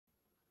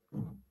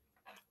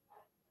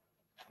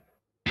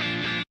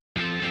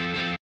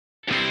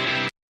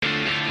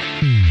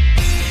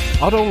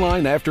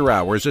Autoline After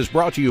Hours is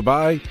brought to you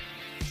by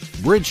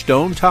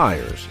Bridgestone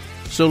Tires,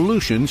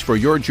 solutions for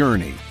your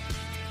journey.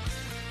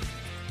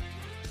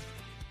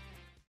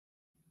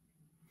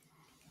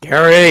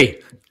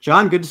 Gary.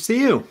 John, good to see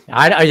you.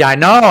 I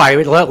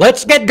know.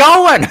 Let's get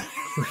going.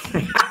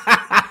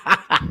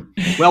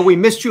 Well, we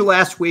missed you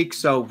last week,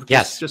 so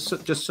yes,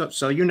 just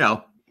so you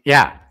know.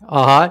 Yeah.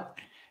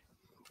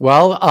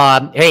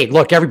 Well, hey,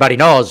 look, everybody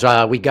knows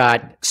we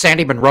got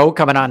Sandy Munro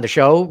coming on the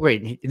show.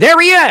 There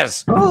he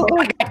is. Oh.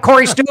 We got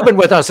Cory Steuben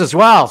with us as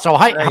well. So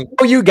how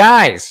are you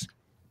guys?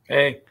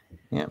 Hey.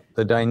 Yeah,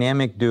 the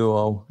dynamic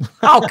duo.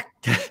 Oh,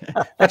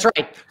 that's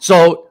right.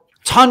 So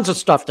tons of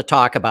stuff to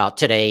talk about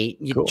today.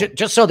 Cool.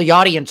 Just so the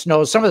audience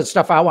knows some of the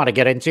stuff I want to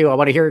get into. I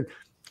want to hear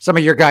some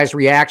of your guys'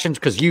 reactions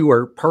because you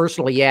were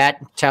personally at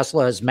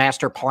Tesla's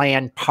Master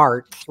Plan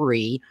Part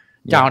 3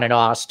 down in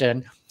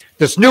Austin.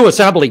 This new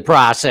assembly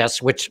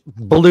process, which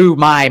blew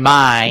my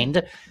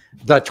mind.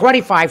 The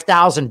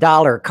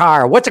 $25,000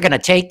 car, what's it going to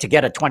take to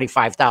get a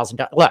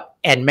 $25,000? Look,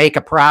 and make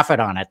a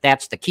profit on it.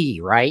 That's the key,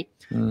 right?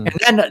 And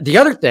then the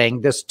other thing,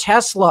 this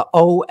Tesla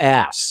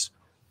OS.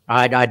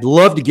 I'd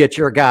love to get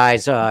your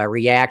guys'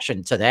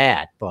 reaction to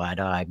that, but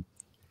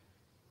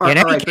in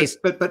any case,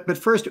 but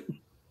first,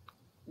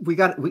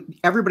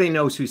 everybody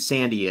knows who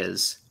Sandy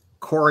is.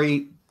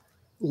 Cory,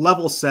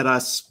 level set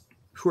us.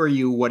 Who are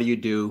you? What do you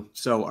do?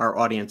 So our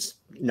audience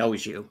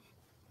knows you.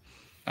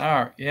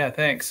 Yeah,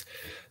 thanks.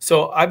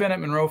 So I've been at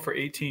Munro for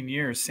 18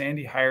 years.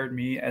 Sandy hired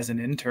me as an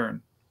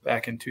intern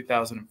back in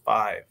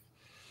 2005.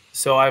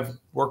 So I've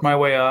worked my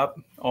way up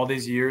all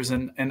these years,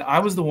 and I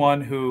was the one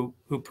who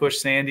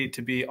pushed Sandy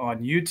to be on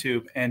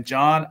YouTube. And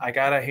John, I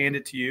gotta hand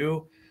it to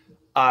you.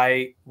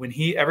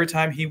 Every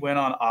time he went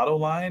on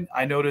Autoline,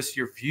 I noticed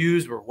your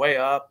views were way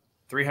up,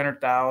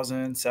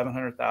 300,000,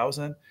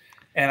 700,000.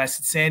 And I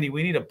said, Sandy,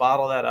 we need to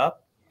bottle that up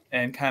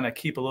and kind of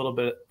keep a little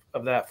bit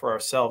of that for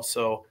ourselves.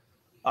 So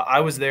I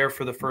was there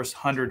for the first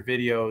 100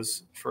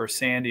 videos for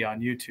Sandy on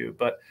YouTube,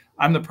 but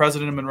I'm the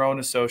president of Munro &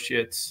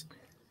 Associates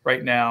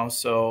right now.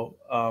 So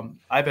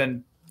I've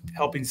been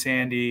helping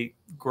Sandy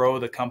grow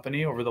the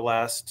company over the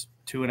last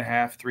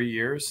 2.5, 3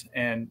 years,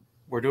 and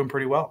we're doing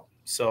pretty well.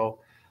 So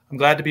I'm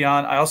glad to be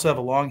on. I also have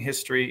a long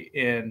history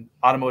in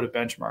automotive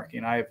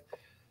benchmarking.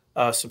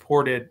 I've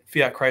supported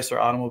Fiat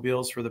Chrysler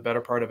automobiles for the better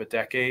part of a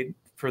decade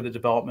for the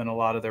development of a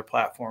lot of their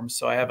platforms.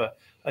 So I have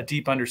a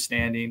deep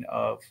understanding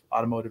of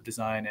automotive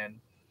design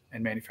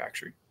and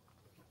manufacturing.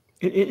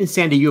 And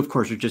Sandy, you of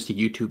course are just a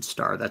YouTube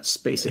star. That's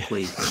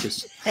basically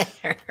just.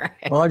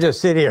 Well, I'll just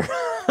sit here,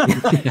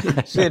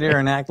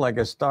 and act like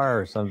a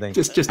star or something.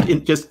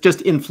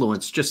 Just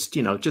influence. Just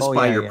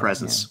by your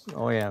presence. Yeah.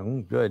 Oh yeah,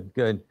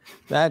 good.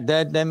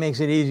 That makes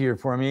it easier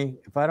for me.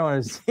 If I don't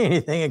want to say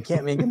anything, I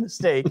can't make a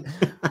mistake.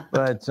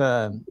 But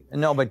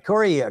no, but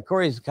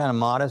Cory's kind of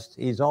modest.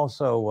 He's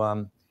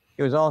also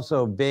he was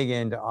also big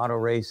into auto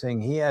racing.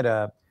 He had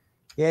to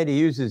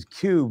use his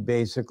cube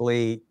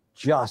basically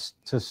just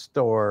to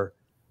store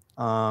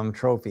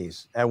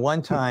trophies. At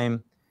one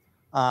time,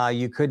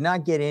 you could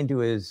not get into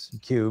his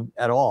cube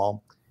at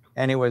all,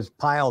 and it was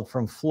piled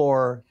from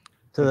floor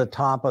to the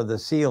top of the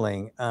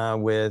ceiling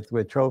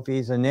with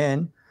trophies. And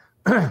then,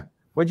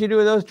 what'd you do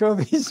with those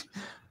trophies?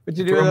 What'd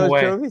you do with those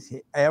trophies?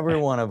 Every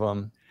one of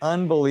them.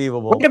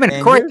 Unbelievable. Wait a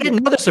minute, Cory, I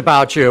didn't know this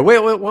about you.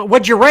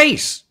 What'd you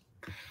race?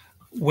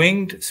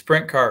 Winged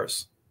sprint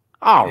cars.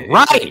 All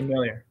right.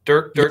 Familiar.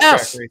 Dirt track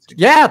racing.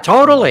 Yeah,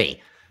 totally.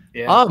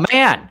 Yeah. Oh,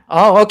 man.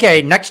 Oh,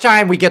 okay. Next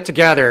time we get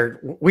together,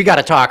 we got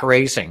to talk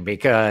racing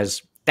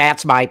because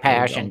that's my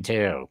passion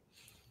too.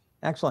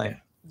 Excellent.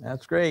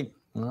 That's great.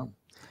 Well,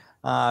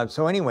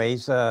 so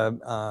anyways,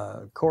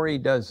 Cory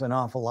does an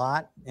awful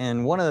lot.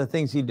 And one of the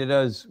things he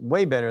does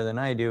way better than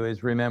I do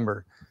is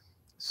remember.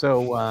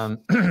 So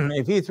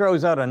if he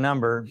throws out a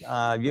number,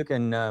 you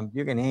can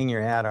hang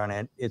your hat on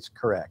it. It's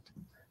correct.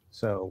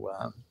 So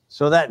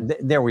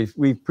there we've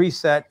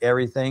preset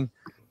everything.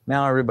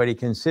 Now everybody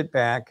can sit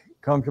back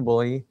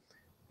comfortably,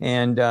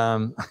 and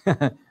a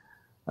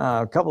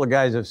couple of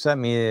guys have sent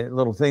me a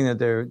little thing that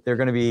they're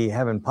going to be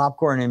having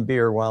popcorn and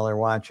beer while they're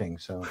watching.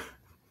 So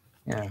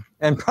yeah,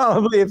 and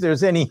probably if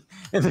there's any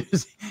of the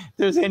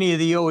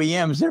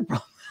OEMs,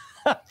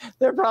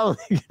 they're probably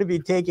going to be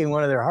taking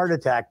one of their heart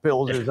attack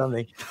pills or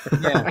something.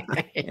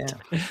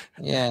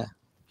 Yeah.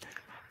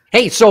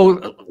 Hey,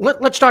 so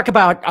let's talk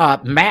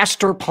about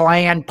Master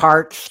Plan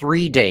Part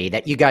 3 Day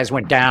that you guys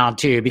went down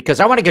to,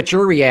 because I want to get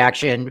your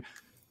reaction,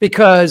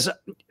 because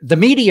the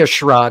media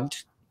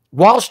shrugged,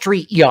 Wall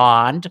Street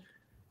yawned.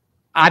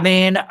 I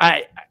mean,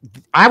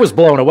 I was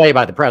blown away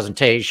by the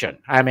presentation.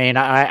 I mean,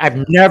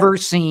 I've never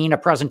seen a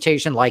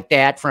presentation like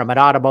that from an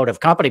automotive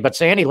company. But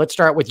Sandy, let's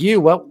start with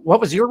you. What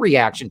was your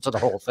reaction to the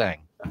whole thing?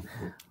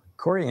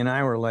 Cory and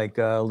I were like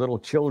little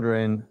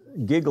children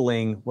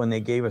giggling when they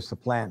gave us the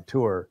plant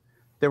tour.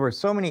 There were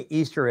so many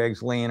Easter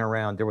eggs laying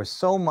around. There was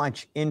so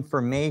much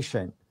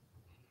information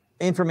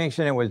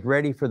that was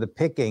ready for the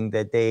picking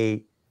that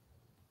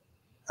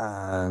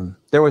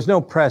there was no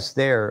press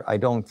there, I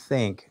don't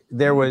think.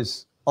 There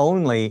was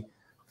only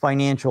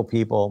financial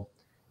people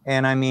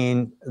And I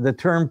mean, the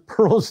term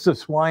pearls to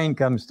swine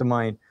comes to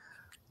mind.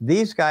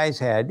 These guys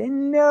had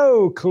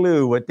no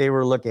clue what they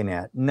were looking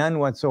at, none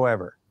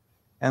whatsoever.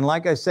 And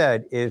like I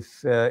said,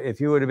 if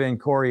you would have been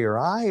Cory or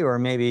I, or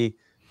maybe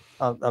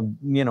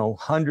you know,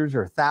 hundreds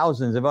or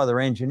thousands of other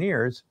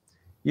engineers,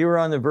 you were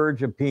on the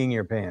verge of peeing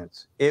your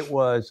pants. It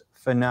was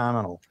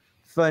phenomenal,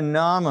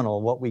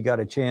 phenomenal what we got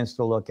a chance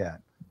to look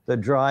at. The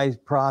dry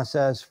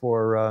process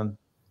for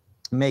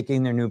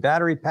making their new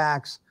battery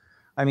packs.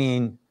 I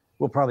mean,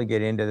 we'll probably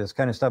get into this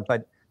kind of stuff,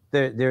 but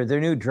their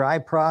new dry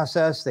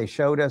process, they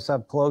showed us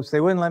up close. They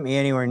wouldn't let me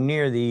anywhere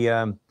near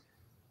the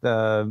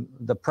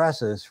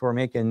presses for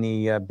making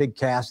the big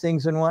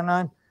castings and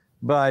whatnot.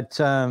 But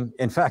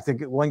in fact,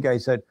 one guy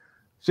said,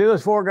 "See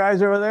those 4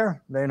 guys over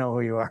there? They know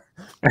who you are."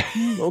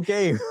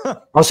 Okay.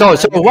 Oh, so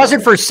it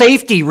wasn't for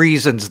safety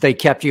reasons they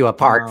kept you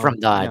apart from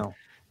the. No.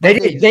 They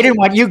didn't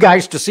want you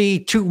guys to see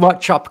too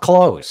much up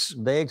close.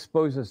 They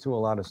exposed us to a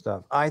lot of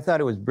stuff. I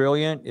thought it was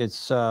brilliant.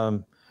 It's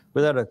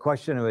without a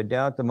question of a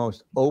doubt the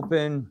most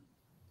open,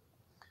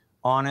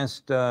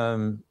 honest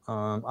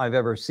I've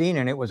ever seen,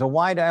 and it was a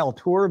wide aisle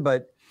tour.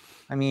 But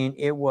I mean,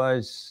 it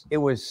was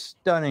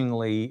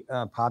stunningly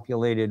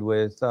populated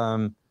with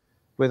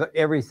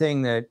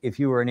everything that if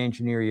you were an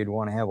engineer you'd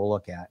want to have a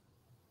look at.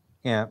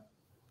 Yeah.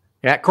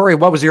 Yeah, Cory,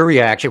 what was your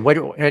reaction?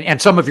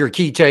 And some of your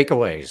key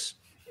takeaways?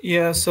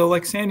 Yeah, so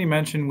like Sandy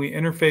mentioned, we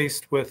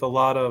interfaced with a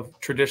lot of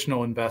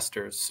traditional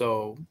investors.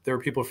 So there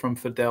were people from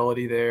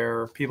Fidelity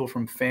there, people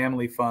from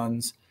family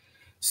funds.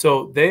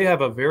 So they have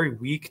a very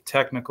weak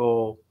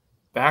technical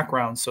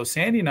background. So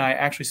Sandy and I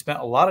actually spent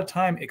a lot of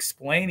time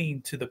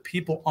explaining to the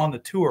people on the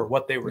tour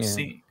what they were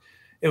seeing.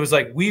 It was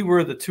like we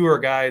were the tour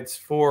guides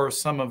for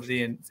some of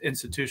the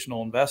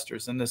institutional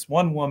investors. And this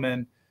one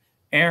woman,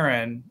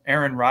 Erin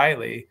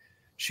Riley,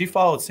 she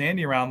followed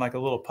Sandy around like a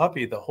little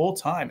puppy the whole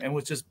time and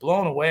was just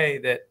blown away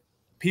that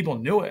people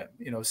knew him.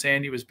 You know,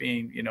 Sandy was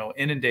being, you know,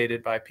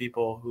 inundated by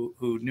people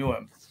who knew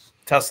him,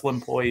 Tesla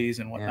employees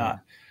and whatnot.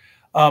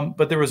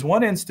 But there was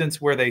one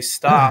instance where they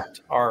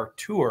stopped our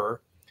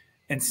tour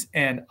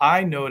and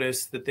I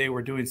noticed that they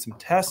were doing some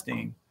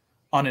testing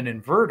on an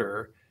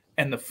inverter,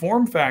 and the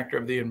form factor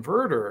of the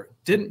inverter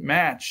didn't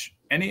match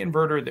any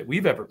inverter that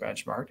we've ever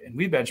benchmarked, and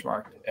we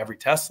benchmarked every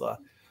Tesla.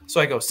 So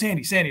I go,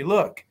 Sandy,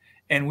 look.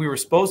 And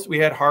we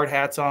had hard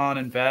hats on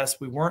and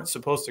vests. We weren't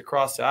supposed to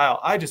cross the aisle.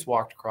 I just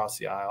walked across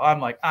the aisle. I'm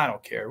like, I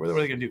don't care. What are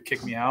they going to do?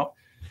 Kick me out?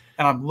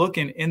 And I'm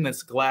looking in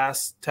this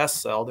glass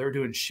test cell. They were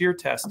doing shear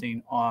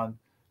testing on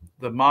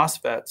the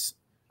MOSFETs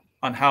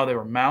on how they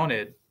were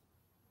mounted,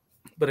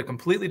 but a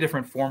completely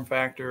different form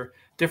factor,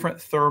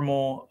 different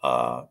thermal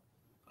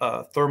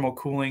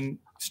cooling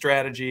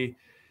strategy.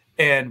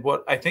 And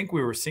what I think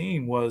we were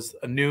seeing was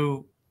a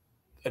new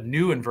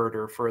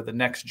inverter for the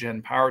next gen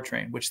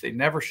powertrain, which they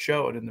never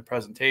showed in the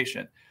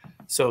presentation.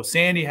 So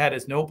Sandy had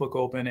his notebook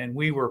open and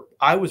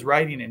I was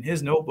writing in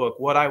his notebook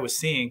what I was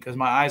seeing because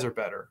my eyes are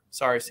better.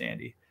 Sorry,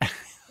 Sandy.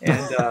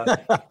 And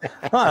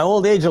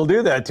old age will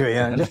do that to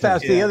you. Just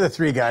ask the other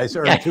 3 guys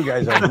or 2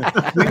 guys.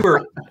 We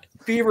were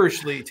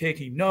feverishly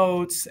taking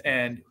notes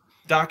and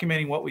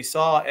documenting what we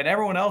saw, and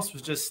everyone else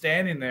was just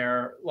standing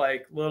there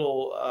like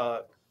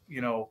little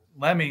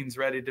lemmings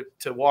ready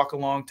to walk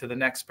along to the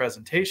next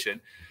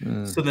presentation.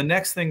 So the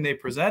next thing they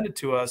presented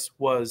to us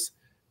was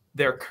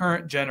their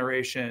current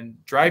generation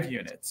drive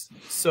units.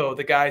 So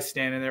the guy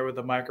standing there with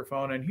the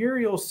microphone, and here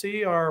you'll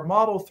see our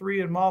Model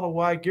 3 and Model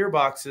Y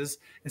gearboxes.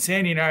 And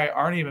Sandy and I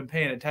aren't even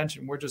paying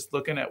attention. We're just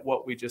looking at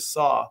what we just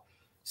saw.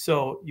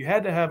 So you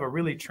had to have a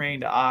really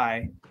trained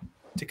eye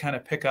to kind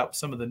of pick up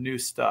some of the new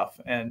stuff.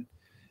 And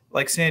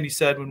like Sandy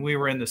said, when we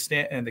were in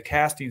the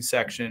casting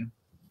section,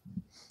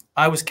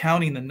 I was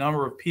counting the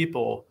number of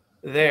people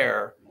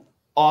there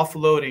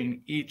offloading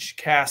each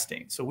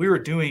casting. So we were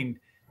doing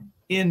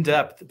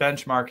in-depth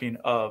benchmarking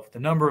of the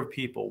number of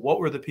people. What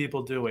were the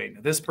people doing?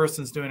 This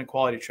person's doing a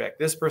quality check.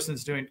 This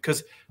person's doing,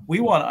 because we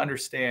want to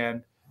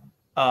understand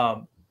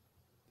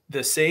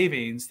the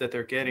savings that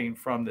they're getting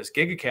from this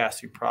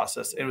gigacasting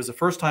process. It was the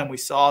first time we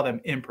saw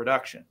them in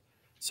production.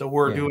 So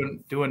we're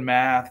doing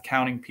math,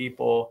 counting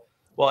people,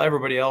 while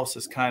everybody else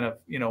is kind of,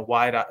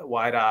 wide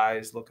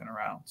eyes looking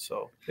around.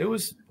 So it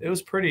was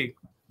pretty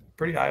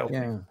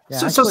eye-opening. Yeah.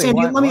 So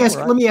Sandy,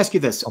 let me ask you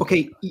this.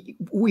 Okay,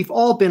 we've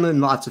all been in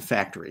lots of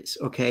factories.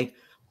 Okay,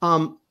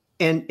 and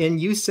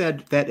you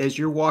said that as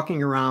you're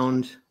walking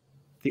around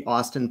the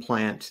Austin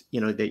plant,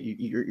 that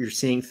you're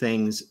seeing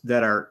things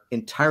that are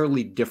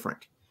entirely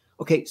different.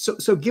 Okay,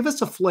 so give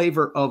us a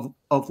flavor of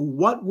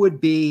what would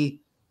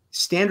be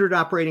standard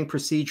operating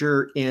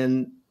procedure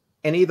in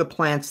any of the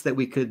plants that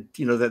we could,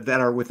 that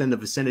are within the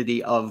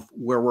vicinity of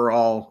where we're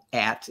all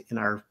at in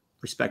our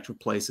respective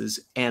places,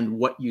 and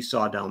what you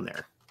saw down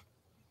there.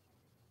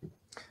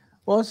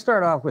 Well, let's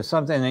start off with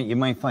something that you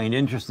might find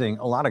interesting.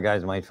 A lot of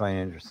guys might find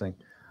interesting.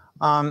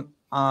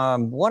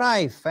 What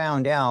I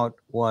found out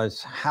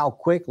was how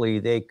quickly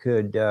they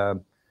could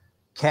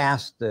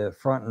cast the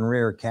front and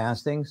rear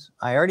castings.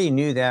 I already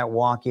knew that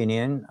walking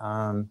in.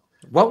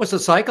 What was the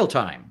cycle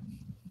time?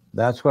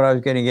 That's what I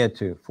was going to get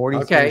to.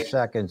 43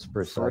 seconds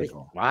per 40,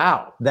 cycle.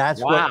 wow.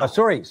 That's what,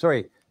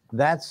 sorry.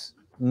 That's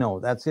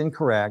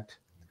incorrect.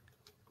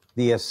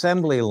 The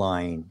assembly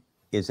line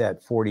is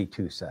at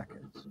 42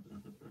 seconds.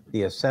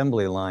 The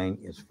assembly line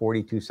is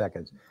 42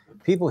 seconds.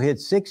 People hit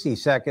 60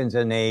 seconds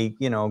and they,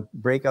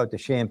 break out the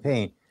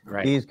champagne.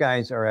 Right. These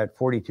guys are at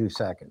 42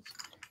 seconds.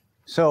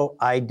 So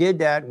I did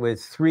that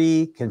with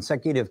 3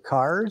 consecutive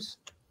cars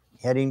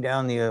heading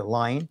down the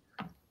line.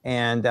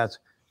 And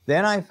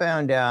then I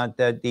found out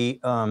that the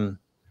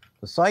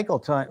cycle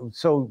time,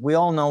 so we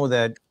all know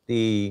that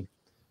the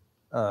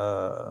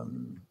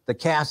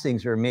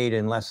castings are made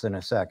in less than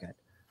a second,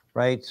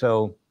 right?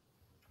 So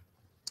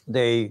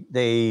they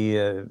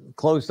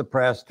close the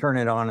press, turn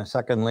it on. A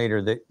second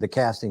later, the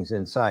casting's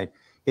inside.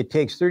 It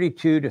takes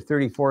 32 to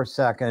 34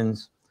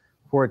 seconds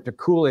for it to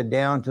cool it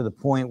down to the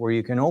point where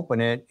you can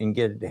open it and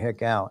get it the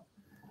heck out.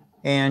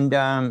 And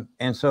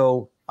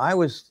so I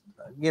was,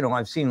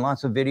 I've seen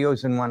lots of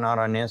videos and whatnot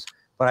on this,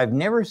 but I've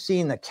never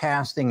seen the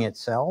casting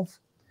itself.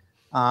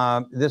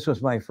 This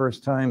was my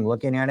first time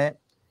looking at it,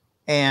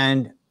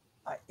 and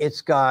it's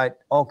got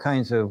all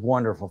kinds of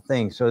wonderful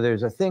things. So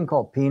there's a thing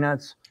called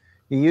peanuts.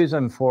 You use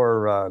them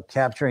for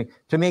capturing,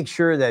 to make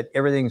sure that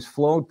everything's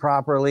flowed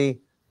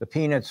properly, the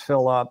peanuts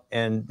fill up,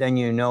 and then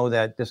you know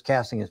that this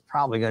casting is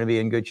probably going to be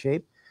in good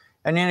shape.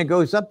 And then it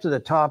goes up to the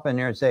top, and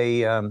there's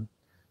a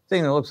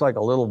thing that looks like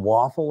a little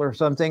waffle or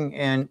something.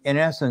 And in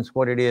essence,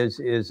 what it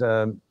is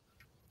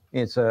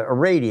it's a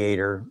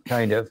radiator,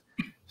 kind of.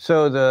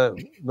 So the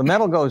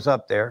metal goes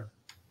up there,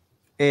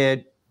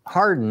 it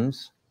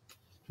hardens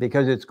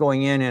because it's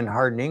going in and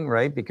hardening,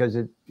 right? Because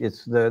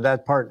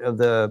that part of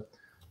the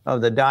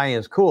die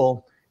is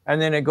cool, and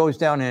then it goes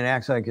down and it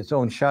acts like its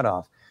own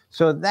shutoff.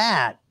 So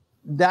that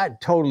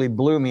totally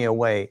blew me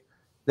away,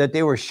 that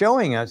they were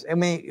showing us. I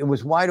mean, it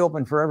was wide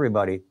open for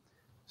everybody.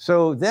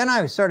 So then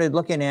I started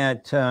looking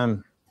at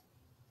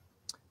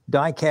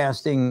die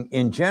casting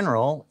in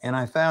general, and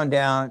I found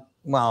out,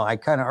 well, I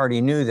kind of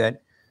already knew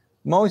that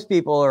most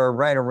people are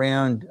right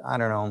around, I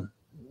don't know,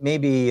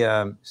 maybe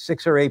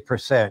 6 or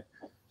 8%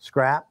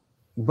 scrap,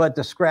 but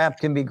the scrap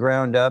can be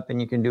ground up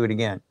and you can do it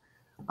again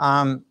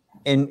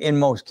in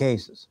most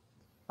cases.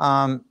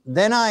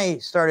 Then I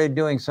started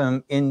doing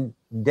some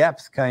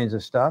in-depth kinds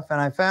of stuff,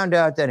 and I found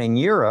out that in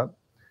Europe,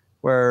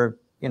 where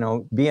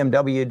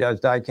BMW does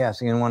die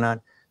casting and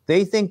whatnot,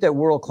 they think that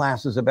world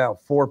class is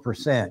about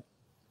 4%.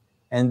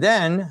 And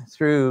then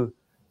through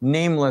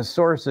nameless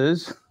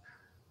sources,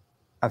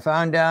 I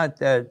found out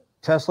that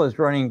Tesla is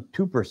running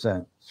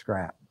 2%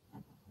 scrap.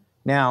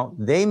 Now,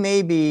 they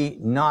may be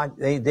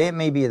they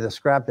may be the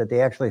scrap that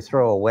they actually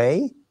throw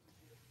away,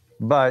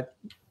 but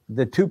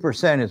the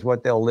 2% is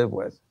what they'll live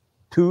with.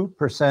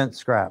 2%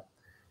 scrap.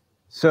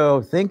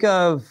 So think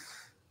of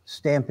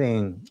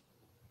stamping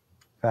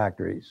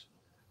factories.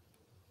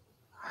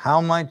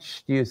 How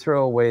much do you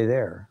throw away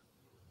there?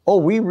 Oh,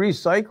 we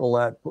recycle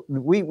that.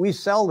 We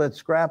sell that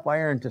scrap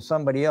iron to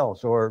somebody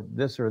else, or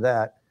this or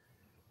that.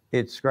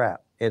 It's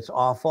scrap. It's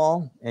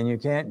awful, and you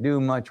can't do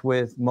much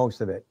with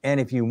most of it. And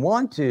if you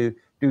want to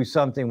do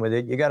something with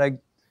it, you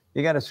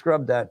gotta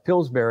scrub that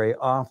Pillsbury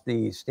off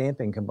the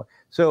stamping component.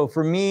 So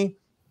for me,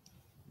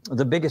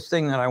 the biggest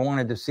thing that I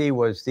wanted to see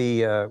was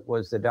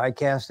the die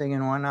casting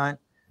and whatnot.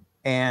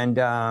 And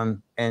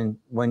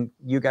when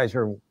you guys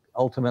are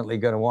ultimately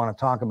going to want to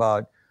talk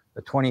about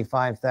the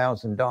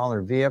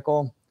 $25,000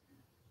 vehicle,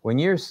 when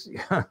you're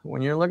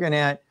looking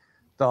at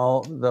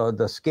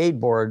the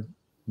skateboard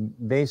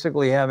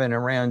basically having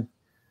around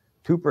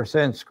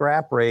 2%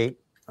 scrap rate,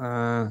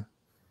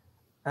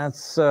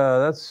 that's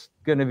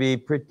going to be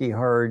pretty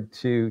hard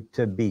to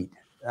beat,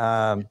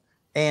 and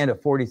a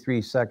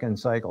 43-second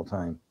cycle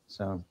time.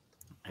 So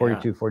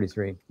 42, yeah.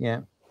 43. Yeah.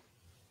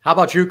 How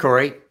about you,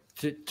 Cory?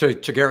 To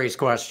Gary's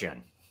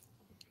question,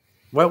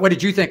 what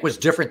did you think was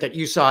different that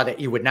you saw that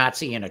you would not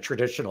see in a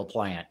traditional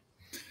plant?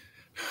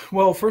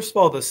 Well, first of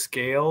all, the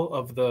scale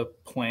of the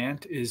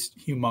plant is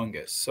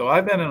humongous. So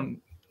I've been in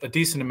a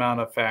decent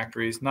amount of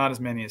factories, not as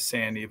many as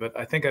Sandy, but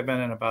I think I've been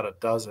in about a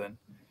dozen.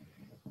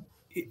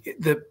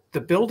 The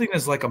building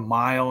is like 1.5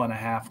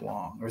 miles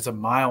long, or it's a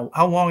mile.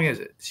 How long is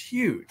it? It's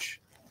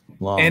huge.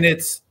 Long. And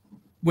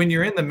when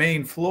you're in the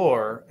main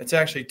floor, it's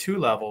actually 2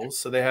 levels.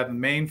 So they have a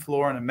main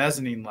floor and a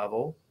mezzanine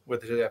level where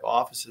they have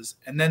offices.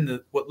 And then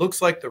what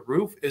looks like the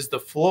roof is the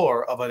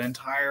floor of an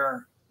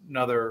entire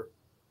another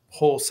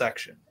whole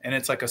section. And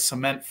it's like a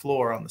cement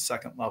floor on the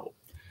second level.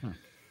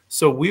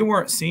 So we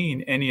weren't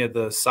seeing any of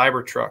the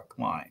Cybertruck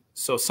line.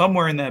 So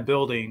somewhere in that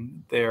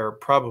building, they're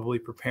probably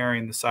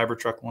preparing the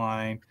Cybertruck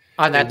line.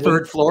 On that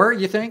third floor,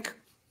 you think?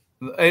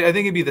 I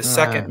think it'd be the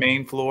second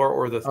main floor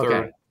or the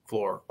third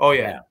floor. Oh,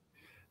 yeah.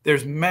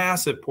 There's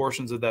massive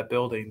portions of that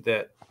building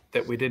that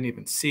we didn't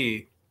even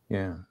see.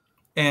 Yeah.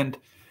 And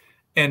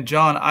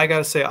John, I got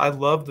to say, I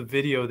love the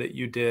video that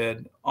you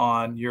did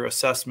on your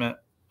assessment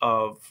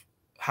of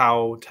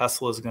how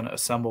Tesla is going to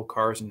assemble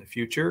cars in the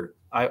future.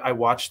 I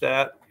watched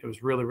that. It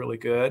was really, really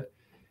good.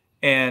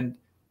 And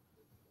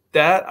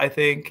that, I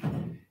think,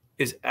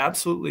 is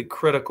absolutely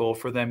critical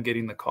for them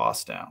getting the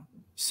cost down.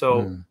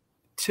 So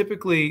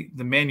typically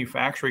the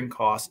manufacturing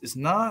cost is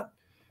not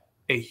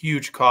a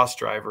huge cost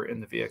driver in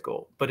the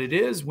vehicle, but it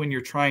is when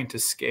you're trying to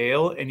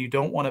scale and you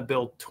don't want to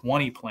build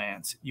 20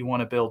 plants. You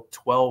want to build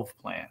 12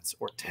 plants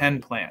or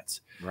 10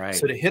 plants. Right.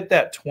 So to hit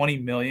that 20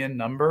 million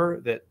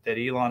number that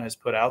Elon has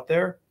put out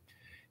there,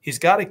 he's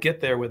got to get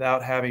there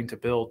without having to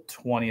build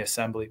 20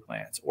 assembly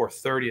plants or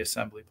 30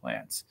 assembly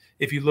plants.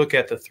 If you look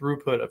at the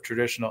throughput of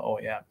traditional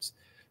OEMs.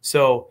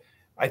 So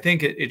I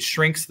think it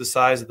shrinks the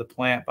size of the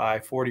plant by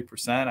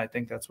 40%. I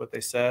think that's what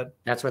they said.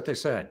 That's what they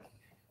said.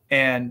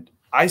 And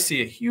I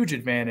see a huge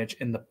advantage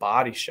in the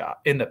body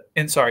shop, in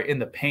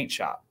the paint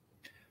shop.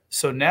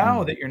 So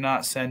now that you're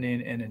not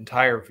sending an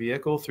entire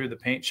vehicle through the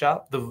paint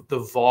shop,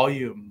 the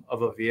volume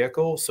of a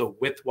vehicle, so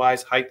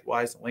width-wise,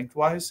 height-wise,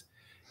 length-wise,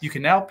 you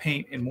can now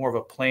paint in more of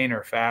a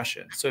planar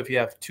fashion. So if you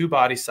have two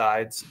body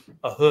sides,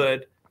 a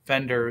hood,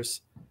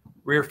 fenders,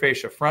 rear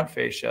fascia, front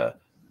fascia,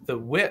 the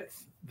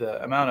width,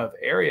 the amount of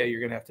area you're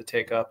going to have to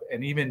take up,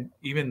 and even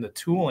the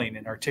tooling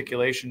and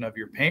articulation of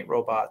your paint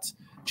robots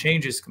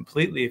changes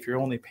completely if you're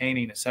only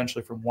painting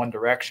essentially from one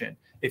direction,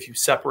 if you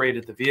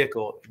separated the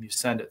vehicle and you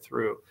send it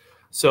through.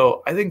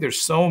 So I think there's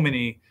so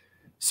many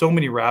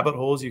rabbit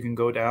holes you can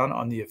go down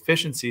on the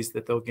efficiencies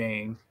that they'll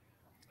gain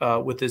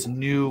with this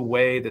new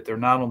way that they're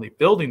not only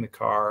building the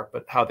car,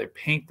 but how they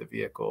paint the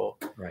vehicle.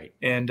 Right.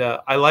 And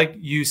I like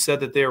you said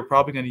that they were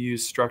probably going to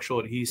use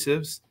structural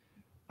adhesives.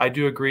 I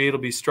do agree it'll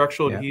be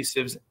structural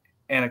adhesives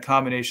and a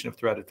combination of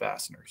threaded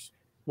fasteners.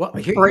 Well,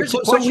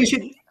 so we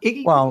should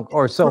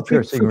or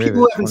self-piercing for people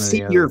who haven't rivets,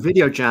 seen your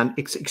video, John,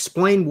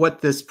 explain what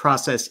this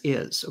process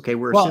is. Okay,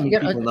 we're assuming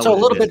people know so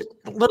what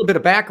a little bit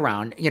of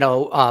background.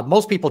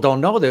 Most people don't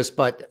know this,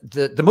 but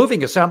the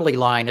moving assembly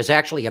line is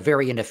actually a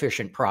very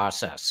inefficient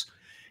process.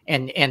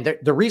 And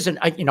the reason,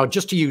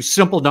 just to use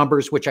simple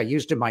numbers, which I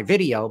used in my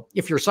video,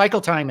 if your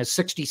cycle time is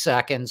 60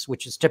 seconds,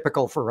 which is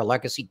typical for a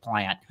legacy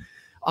plant,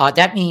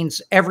 that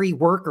means every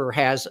worker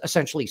has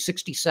essentially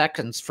 60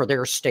 seconds for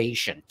their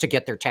station to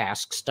get their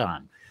tasks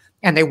done.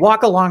 And they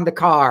walk along the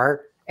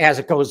car as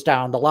it goes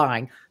down the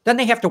line. Then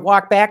they have to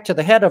walk back to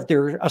the head of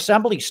their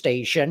assembly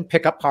station,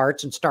 pick up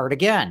parts, and start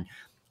again.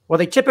 Well,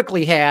 they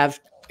typically have,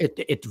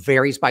 it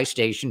varies by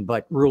station,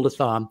 but rule of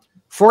thumb,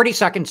 40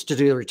 seconds to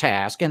do their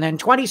task, and then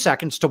 20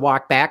 seconds to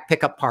walk back,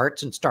 pick up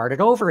parts, and start it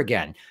over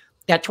again.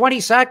 That 20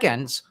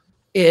 seconds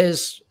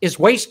is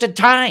wasted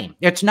time.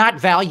 It's not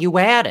value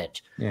added.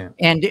 Yeah.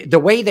 And the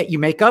way that you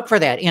make up for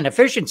that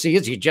inefficiency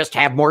is you just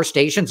have more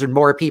stations and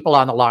more people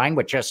on the line,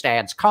 which just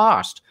adds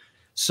cost.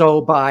 So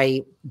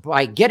by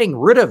getting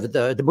rid of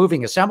the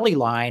moving assembly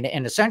line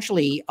and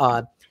essentially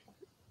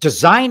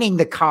designing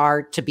the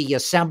car to be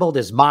assembled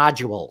as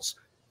modules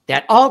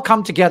that all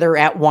come together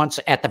at once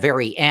at the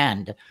very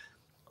end,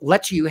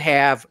 lets you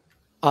have,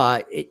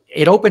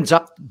 it opens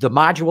up the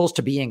modules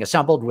to being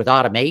assembled with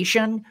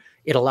automation.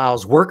 It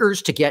allows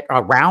workers to get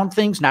around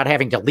things, not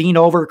having to lean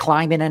over,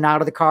 climb in and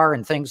out of the car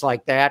and things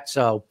like that.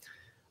 So,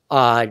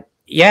 I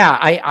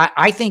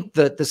think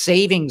that the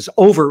savings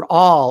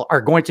overall are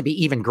going to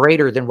be even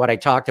greater than what I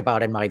talked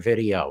about in my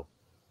video.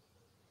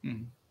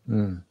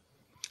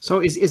 So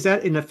is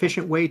that an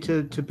efficient way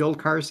to build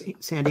cars,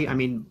 Sandy? I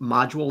mean,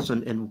 modules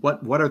and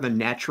what are the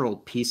natural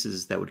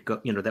pieces that would go,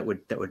 that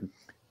would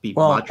be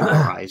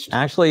modularized?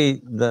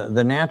 Actually,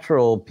 the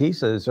natural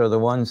pieces are the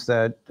ones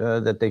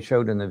that they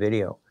showed in the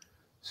video.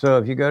 So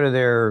if you go to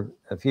their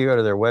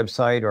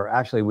website, or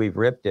actually we've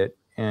ripped it.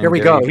 And here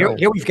we go.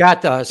 Here we've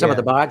got some of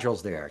the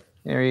modules there.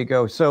 There you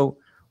go. So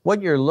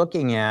what you're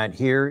looking at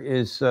here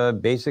is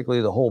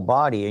basically the whole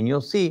body, and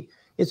you'll see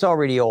it's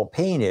already all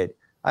painted.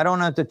 I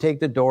don't have to take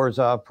the doors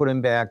off, put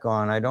them back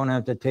on. I don't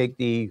have to take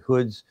the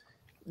hoods.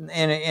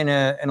 In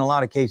a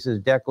lot of cases,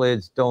 deck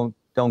lids don't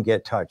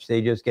get touched.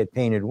 They just get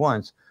painted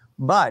once.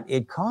 But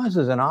it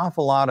causes an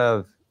awful lot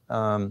of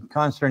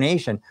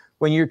consternation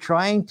when you're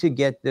trying to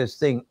get this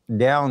thing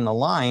down the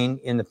line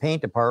in the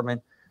paint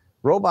department.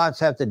 Robots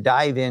have to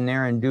dive in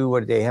there and do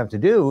what they have to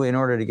do in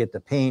order to get the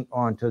paint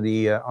onto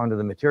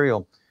the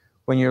material.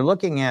 When you're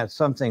looking at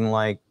something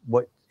like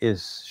what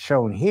is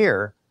shown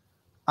here,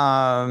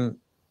 I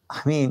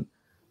mean,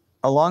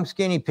 a long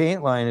skinny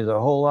paint line is a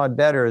whole lot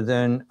better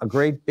than a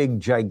great big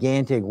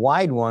gigantic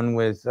wide one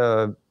with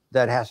that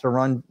has to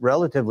run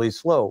relatively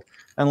slow.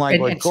 And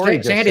what Cory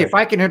just Sandy, said, if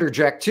I can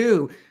interject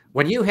too,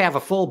 when you have a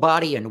full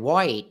body in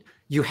white,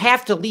 you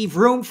have to leave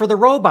room for the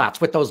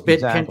robots with those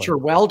bit pincher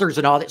welders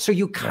and all that. So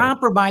you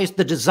compromise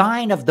the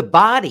design of the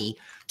body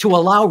to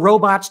allow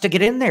robots to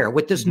get in there.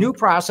 With this new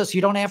process,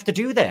 you don't have to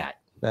do that.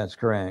 That's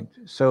correct.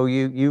 So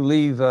you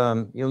leave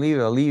a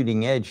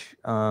leading edge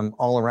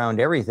all around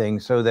everything,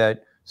 so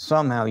that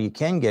somehow you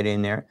can get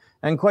in there.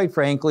 And quite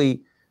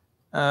frankly,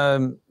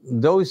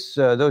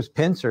 those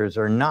pincers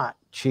are not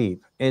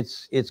cheap.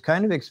 It's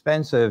kind of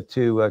expensive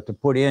to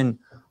put in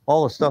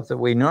all the stuff that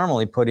we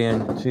normally put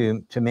in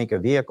to make a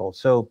vehicle.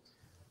 So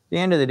at the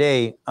end of the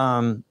day,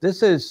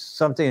 this is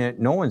something that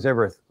no one's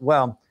ever,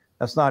 well,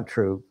 that's not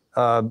true.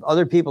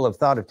 Other people have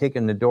thought of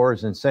taking the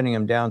doors and sending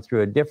them down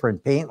through a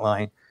different paint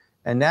line,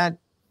 and that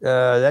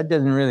that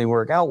doesn't really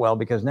work out well,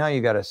 because now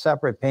you got a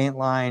separate paint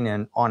line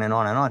and on and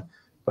on and on.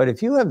 But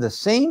if you have the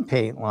same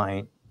paint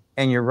line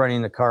and you're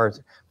running the cars,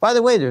 by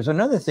the way, there's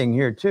another thing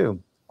here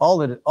too. All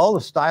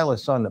the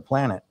stylists on the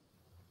planet,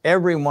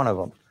 every one of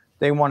them,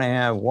 they want to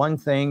have one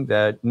thing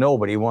that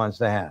nobody wants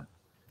to have: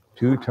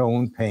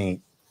 two-tone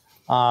paint.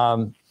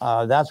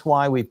 That's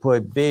why we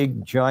put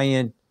big,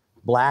 giant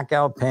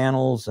blackout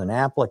panels and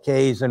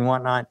appliques and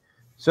whatnot,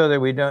 so that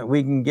we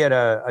can get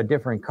a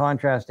different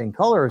contrasting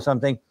color or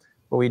something,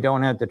 but we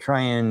don't have to try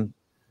and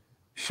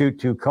shoot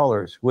two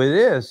colors. With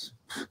this,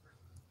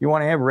 you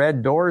want to have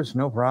red doors,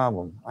 no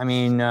problem. I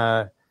mean,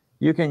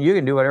 you can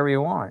do whatever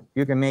you want.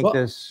 You can make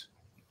this.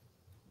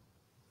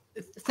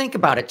 Think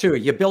about it too.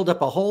 You build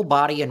up a whole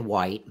body in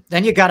white,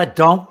 then you got to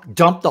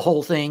dump the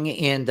whole thing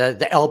in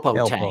the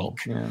Elpo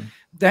tank. Yeah.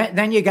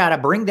 Then you got to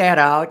bring that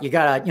out. You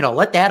got to,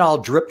 let that all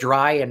drip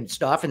dry and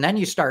stuff. And then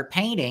you start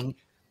painting.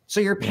 So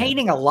you're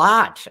painting a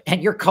lot,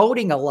 and you're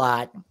coating a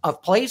lot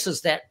of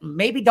places that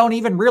maybe don't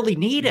even really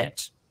need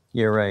it.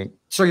 You're right.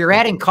 So you're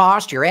adding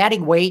cost, you're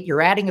adding weight,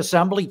 you're adding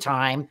assembly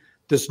time.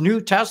 This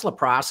new Tesla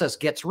process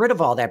gets rid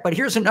of all that. But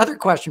here's another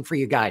question for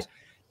you guys.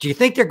 Do you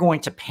think they're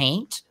going to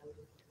paint?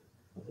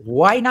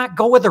 Why not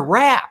go with a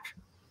wrap?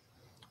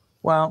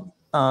 Well,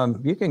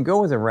 you can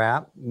go with a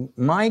wrap.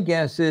 My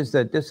guess is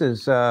that this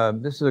is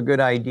a good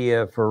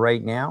idea for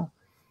right now.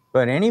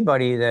 But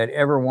anybody that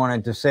ever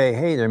wanted to say,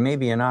 hey, there may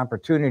be an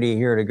opportunity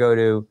here to go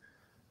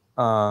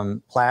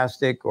to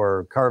plastic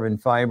or carbon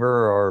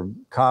fiber or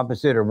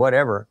composite or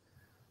whatever.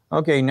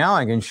 Okay, now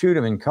I can shoot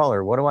them in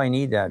color. What do I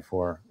need that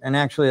for? And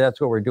actually,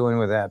 that's what we're doing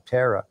with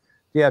Aptera.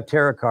 The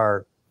Aptera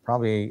car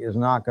probably is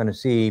not going to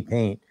see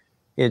paint.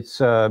 It's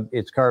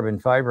carbon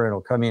fiber, and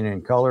it'll come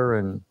in color,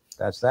 and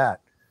that's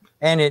that.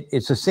 And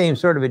it's the same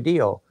sort of a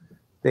deal.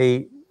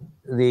 The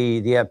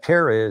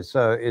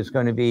Aptera is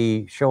going to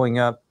be showing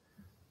up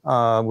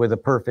with a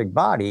perfect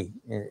body,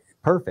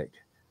 perfect.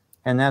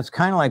 And that's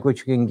kind of like what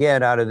you can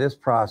get out of this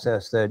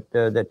process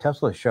that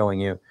Tesla's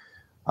showing you.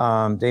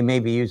 They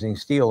may be using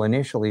steel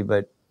initially,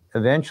 but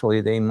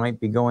eventually they might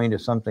be going to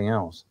something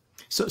else.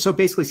 So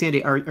basically,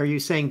 Sandy, are you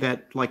saying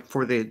that, like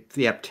for the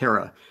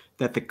Aptera,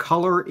 that the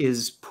color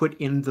is put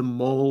in the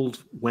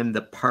mold when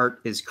the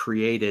part is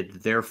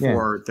created,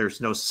 therefore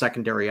there's no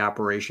secondary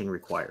operation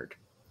required?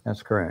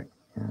 That's correct.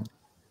 Yeah.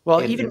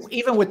 Well,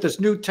 even with this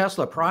new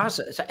Tesla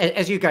process,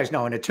 as you guys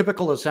know, in a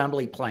typical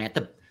assembly plant,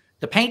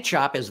 the paint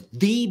shop is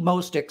the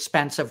most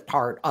expensive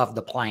part of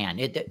the plan.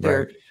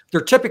 They're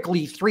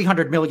typically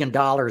 $300 million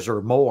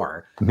or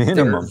more.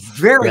 Minimum.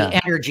 They're very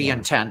energy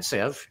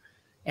intensive.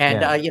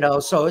 And,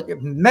 so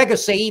mega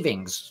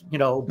savings,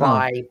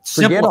 by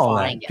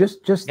simplifying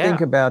it. Just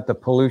think about the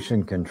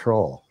pollution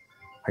control.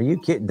 Are you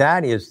kidding?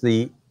 That is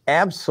the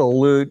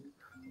absolute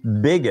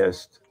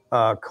biggest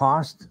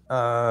cost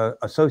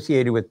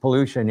associated with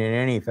pollution in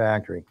any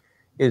factory,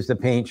 is the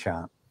paint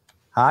shop.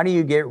 How do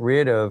you get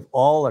rid of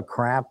all the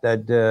crap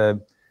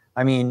that,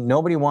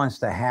 nobody wants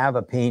to have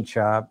a paint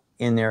shop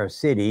in their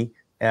city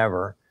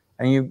ever.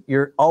 And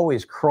you're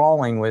always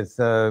crawling with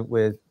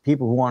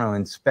people who want to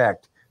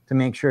inspect to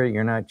make sure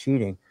you're not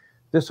cheating.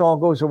 This all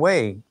goes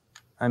away.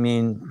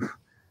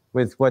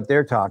 With what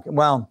they're talking.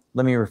 Well,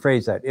 let me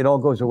rephrase that. It all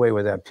goes away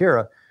with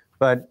Aptera,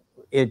 but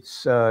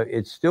it's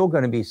still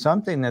going to be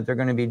something that they're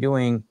going to be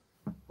doing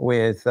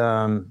with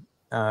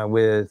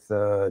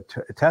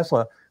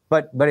Tesla,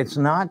 but it's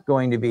not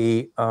going to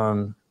be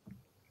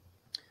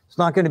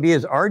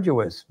as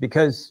arduous,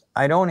 because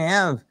I don't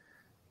have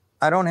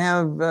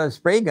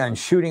spray guns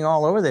shooting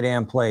all over the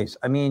damn place.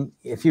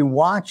 If you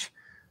watch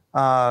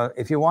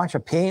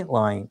a paint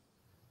line,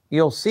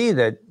 you'll see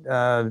that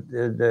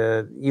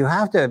you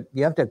have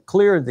to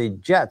clear the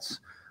jets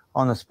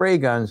on the spray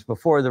guns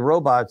before the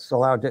robot's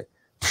allowed to.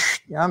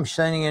 I'm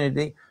sending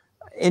it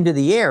into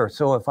the air.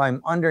 So if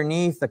I'm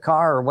underneath the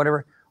car or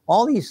whatever,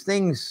 all these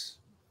things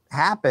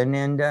happen,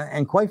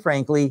 and quite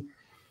frankly,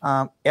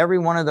 every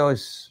one of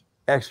those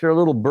extra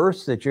little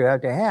bursts that you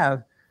have to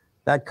have,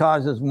 that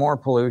causes more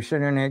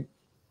pollution, and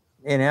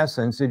in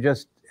essence, it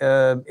just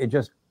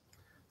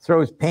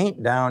throws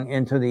paint down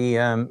into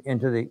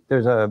the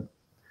there's a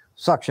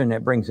suction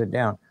that brings it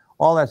down.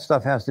 All that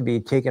stuff has to be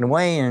taken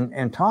away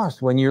and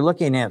tossed. When you're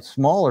looking at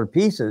smaller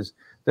pieces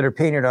that are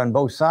painted on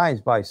both sides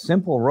by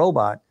simple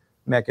robot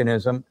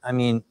mechanism,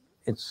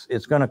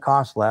 it's going to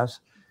cost less,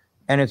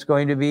 and it's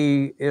going to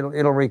be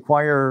it'll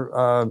require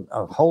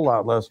a whole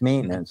lot less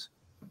maintenance.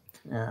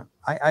 Yeah,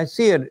 I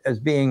see it as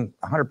being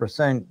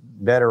 100%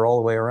 better all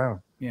the way around.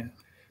 Yeah.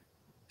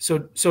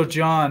 So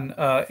John,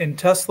 in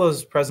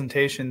Tesla's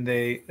presentation,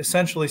 they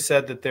essentially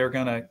said that they're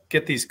going to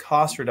get these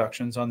cost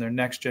reductions on their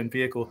next gen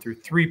vehicle through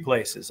three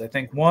places. I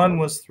think one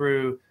was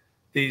through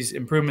these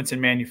improvements in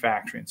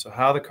manufacturing. So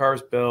how the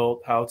car's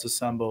built, how it's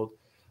assembled.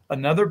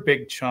 Another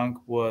big chunk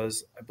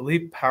was, I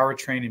believe,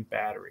 powertrain and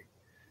battery.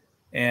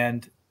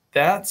 And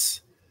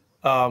that's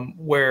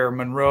where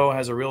Munro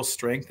has a real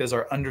strength, is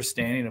our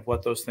understanding of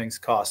what those things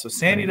cost. So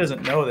Sandy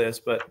doesn't know this,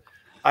 but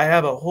I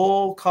have a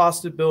whole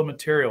costed bill of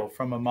material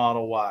from a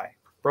Model Y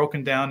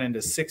broken down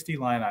into 60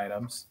 line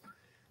items.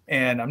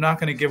 And I'm not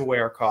going to give away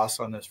our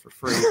costs on this for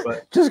free,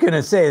 but just going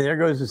to say, there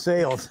goes the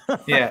sales.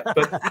 yeah,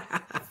 but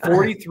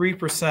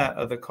 43%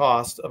 of the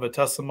cost of a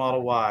Tesla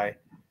Model Y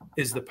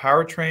is the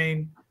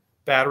powertrain,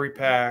 battery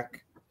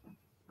pack,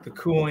 the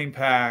cooling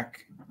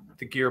pack,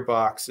 the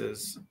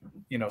gearboxes,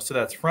 so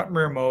that's front and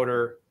rear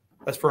motor.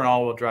 That's for an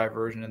all-wheel drive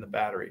version in the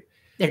battery.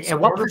 And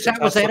what percent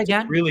was that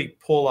again? To really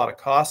pull a lot of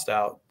cost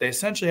out, they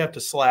essentially have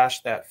to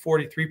slash that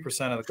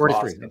 43% of the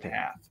cost in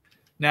half.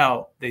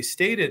 Now, they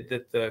stated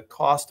that the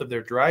cost of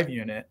their drive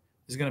unit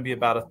is going to be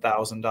about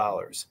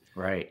 $1,000.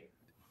 Right.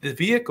 The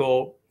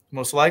vehicle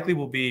most likely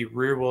will be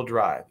rear-wheel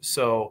drive.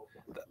 So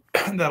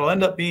that'll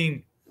end up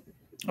being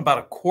about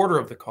a quarter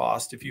of the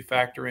cost if you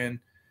factor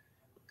in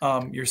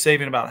you're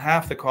saving about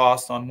half the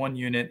cost on one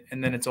unit,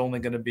 and then it's only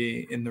going to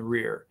be in the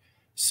rear.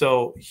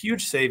 So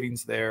huge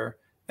savings there.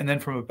 And then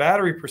from a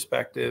battery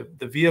perspective,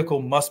 the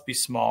vehicle must be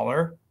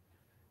smaller,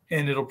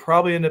 and it'll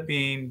probably end up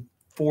being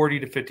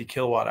 40 to 50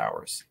 kilowatt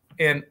hours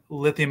and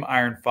lithium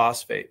iron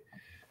phosphate.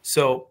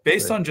 So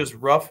based on just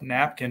rough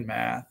napkin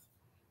math,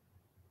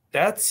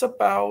 that's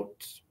about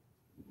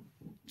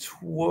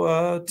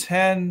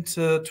 $10,000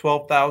 to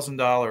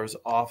 $12,000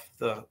 off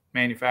the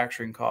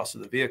manufacturing cost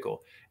of the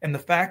vehicle. And the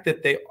fact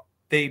that they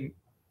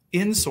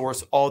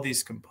insource all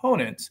these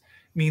components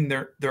mean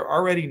they're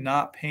already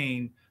not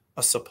paying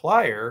a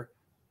supplier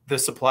the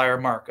supplier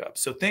markup.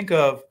 So think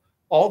of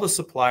all the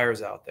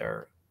suppliers out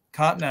there,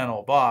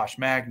 Continental, Bosch,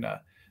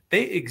 Magna.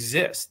 They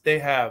exist. They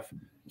have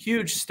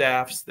huge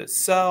staffs that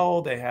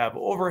sell. They have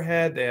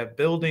overhead. They have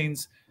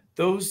buildings.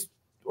 Those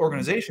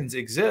organizations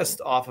exist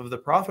off of the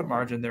profit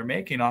margin they're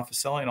making off of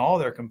selling all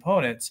their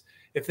components.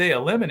 If they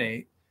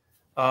eliminate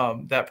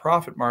that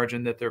profit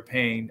margin that they're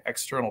paying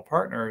external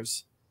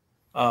partners,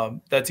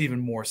 that's even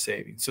more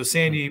savings. So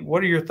Sandy,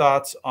 what are your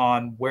thoughts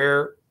on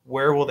where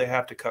will they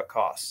have to cut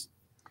costs?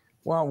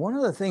 Well, one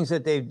of the things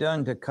that they've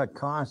done to cut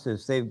costs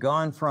is they've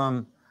gone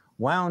from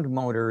wound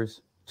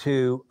motors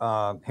to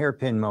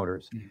hairpin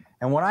motors.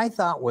 And what I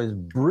thought was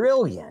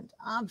brilliant,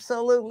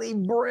 absolutely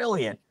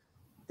brilliant,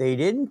 they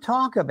didn't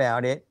talk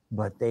about it,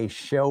 but they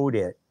showed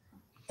it.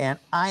 And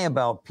I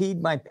about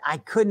peed I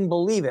couldn't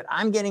believe it.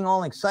 I'm getting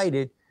all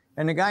excited.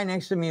 And the guy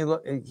next to me,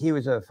 he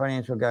was a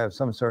financial guy of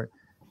some sort,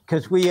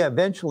 because we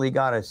eventually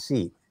got a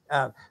seat.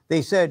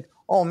 They said,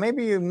 oh,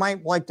 maybe you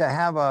might like to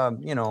have a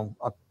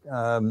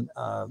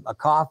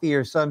coffee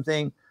or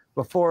something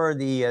before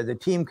the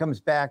team comes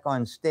back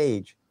on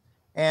stage.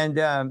 And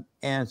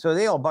so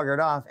they all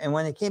buggered off. And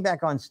when they came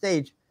back on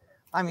stage,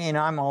 I mean,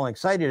 I'm all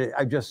excited.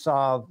 I just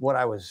saw what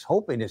I was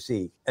hoping to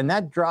see. And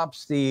that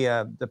drops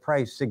the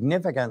price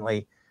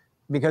significantly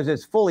because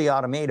it's fully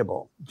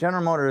automatable.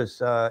 General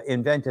Motors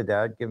invented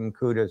that, give them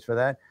kudos for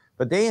that.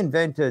 But they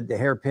invented the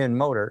hairpin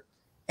motor,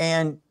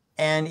 and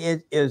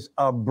it is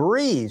a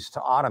breeze to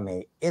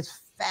automate.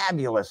 It's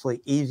fabulously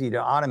easy to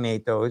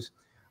automate those.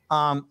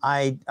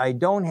 I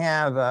don't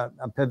have a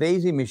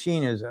Pavesi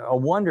machine is a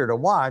wonder to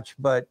watch,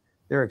 but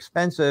they're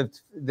expensive.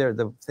 They're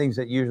the things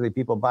that usually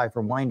people buy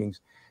from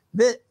windings.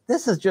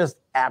 This is just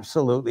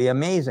absolutely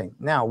amazing.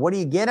 Now, what do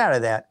you get out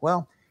of that?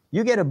 Well,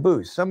 you get a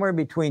boost, somewhere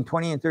between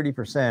 20 and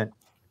 30%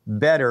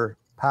 better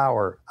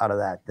power out of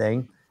that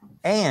thing.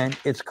 And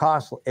it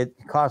costs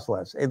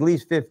less, at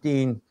least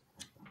 15+%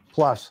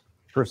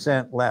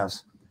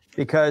 less,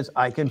 because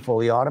I can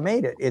fully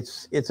automate it.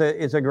 It's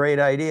a great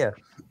idea.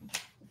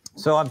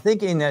 So I'm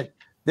thinking that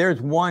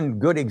there's one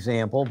good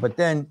example, but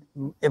then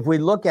if we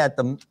look at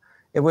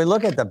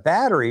the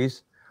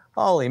batteries,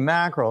 holy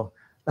mackerel.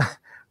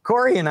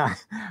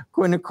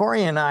 When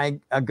Cory and I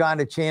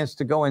got a chance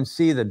to go and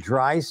see the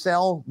dry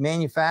cell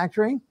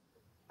manufacturing,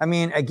 I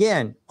mean,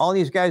 again, all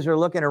these guys are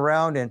looking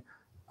around and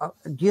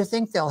do you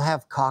think they'll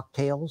have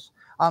cocktails?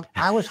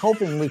 I was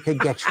hoping we could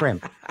get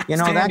shrimp,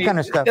 Sandy, that kind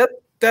of stuff.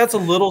 That's a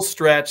little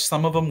stretch.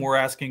 Some of them were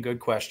asking good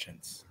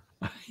questions.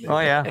 Oh,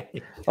 yeah.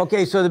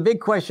 Okay, so the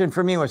big question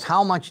for me was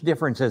how much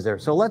difference is there?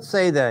 So let's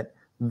say that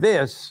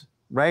this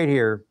right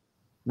here,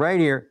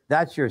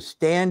 that's your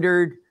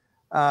standard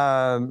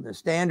line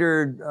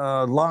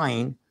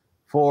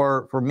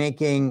for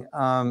making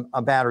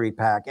a battery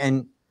pack.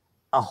 And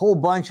a whole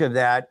bunch of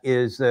that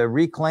is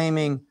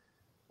reclaiming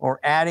or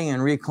adding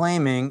and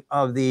reclaiming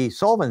of the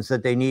solvents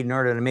that they need in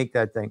order to make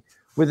that thing.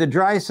 With the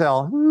dry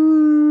cell,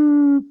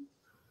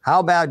 how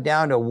about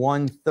down to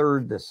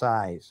 1/3 the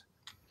size?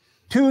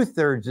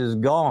 2/3 is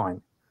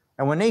gone.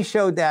 And when they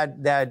showed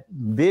that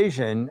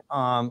vision,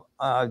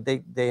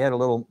 they had a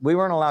little, we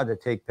weren't allowed to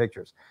take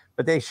pictures,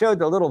 but they showed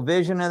the little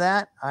vision of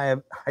that. I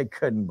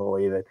couldn't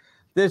believe it.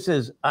 This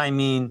is, I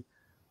mean,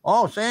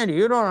 oh, Sandy,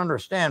 you don't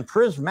understand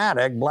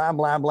prismatic, blah,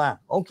 blah, blah.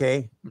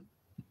 Okay,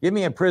 give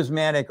me a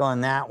prismatic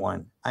on that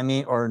one. I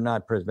mean, or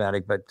not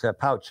prismatic, but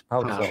pouch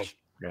cells.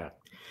 Yeah.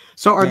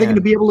 So are they going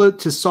to be able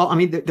to solve, I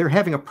mean, they're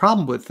having a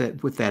problem with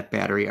that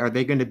battery. Are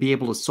they going to be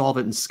able to solve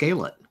it and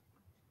scale it?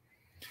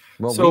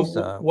 Well, so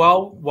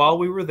while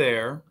we were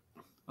there,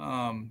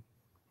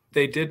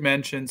 they did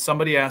mention,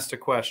 somebody asked a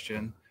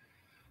question,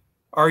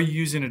 are you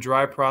using a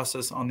dry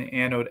process on the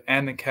anode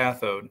and the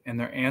cathode? And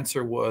their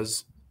answer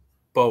was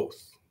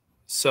both.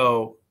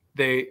 So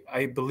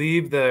I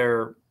believe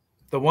they're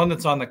the one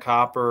that's on the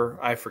copper.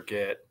 I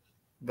forget.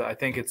 I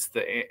think it's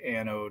the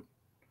anode.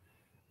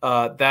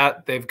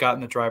 That they've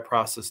gotten the dry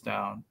process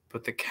down,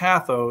 but the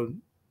cathode,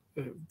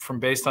 from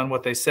based on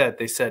what they said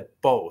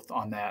both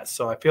on that.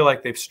 So I feel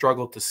like they've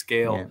struggled to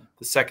scale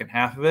the second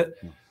half of it.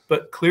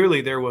 But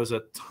clearly there was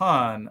a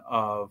ton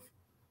of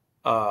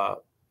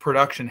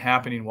production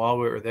happening while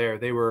we were there.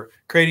 They were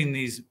creating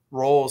these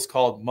rolls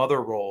called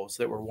mother rolls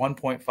that were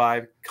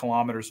 1.5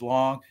 kilometers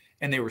long,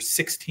 and they were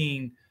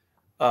 16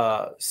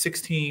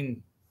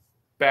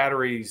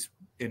 batteries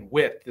in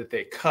width that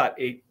they cut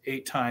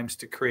eight times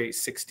to create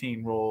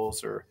 16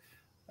 rolls, or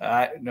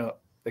no,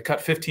 they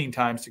cut 15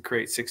 times to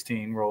create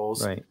 16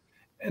 rolls. Right.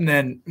 And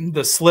then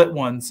the slit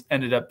ones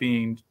ended up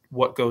being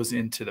what goes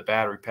into the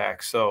battery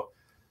pack. So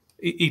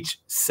each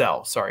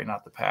cell, sorry,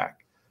 not the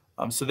pack.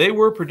 So they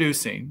were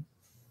producing,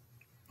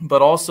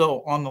 but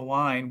also on the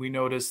line, we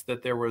noticed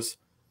that there was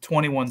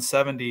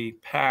 2170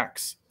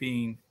 packs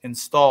being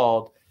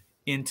installed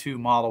into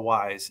Model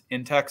Ys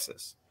in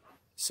Texas.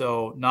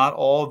 So not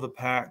all of the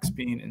packs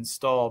being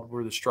installed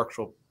were the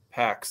structural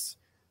packs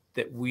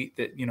that we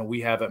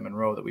have at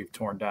Munro that we've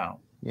torn down.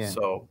 Yeah.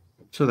 So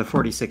the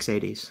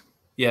 4680s.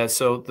 Yeah.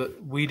 So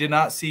we did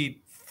not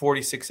see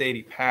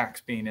 4680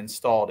 packs being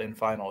installed in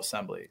final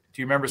assembly.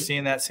 Do you remember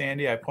seeing that,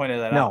 Sandy? I pointed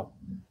that out.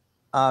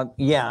 No.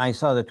 Yeah, I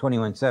saw the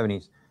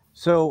 2170s.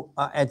 So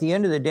at the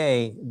end of the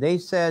day, they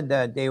said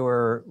that they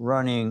were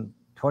running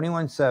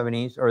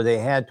 2170s, or they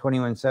had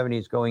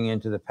 2170s going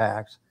into the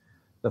packs.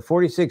 The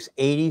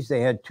 4680s, they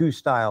had two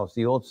styles,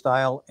 the old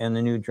style and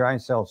the new dry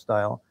cell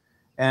style.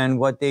 And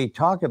what they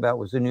talked about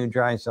was the new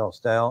dry cell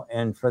style.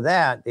 And for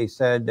that, they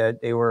said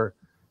that they were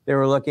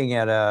looking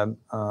at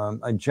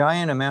a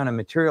giant amount of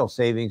material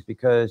savings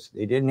because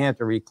they didn't have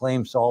to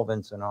reclaim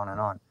solvents and on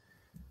and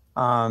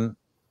on.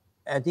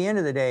 At the end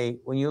of the day,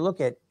 when you look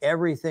at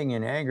everything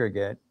in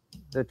aggregate,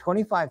 the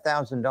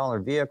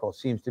 $25,000 vehicle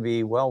seems to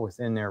be well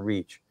within their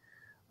reach.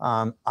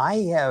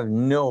 I have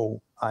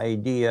no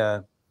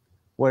idea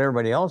what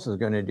everybody else is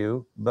going to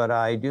do, but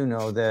I do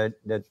know that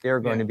they're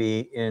going to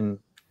be in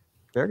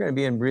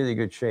really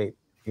good shape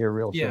here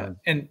real soon.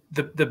 And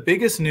the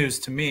biggest news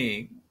to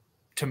me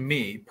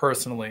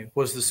personally,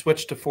 was the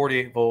switch to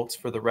 48 volts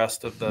for the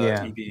rest of the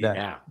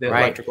EV,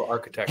 electrical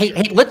architecture.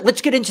 Hey,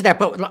 let's get into that,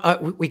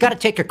 but we got to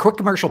take a quick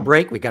commercial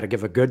break. We got to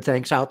give a good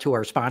thanks out to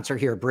our sponsor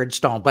here,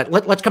 Bridgestone. But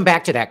let's come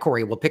back to that,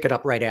 Cory. We'll pick it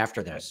up right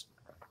after this.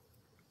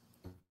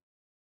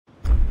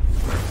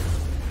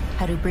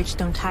 How do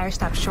Bridgestone tires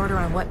stop shorter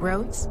on what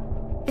roads?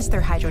 It's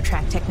their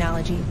HydroTrack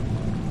technology.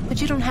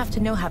 But you don't have to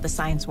know how the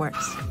science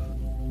works,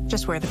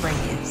 just where the brake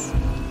is.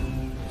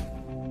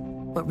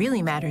 What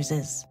really matters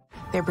is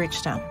their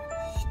Bridgestone.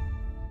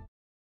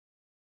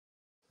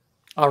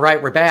 All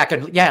right, we're back.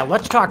 And yeah,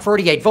 let's talk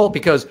 48 volt,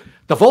 because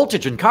the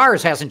voltage in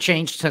cars hasn't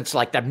changed since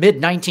like the mid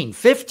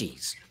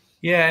 1950s.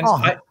 Yeah,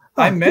 and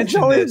I mentioned it's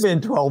always this.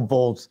 been 12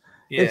 volts.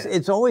 Yeah.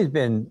 It's always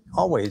been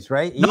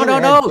right. No.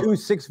 2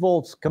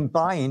 6-volts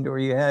combined, or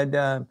you had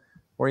a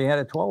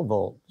 12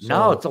 volt. So.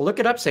 No, to look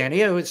it up,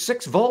 Sandy, it was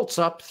 6 volts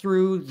up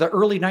through the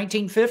early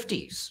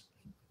 1950s.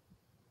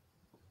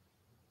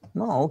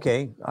 Oh,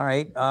 okay, all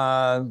right.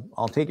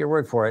 I'll take your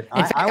word for it.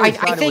 I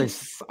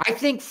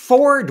think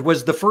Ford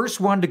was the first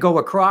one to go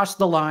across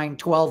the line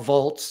 12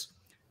 volts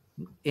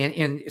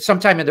in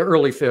sometime in the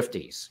early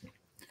 50s.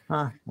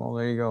 Well,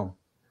 there you go.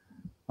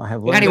 I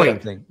have learned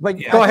something. But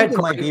go ahead. You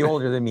might be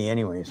older than me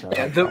anyway. So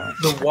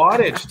the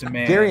wattage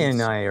demands. Gary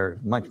and I are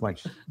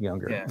much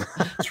younger. Yeah,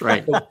 that's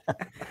right. The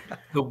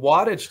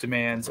wattage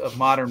demands of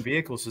modern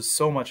vehicles is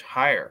so much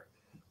higher.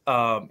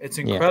 It's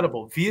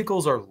incredible. Yeah.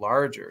 Vehicles are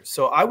larger.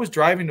 So I was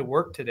driving to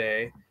work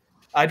today.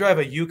 I drive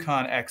a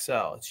Yukon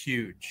XL. It's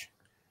huge.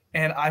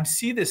 And I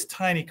see this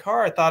tiny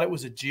car. I thought it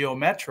was a Geo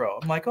Metro.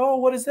 I'm like, oh,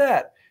 what is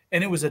that?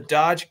 And it was a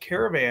Dodge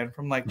Caravan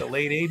from like the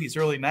late 80s,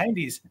 early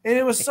 90s. And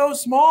it was so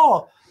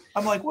small.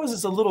 I'm like, what is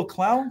this, a little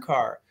clown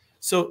car?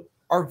 So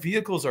our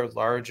vehicles are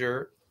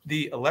larger.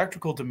 The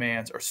electrical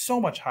demands are so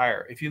much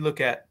higher. If you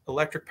look at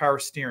electric power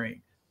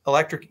steering,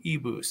 electric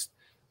e-boost,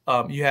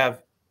 you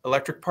have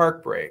electric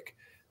park brake.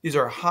 These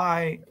are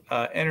high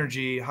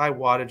energy, high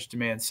wattage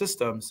demand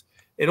systems.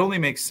 It only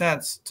makes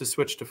sense to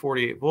switch to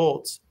 48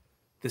 volts.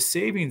 The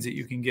savings that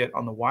you can get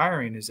on the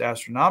wiring is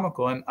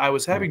astronomical. And I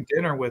was having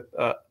dinner with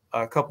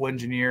a couple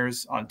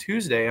engineers on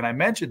Tuesday, and I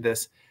mentioned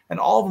this, and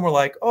all of them were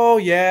like, oh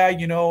yeah,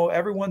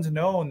 everyone's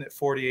known that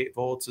 48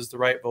 volts is the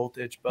right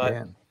voltage,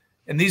 but,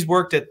 and these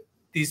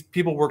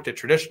people worked at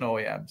traditional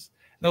OEMs.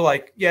 And they're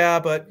like, yeah,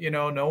 but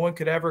no one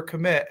could ever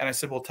commit. And I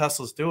said, well,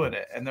 Tesla's doing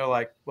it. And they're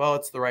like, well,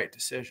 it's the right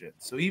decision.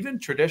 So even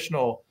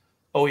traditional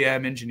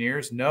OEM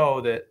engineers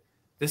know that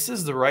this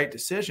is the right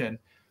decision,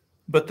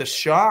 but the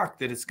shock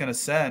that it's going to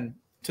send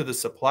to the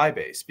supply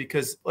base,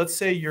 because let's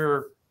say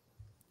you're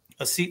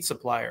a seat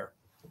supplier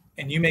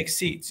and you make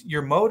seats,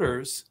 your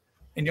motors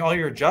and all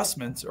your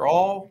adjustments are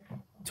all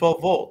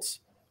 12 volts.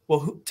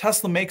 Well,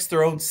 Tesla makes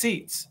their own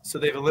seats, so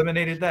they've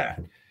eliminated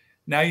that.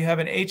 Now you have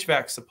an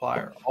HVAC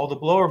supplier. All the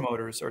blower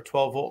motors are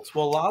 12 volts.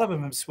 Well, a lot of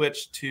them have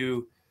switched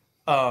to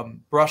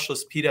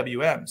brushless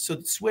PWM.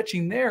 So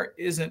switching there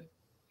isn't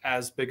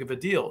as big of a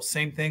deal.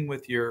 Same thing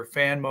with your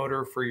fan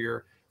motor for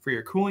your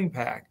cooling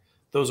pack.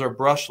 Those are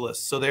brushless.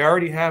 So they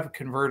already have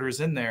converters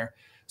in there.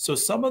 So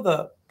some of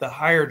the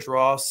higher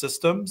draw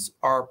systems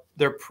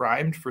they're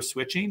primed for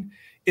switching.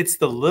 It's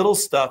the little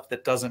stuff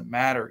that doesn't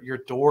matter. Your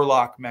door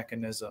lock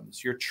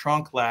mechanisms, your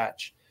trunk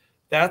latch,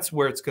 that's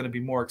where it's going to be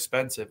more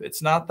expensive.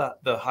 It's not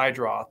the high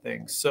draw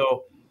things.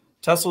 So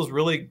Tesla's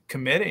really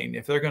committing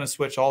if they're going to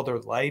switch all their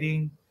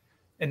lighting.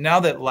 And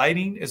now that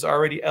lighting is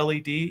already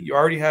LED, you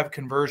already have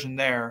conversion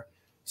there.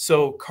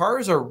 So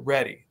cars are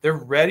ready. They're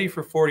ready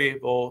for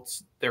 48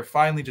 volts. They're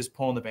finally just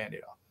pulling the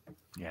Band-Aid off.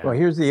 Yeah. Well,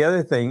 here's the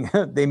other thing.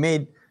 they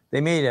made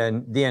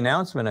the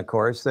announcement, of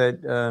course,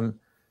 that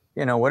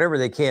whatever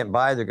they can't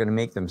buy, they're going to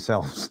make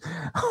themselves.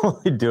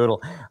 Holy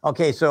doodle.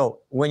 Okay, so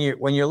when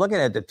you're looking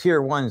at the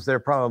tier ones, they're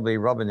probably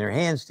rubbing their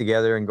hands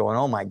together and going,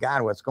 "Oh my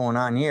God, what's going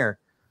on here?"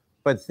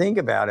 But think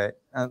about it,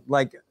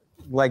 like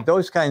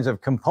those kinds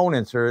of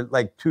components are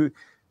like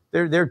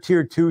they're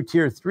tier 2,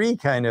 tier 3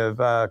 kind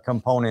of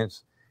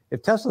components.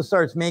 If Tesla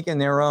starts making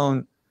their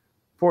own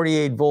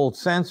 48 volt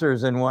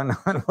sensors and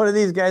whatnot, what are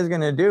these guys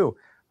going to do?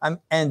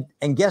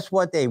 And guess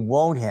what? They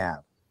won't have.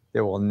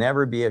 There will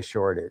never be a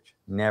shortage.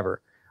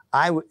 Never.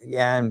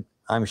 And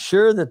I'm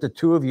sure that the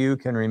two of you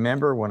can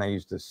remember when I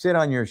used to sit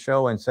on your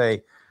show and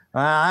say,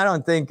 I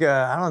don't think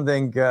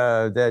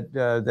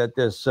that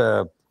this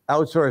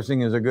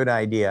outsourcing is a good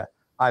idea.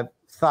 I've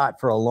thought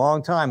for a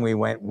long time we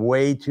went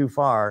way too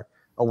far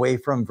away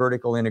from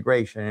vertical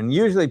integration. And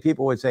usually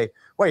people would say,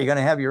 well, you're going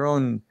to have your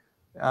own,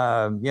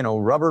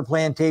 rubber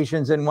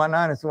plantations and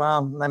whatnot. It's,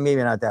 well,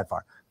 maybe not that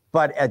far.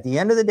 But at the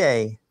end of the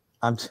day,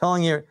 I'm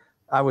telling you,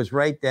 I was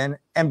right then.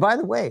 And by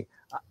the way,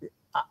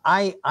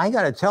 I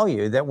got to tell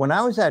you that when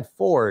I was at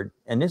Ford,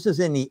 and this is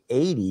in the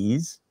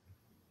 80s,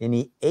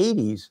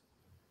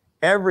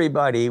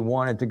 everybody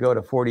wanted to go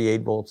to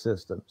 48 volt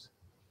systems.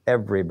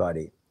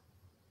 Everybody,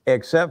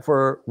 except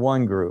for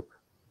one group,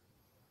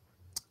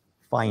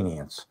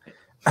 finance.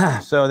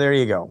 So there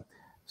you go.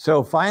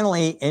 So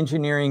finally,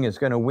 engineering is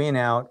going to win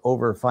out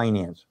over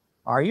finance.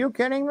 Are you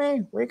kidding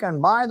me? We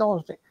can buy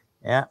those things.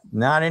 Yeah,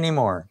 not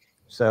anymore.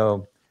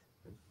 So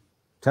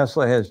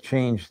Tesla has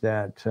changed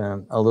that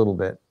a little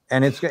bit,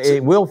 and it's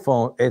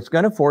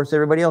going to force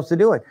everybody else to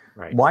do it.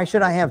 Right. Why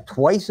should I have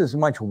twice as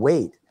much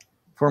weight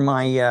for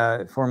my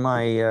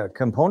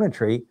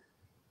componentry,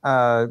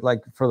 like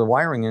for the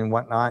wiring and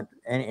whatnot,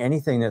 and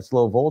anything that's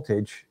low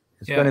voltage?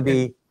 It's going to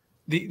be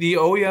the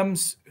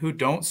OEMs who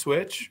don't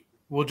switch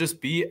will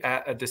just be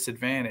at a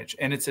disadvantage,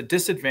 and it's a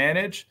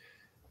disadvantage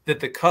that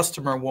the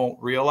customer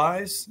won't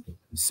realize.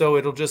 So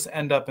it'll just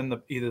end up in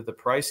either the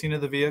pricing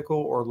of the vehicle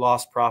or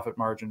lost profit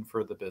margin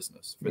for the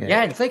business.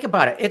 Yeah, and think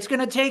about it. It's going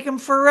to take them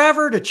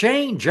forever to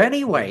change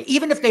anyway.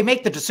 Even if they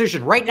make the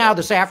decision right now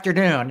this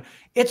afternoon,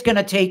 it's going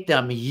to take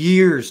them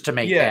years to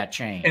make that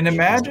change. And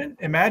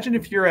imagine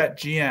if you're at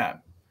GM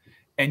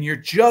and you're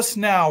just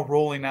now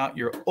rolling out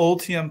your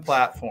Ultium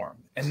platform,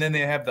 and then they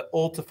have the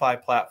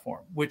Ultify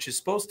platform, which is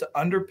supposed to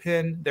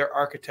underpin their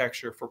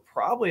architecture for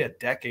probably a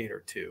decade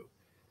or two.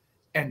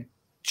 And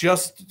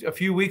just a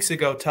few weeks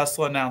ago,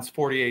 Tesla announced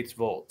 48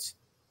 volts.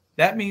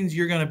 That means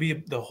you're going to be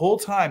the whole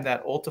time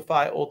that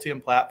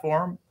Ultium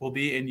platform will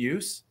be in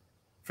use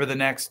for the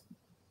next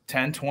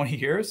 10, 20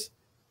 years.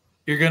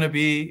 You're going to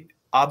be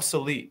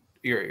obsolete.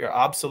 You're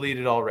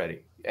obsoleted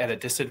already at a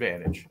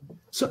disadvantage.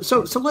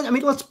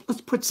 Let's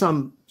put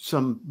some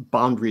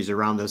boundaries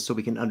around this so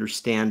we can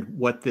understand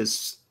what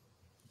this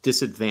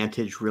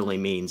disadvantage really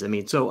means. I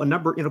mean, so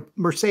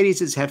Mercedes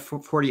has had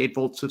 48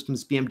 volt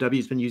systems.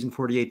 BMW's been using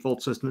 48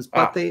 volt systems,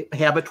 but they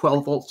have a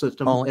 12 volt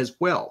system as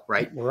well,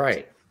 right?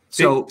 Right.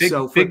 So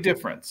big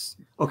difference.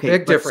 Okay.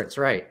 Big difference,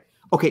 right.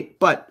 Okay.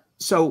 But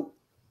so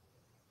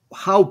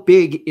how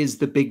big is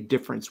the big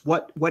difference?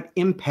 What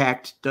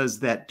impact does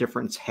that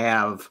difference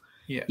have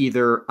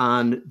either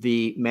on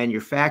the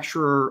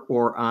manufacturer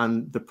or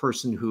on the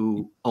person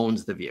who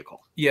owns the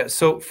vehicle? Yeah.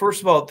 So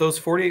first of all, those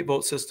 48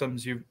 volt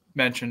systems you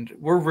mentioned,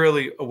 we're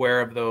really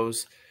aware of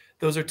those.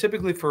 Those are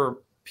typically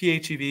for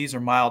PHEVs or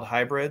mild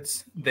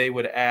hybrids. They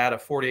would add a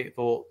 48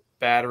 volt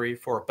battery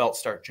for a belt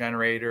start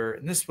generator.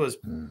 And this was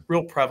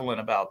real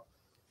prevalent about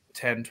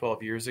 10,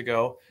 12 years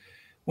ago.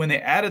 When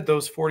they added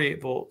those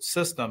 48 volt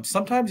systems,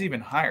 sometimes even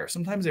higher,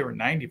 sometimes they were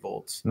 90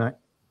 volts. Nice.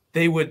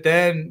 They would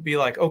then be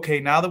like, okay,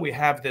 now that we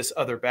have this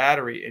other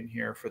battery in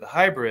here for the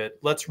hybrid,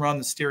 let's run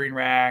the steering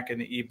rack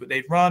and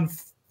they'd run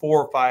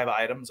 4 or 5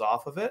 items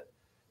off of it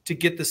to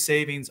get the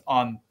savings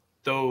on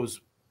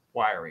those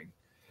wiring.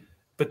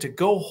 But to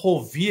go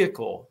whole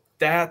vehicle,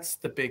 that's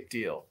the big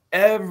deal.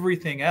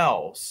 Everything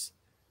else,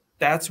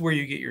 that's where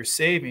you get your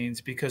savings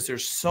because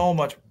there's so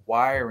much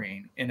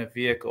wiring in a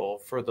vehicle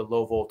for the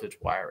low voltage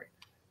wiring.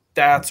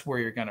 That's where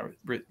you're going to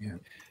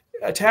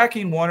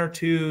attacking 1 or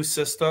 2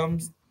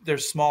 systems.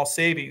 There's small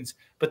savings,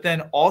 but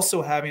then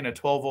also having a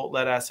 12 volt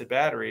lead acid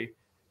battery,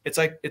 it's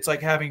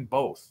like having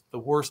both, the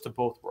worst of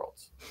both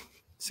worlds.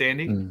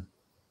 Sandy?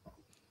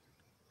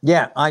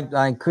 Yeah,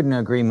 I couldn't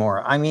agree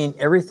more. I mean,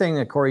 everything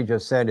that Cory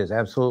just said is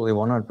absolutely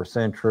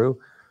 100% true.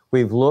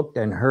 We've looked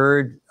and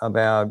heard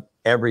about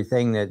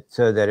everything that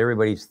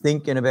everybody's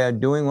thinking about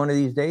doing one of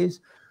these days,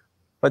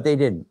 but they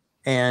didn't.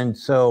 And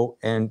so,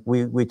 and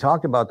we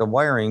talked about the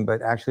wiring,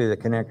 but actually the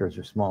connectors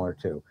are smaller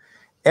too.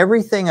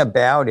 Everything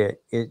about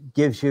it, it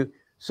gives you,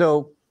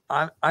 so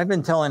I've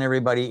been telling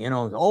everybody, you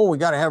know, oh, we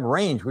got to have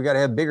range. We got to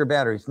have bigger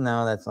batteries.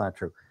 No, that's not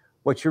true.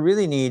 What you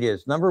really need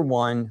is, number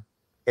one,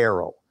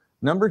 aero.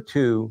 Number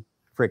two,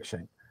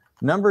 friction.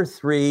 Number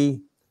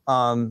three,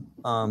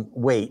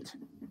 weight.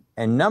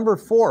 And number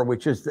four,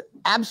 which is the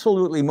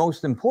absolutely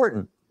most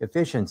important,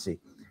 efficiency.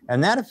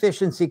 And that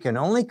efficiency can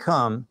only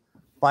come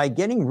by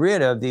getting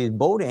rid of these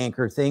boat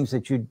anchor things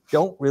that you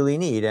don't really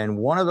need. And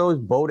one of those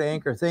boat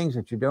anchor things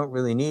that you don't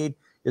really need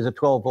is a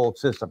 12-volt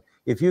system.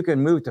 If you can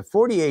move to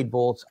 48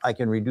 volts, I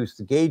can reduce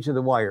the gauge of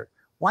the wire.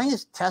 Why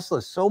is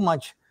Tesla so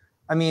much?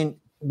 I mean,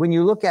 when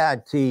you look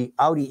at the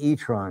Audi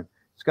e-tron,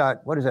 it's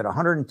got, what is it,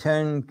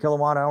 110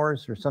 kilowatt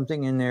hours or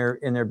something in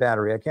their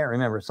battery. I can't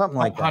remember, something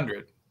like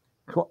 100.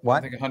 That.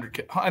 What? I think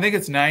 100. I think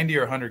it's 90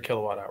 or 100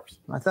 kilowatt hours.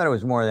 I thought it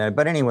was more than that.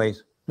 But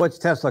anyways, what's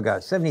Tesla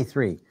got?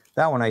 73.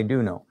 That one I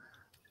do know.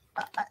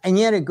 And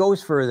yet it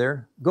goes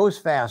further, goes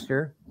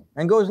faster,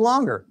 and goes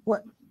longer.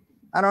 What?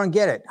 I don't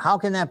get it. How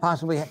can that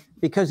possibly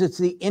because it's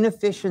the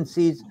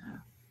inefficiencies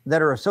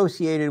that are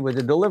associated with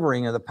the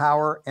delivering of the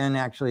power and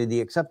actually the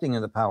accepting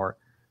of the power.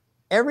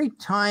 Every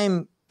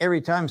time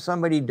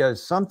somebody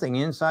does something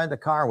inside the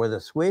car with a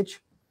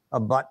switch, a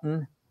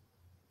button,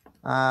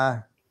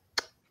 there's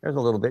a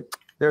little bit,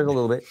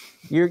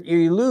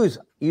 you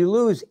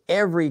lose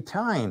every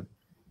time.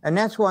 And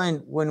that's why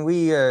when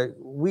we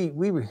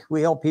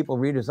help people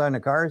redesign the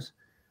cars,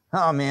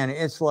 oh man,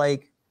 it's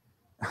like,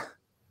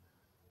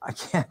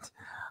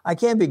 I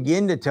can't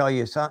begin to tell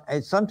you.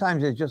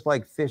 Sometimes it's just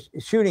like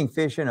shooting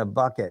fish in a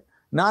bucket,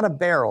 not a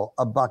barrel,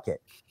 a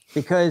bucket.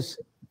 Because,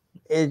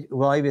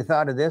 well, have you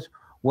thought of this?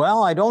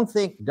 Well, I don't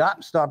think,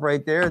 stop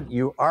right there.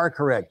 You are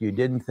correct. You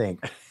didn't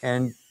think.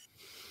 And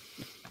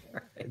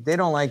they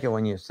don't like it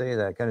when you say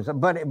that kind of stuff.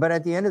 But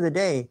at the end of the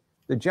day,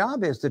 the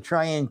job is to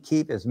try and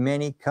keep as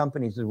many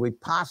companies as we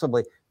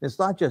possibly, it's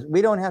not just,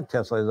 we don't have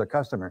Tesla as a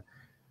customer.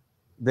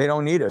 They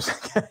don't need us.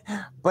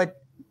 But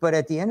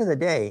at the end of the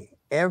day,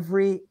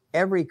 every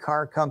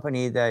car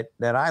company that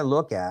I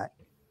look at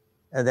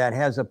that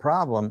has a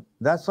problem,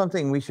 that's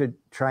something we should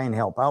try and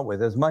help out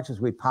with as much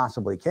as we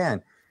possibly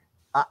can.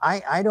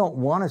 I don't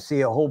want to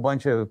see a whole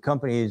bunch of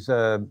companies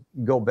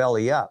go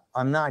belly up.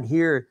 I'm not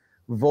here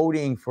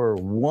voting for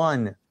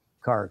one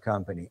car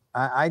company.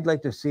 I'd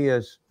like to see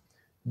us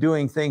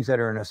doing things that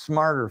are in a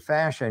smarter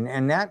fashion.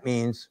 And that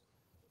means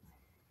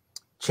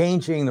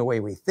changing the way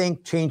we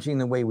think, changing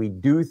the way we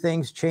do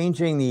things,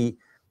 changing the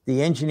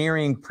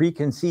engineering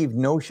preconceived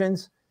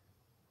notions.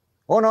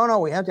 Oh, no,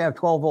 we have to have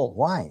 12 volt.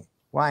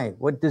 Why?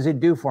 What does it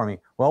do for me?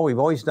 Well, we've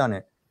always done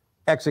it.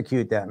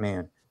 Execute that,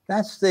 man.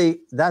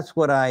 That's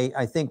what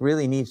I think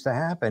really needs to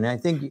happen. I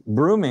think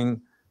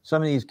brooming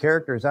some of these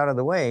characters out of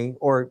the way,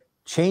 or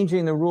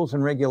changing the rules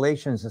and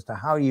regulations as to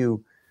how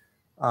you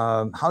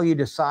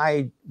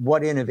decide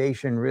what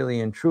innovation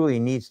really and truly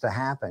needs to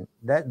happen.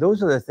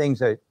 Those are the things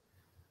that,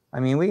 I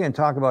mean, we can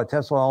talk about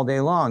Tesla all day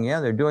long. Yeah,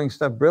 they're doing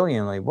stuff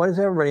brilliantly. What is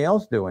everybody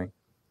else doing?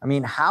 I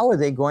mean, how are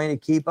they going to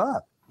keep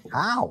up?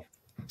 How?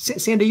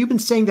 Sandy, you've been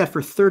saying that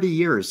for 30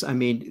 years. I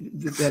mean,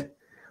 that.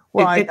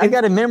 Well, I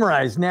got it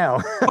memorized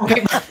now.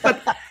 Okay,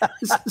 but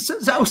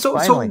so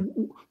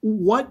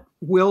what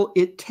will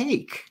it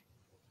take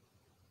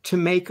to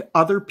make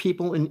other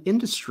people in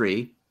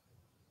industry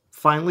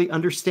finally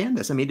understand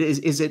this? I mean,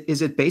 is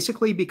it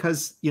basically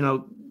because, you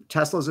know,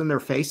 Tesla's in their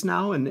face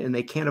now and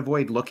they can't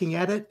avoid looking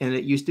at it? And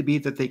it used to be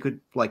that they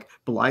could like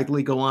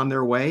blithely go on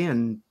their way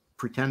and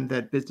pretend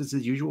that business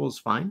as usual is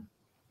fine?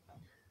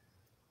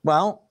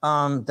 Well,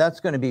 that's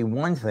going to be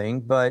one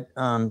thing, but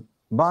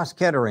Boss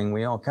Kettering,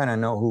 we all kind of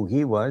know who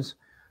he was.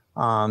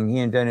 He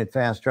invented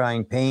fast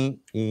drying paint.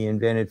 He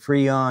invented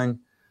Freon.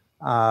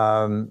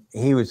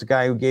 He was the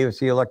guy who gave us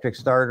the electric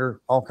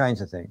starter, all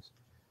kinds of things.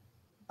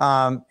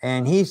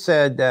 And he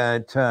said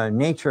that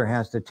nature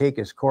has to take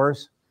its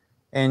course.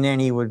 And then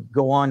he would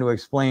go on to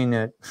explain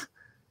that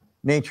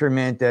nature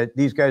meant that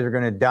these guys are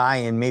going to die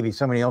and maybe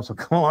somebody else will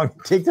come along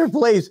and take their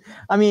place.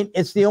 I mean,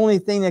 it's the only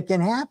thing that can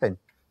happen.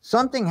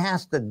 Something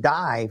has to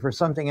die for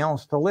something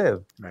else to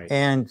live. Right.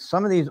 And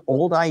some of these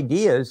old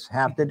ideas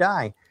have to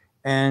die.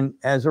 And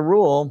as a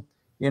rule,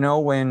 you know,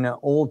 when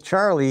old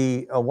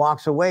Charlie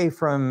walks away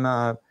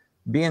from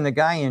being the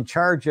guy in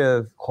charge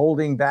of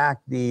holding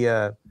back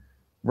the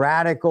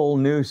radical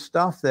new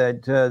stuff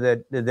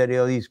that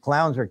these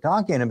clowns are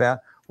talking about,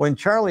 when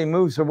Charlie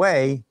moves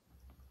away,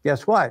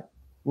 guess what?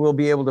 We'll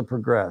be able to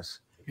progress.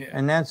 Yeah.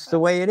 And that's the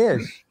way it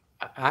is.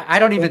 I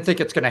don't even think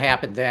it's going to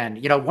happen then.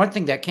 You know, one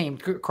thing that came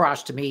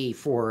across to me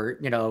for,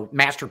 you know,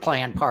 Master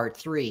Plan Part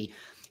 3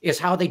 is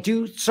how they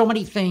do so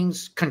many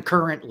things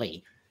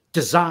concurrently.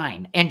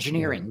 Design,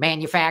 engineering,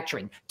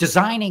 manufacturing,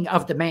 designing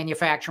of the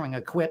manufacturing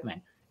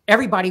equipment.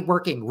 Everybody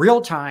working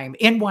real time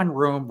in one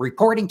room,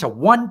 reporting to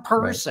one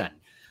person.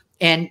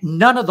 And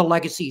none of the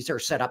legacies are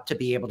set up to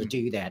be able to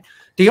do that.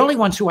 The only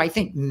ones who I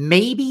think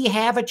maybe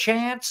have a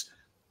chance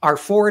are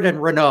Ford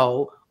and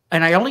Renault.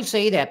 And I only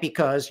say that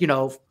because, you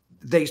know,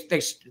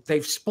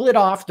 they've split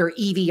off their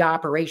EV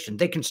operation.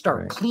 They can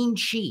start clean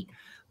sheet.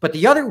 But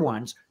the other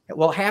ones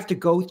will have to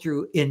go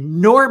through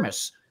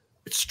enormous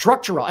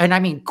structural, and I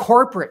mean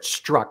corporate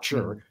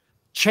structure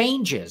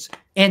changes.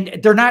 And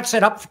they're not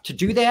set up to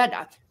do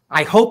that.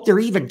 I hope they're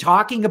even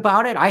talking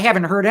about it. I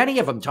haven't heard any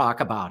of them talk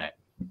about it.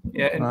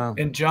 Yeah,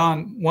 and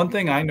John, one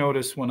thing I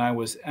noticed when I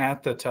was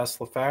at the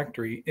Tesla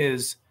factory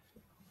is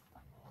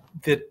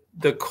that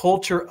the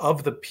culture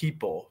of the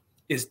people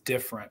is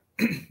different.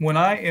 When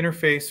I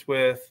interface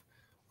with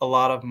a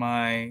lot of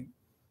my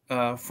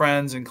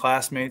friends and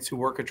classmates who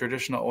work at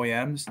traditional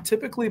OEMs,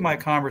 typically my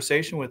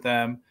conversation with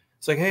them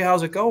is like, hey,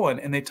 how's it going?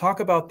 And they talk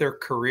about their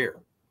career.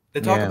 They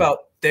talk about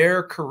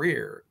their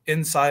career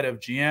inside of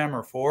GM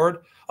or Ford.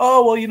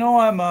 Oh, well, you know,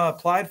 I'm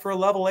applied for a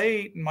level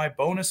 8 and my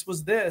bonus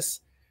was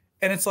this.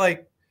 And it's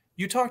like,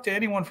 you talk to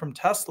anyone from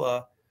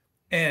Tesla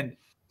and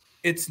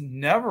it's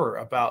never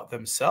about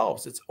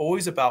themselves. It's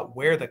always about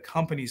where the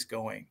company's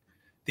going,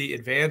 the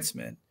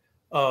advancement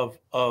of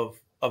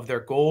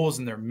their goals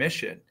and their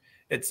mission.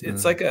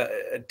 It's like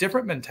a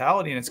different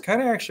mentality, and it's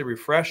kind of actually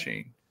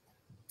refreshing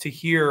to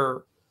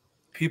hear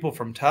people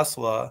from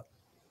Tesla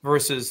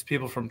versus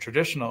people from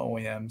traditional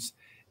OEMs.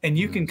 And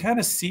you can kind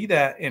of see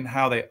that in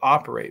how they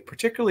operate,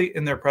 particularly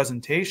in their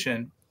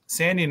presentation.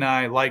 Sandy and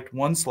I liked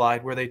one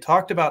slide where they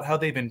talked about how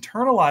they've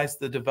internalized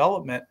the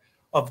development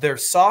of their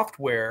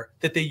software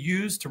that they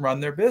use to run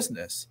their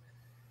business.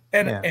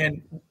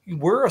 And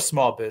we're a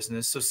small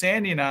business, so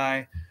Sandy and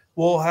I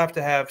will have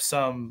to have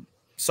some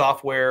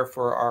software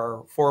for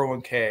our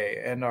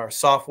 401k and our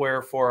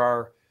software for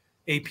our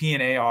AP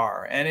and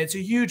AR. And it's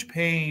a huge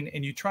pain,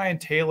 and you try and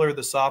tailor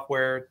the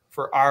software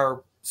for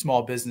our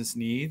small business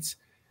needs.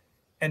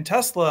 And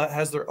Tesla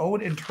has their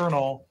own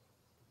internal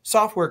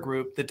software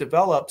group that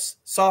develops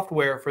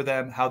software for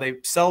them, how they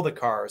sell the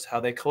cars, how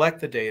they collect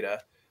the data.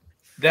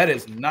 That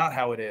is not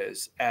how it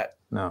is at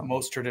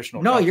most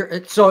traditional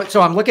companies.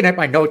 So I'm looking at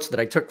my notes that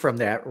I took from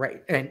that,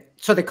 right? And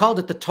so they called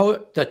it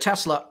the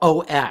Tesla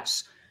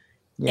OS.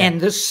 Yeah.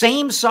 And the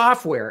same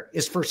software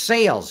is for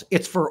sales.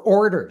 It's for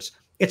orders.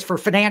 It's for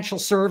financial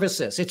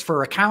services. It's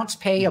for accounts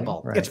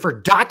payable. It's for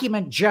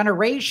document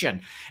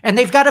generation. And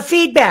they've got a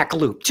feedback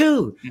loop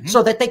too,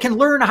 so that they can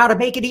learn how to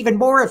make it even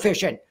more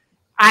efficient.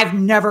 I've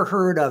never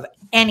heard of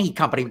any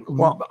company,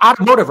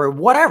 automotive or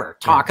whatever,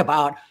 talk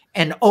about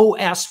an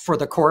OS for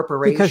the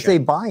corporation. Because they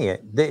buy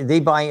it. They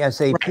buy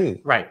SAP.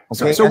 Right.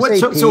 Okay? So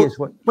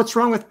what's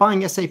wrong with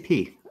buying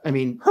SAP? I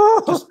mean,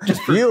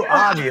 just you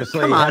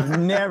obviously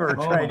have never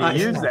tried to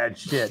use that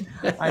shit.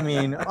 I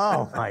mean,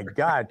 oh my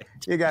God,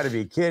 you got to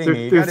be kidding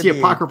me. There's the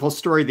apocryphal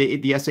story.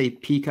 The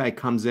SAP guy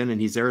comes in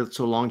and he's there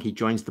so long he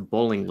joins the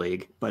bowling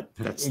league. But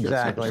that's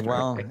exactly.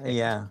 Well,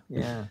 yeah.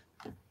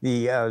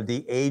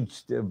 The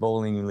aged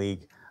bowling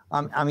league.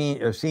 I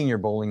mean, a senior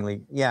bowling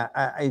league. Yeah,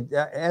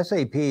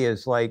 SAP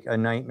is like a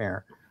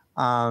nightmare.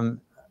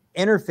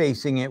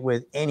 Interfacing it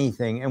with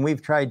anything, and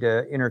we've tried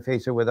to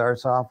interface it with our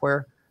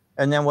software.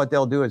 And then what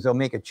they'll do is they'll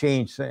make a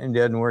change and it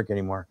doesn't work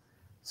anymore.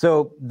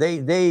 So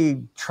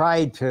they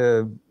tried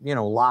to, you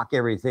know, lock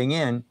everything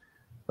in,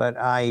 but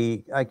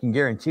I can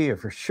guarantee you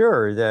for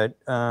sure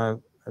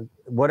that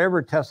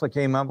whatever Tesla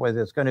came up with,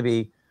 it's going to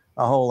be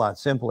a whole lot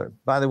simpler.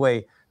 By the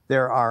way,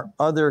 there are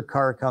other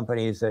car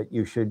companies that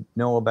you should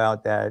know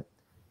about that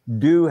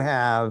do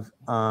have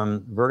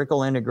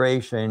vertical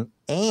integration,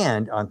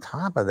 and on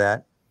top of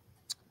that,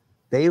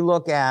 they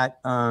look at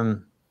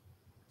a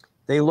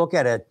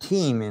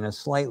team in a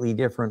slightly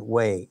different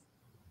way,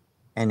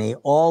 and they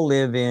all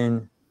live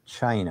in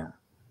China.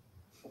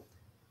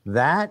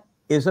 That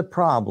is a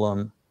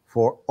problem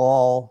for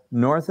all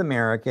North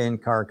American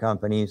car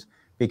companies,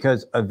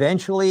 because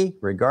eventually,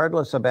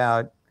 regardless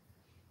about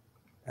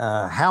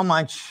how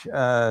much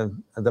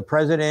the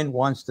president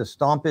wants to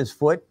stomp his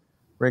foot,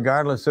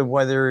 regardless of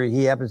whether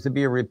he happens to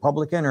be a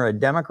Republican or a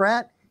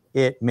Democrat,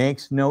 it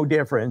makes no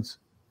difference.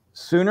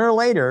 Sooner or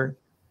later,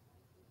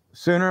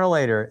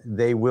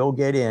 they will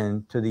get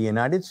into the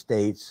United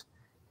States.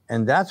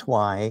 And that's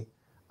why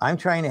I'm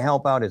trying to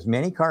help out as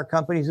many car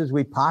companies as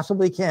we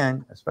possibly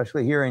can,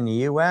 especially here in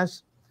the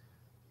US,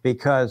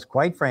 because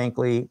quite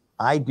frankly,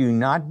 I do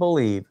not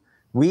believe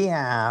we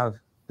have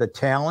the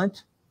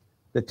talent,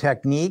 the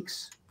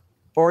techniques,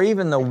 or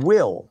even the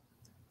will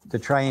to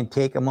try and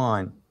take them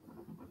on.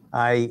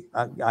 I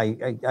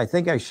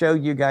think I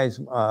showed you guys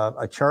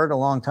a chart a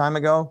long time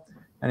ago,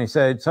 and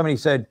somebody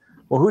said,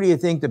 well, who do you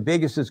think the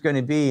biggest is going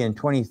to be in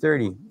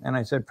 2030? And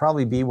I said,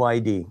 probably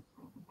BYD.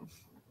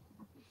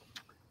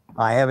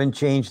 I haven't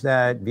changed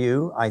that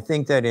view. I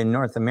think that in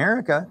North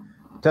America,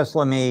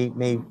 Tesla may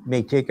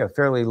take a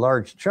fairly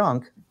large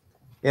chunk.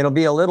 It'll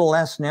be a little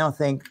less now,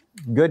 thank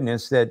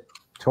goodness, that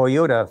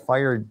Toyota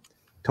fired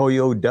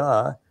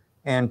Toyota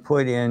and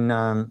put in,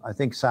 I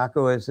think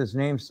Sako is his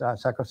name,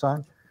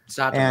 Sako-san.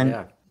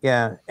 Sato,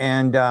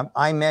 and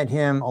I met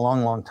him a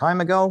long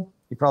time ago.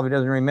 He probably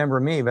doesn't remember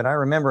me, but I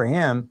remember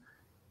him.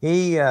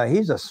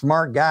 He's a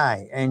smart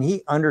guy, and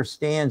he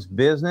understands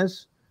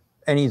business,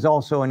 and he's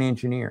also an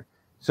engineer.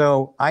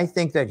 So I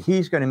think that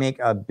he's going to make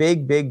a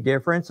big, big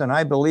difference, and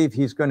I believe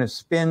he's going to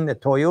spin the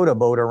Toyota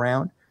boat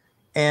around.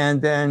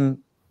 And then,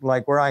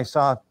 like where I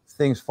saw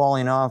things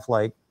falling off,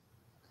 like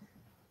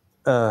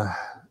I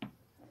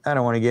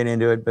don't want to get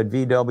into it, but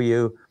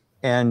VW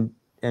and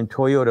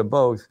Toyota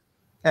both,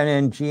 and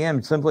then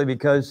GM, simply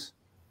because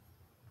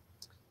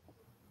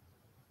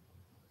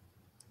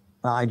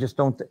I just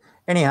don't.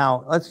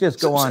 Anyhow, let's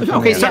just go on.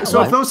 Okay,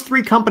 so if those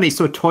three companies,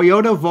 so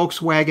Toyota,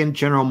 Volkswagen,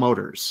 General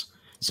Motors.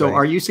 So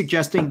are you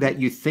suggesting that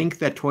you think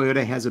that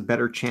Toyota has a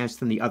better chance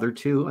than the other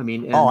two? I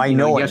mean, I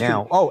know it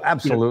now. Oh,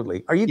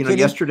 absolutely. Are you kidding?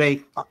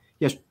 Yesterday,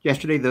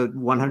 the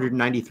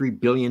 $193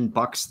 billion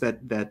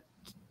that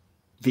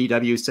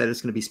VW said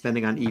it's going to be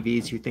spending on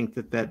EVs. You think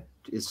that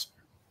is?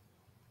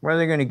 Where are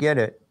they going to get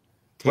it?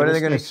 What are they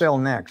going to sell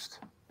next?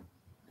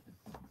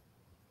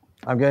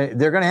 They're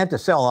going to have to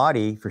sell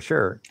Audi for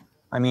sure.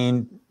 I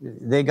mean,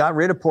 they got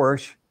rid of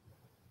Porsche.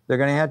 They're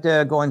going to have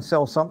to go and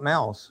sell something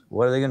else.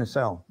 What are they going to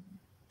sell?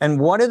 And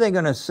what are they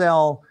going to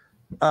sell?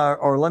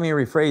 Or let me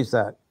rephrase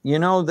that.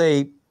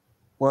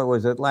 What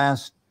was it,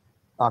 last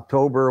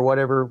October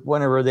or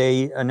whenever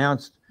they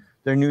announced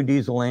their new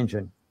diesel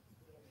engine.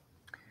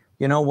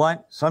 You know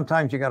what?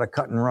 Sometimes you got to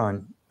cut and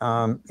run.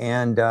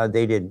 And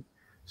they didn't.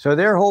 So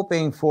they're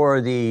hoping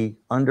for the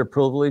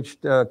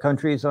underprivileged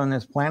countries on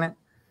this planet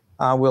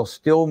will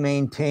still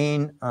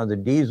maintain the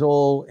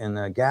diesel and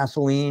the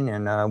gasoline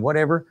and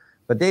whatever,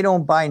 but they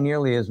don't buy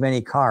nearly as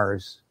many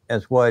cars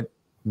as what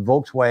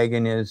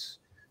Volkswagen is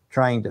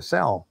trying to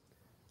sell.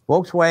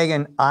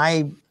 Volkswagen,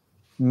 I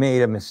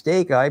made a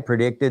mistake. I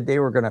predicted they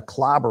were going to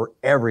clobber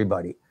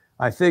everybody.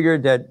 I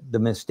figured that the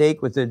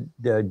mistake with the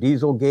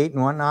Dieselgate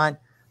and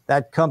whatnot,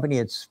 that company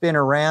had spin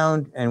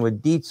around and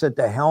with Dietz at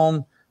the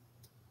helm,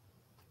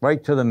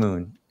 right to the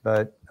moon.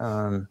 But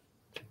I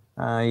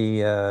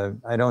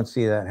don't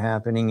see that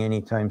happening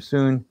anytime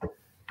soon.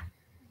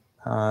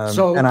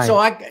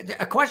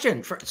 A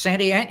question for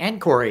Sandy and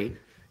Cory.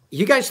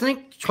 You guys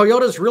think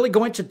Toyota's really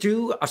going to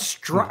do a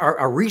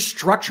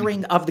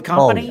restructuring of the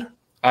company? Oh, yeah.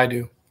 I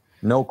do.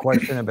 No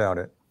question about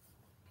it.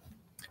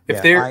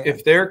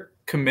 If they're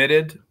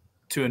committed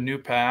to a new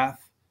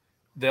path,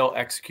 they'll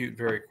execute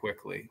very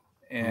quickly.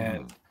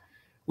 And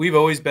we've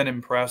always been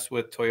impressed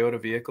with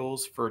Toyota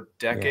vehicles for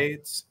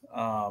decades.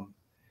 Yeah.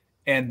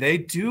 And they're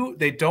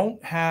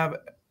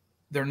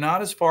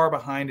not as far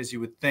behind as you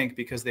would think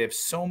because they have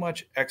so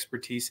much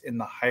expertise in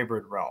the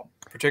hybrid realm,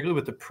 particularly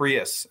with the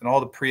Prius and all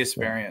the Prius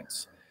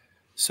variants.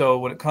 So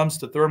when it comes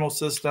to thermal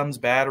systems,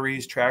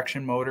 batteries,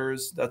 traction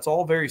motors, that's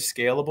all very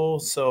scalable.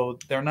 So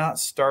they're not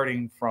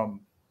starting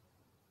from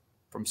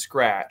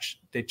scratch.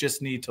 They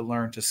just need to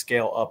learn to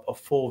scale up a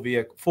full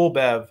vehicle, full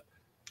BEV,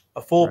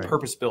 a full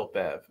purpose-built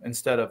BEV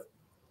instead of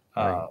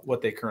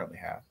what they currently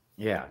have.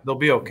 Yeah. They'll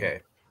be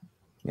okay.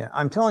 Yeah,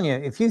 I'm telling you,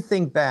 if you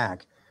think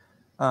back,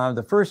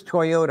 the first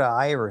Toyota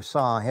I ever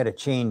saw had a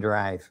chain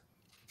drive.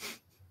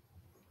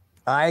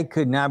 I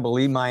could not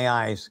believe my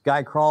eyes.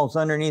 Guy crawls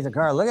underneath the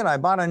car. Look at it, I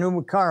bought a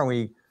new car.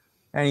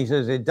 And he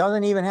says, it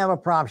doesn't even have a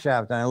prop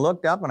shaft. And I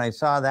looked up and I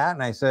saw that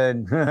and I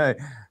said,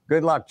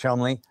 good luck,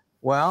 Chumley.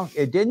 Well,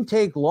 it didn't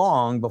take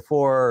long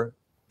before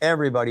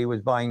everybody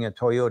was buying a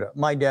Toyota.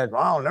 My dad,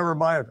 I'll never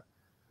buy a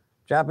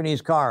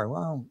Japanese car.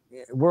 Well,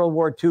 World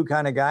War II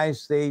kind of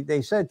guys,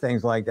 they said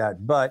things like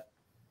that. But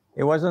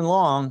it wasn't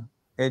long.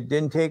 It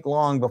didn't take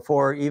long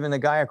before even the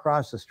guy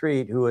across the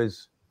street who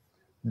was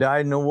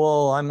dyed in the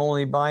wool, I'm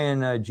only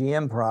buying a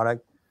GM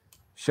product,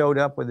 showed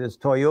up with his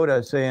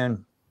Toyota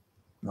saying,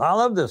 I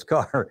love this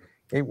car.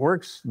 It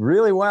works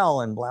really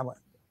well and blah, blah.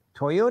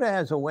 Toyota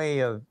has a way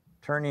of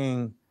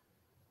turning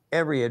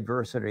every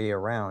adversity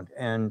around.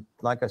 And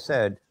like I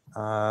said,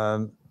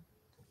 I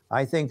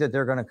think that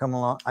they're going to come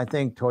along. I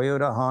think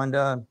Toyota,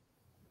 Honda,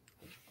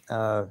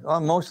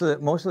 most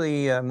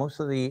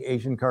of the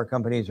Asian car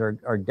companies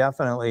are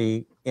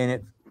definitely in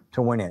it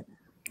to win it,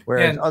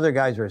 whereas other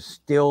guys are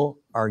still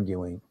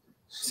arguing.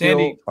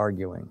 Sandy,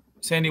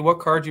 what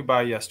car did you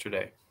buy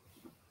yesterday?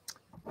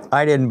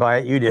 I didn't buy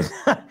it. You did,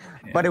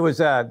 but it was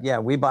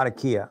we bought a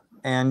Kia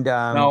and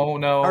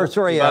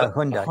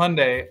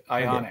Hyundai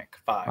Ioniq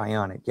 5.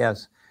 Ioniq,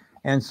 yes.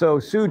 And so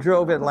Sue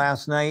drove it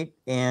last night,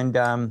 and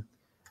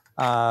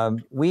I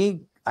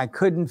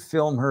couldn't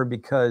film her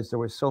because there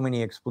were so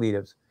many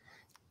expletives.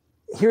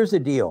 Here's the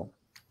deal.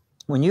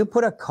 When you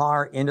put a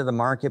car into the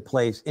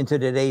marketplace, into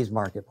today's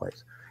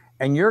marketplace,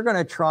 and you're going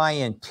to try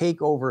and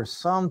take over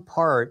some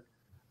part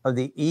of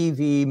the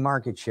EV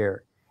market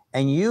share,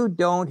 and you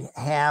don't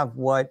have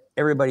what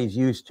everybody's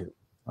used to,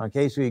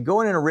 okay? So you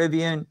go in a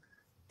Rivian,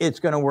 it's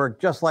going to work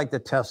just like the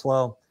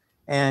Tesla,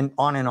 and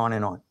on and on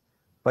and on.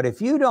 But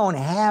if you don't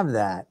have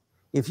that,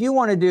 if you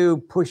want to do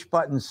push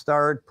button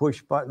start,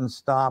 push button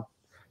stop,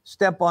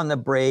 step on the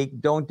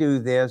brake, don't do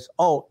this.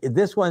 Oh,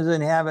 this one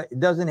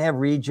doesn't have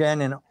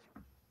regen, and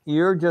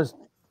you're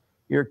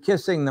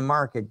kissing the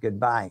market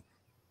goodbye.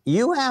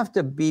 You have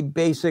to be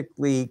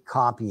basically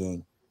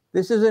copying.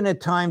 This isn't a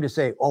time to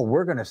say, oh,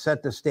 we're going to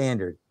set the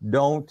standard.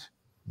 Don't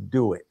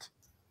do it.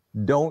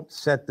 Don't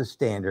set the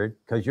standard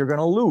because you're going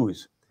to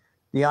lose.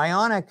 The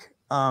Ioniq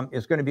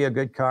is going to be a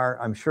good car.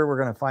 I'm sure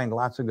we're going to find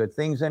lots of good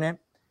things in it.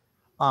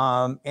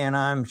 And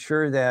I'm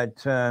sure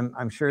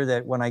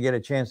that when I get a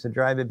chance to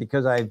drive it,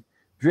 because I've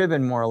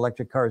driven more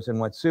electric cars than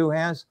what Sue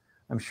has,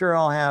 I'm sure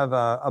I'll have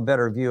a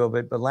better view of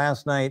it. But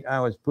last night I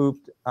was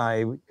pooped.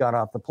 I got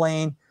off the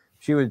plane.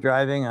 She was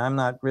driving. I'm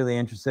not really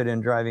interested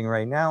in driving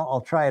right now.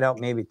 I'll try it out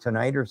maybe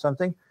tonight or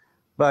something.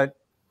 But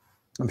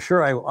I'm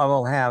sure I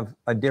will have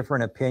a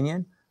different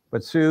opinion.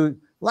 But Sue,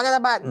 look at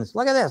the buttons.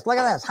 Look at this. Look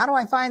at this. How do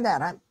I find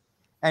that?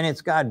 And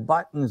it's got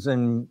buttons,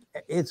 and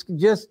it's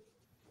just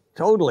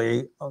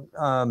totally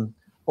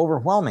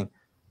overwhelming.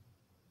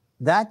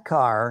 That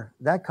car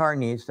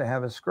needs to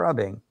have a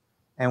scrubbing.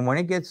 And when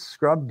it gets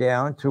scrubbed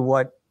down to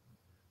what,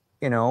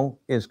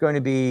 is going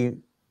to be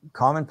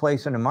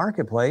commonplace in the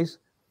marketplace,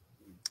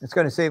 it's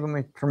going to save them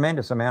a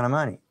tremendous amount of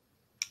money.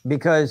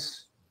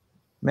 Because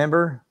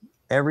remember,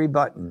 every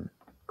button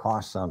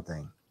costs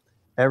something.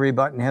 Every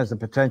button has the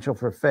potential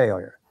for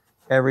failure.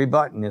 Every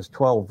button is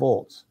 12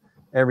 volts.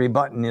 Every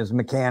button is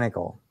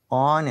mechanical,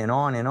 on and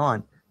on and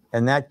on.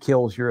 And that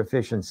kills your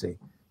efficiency.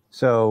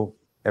 So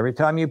every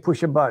time you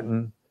push a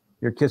button,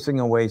 you're kissing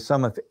away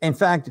some of it. In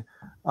fact,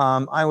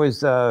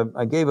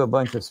 I gave a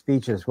bunch of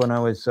speeches when I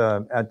was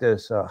at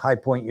this High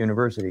Point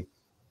University.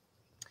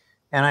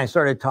 And I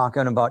started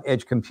talking about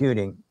edge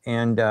computing.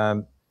 And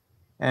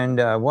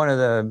one of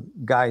the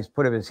guys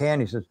put up his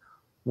hand. He says,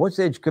 "What's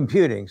edge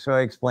computing?" So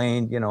I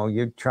explained,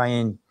 you try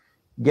and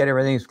get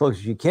everything as close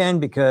as you can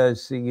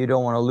because you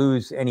don't want to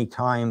lose any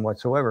time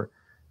whatsoever.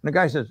 And the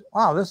guy says,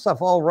 "Wow, this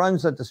stuff all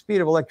runs at the speed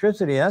of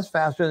electricity. That's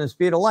faster than the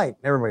speed of light."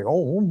 And everybody,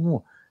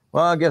 oh,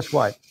 well, guess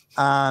what?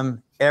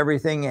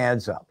 Everything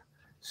adds up.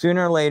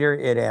 Sooner or later,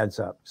 it adds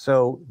up.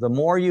 So the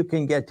more you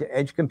can get to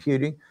edge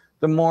computing,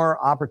 the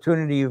more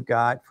opportunity you've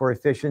got for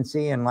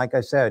efficiency. And like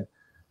I said,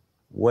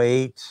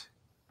 weight,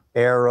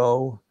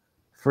 aero,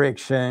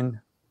 friction,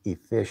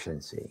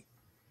 efficiency.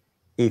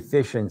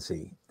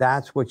 Efficiency.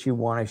 That's what you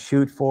want to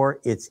shoot for.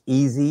 It's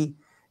easy.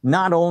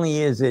 Not only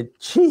is it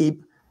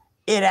cheap,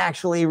 it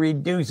actually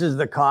reduces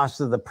the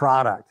cost of the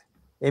product.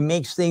 It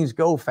makes things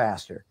go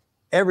faster.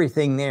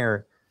 Everything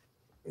there,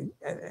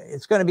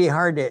 it's going to be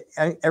hard to,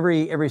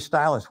 every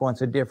stylist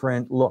wants a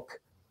different look.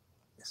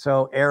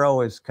 So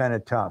aero is kind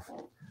of tough.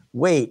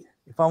 Weight.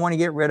 If I want to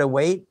get rid of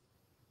weight,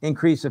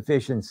 increase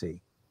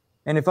efficiency.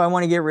 And if I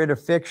want to get rid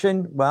of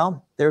friction,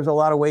 well, there's a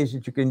lot of ways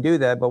that you can do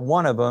that, but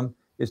one of them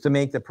is to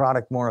make the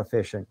product more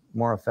efficient,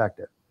 more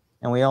effective.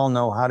 And we all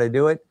know how to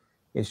do it.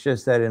 It's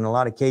just that in a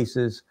lot of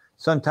cases,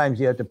 sometimes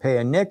you have to pay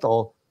a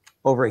nickel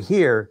over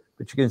here,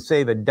 but you can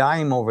save a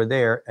dime over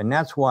there. And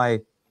that's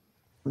why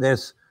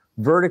this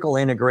vertical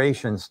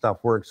integration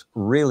stuff works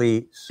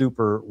really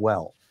super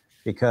well,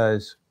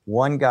 because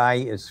one guy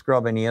is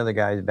scrubbing the other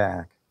guy's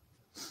back.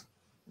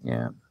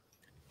 Yeah.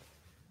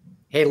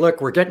 Hey,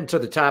 look, we're getting to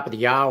the top of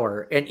the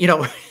hour, and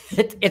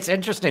it's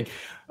interesting.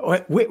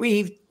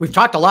 We've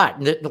talked a lot,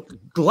 and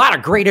a lot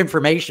of great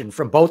information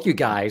from both you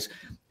guys.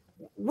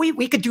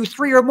 We could do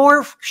 3 or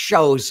more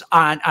shows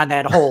on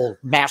that whole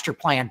master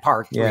plan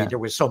part 3. Yeah. There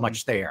was so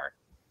much there.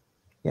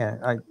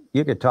 Yeah,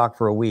 you could talk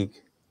for a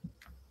week.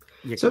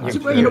 So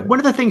one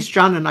of the things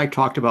John and I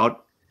talked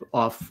about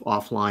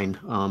offline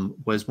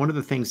was one of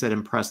the things that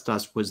impressed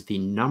us was the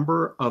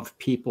number of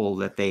people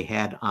that they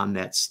had on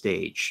that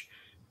stage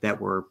that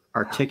were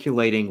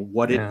articulating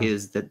what it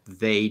is that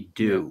they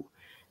do.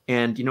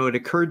 And, it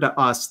occurred to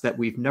us that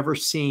we've never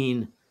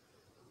seen,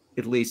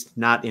 at least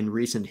not in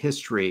recent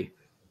history,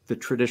 the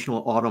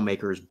traditional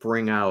automakers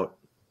bring out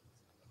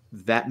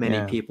that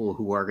many people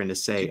who are going to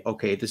say,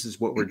 okay, this is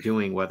what we're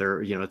doing,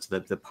 whether, it's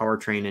the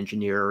powertrain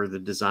engineer or the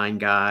design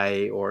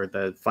guy or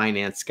the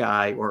finance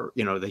guy or,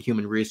 the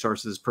human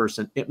resources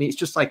person. I mean, it's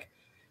just like,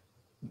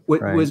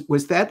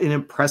 was that an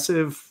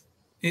impressive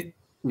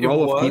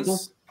row of people?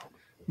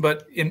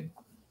 But in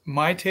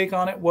my take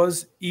on it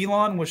was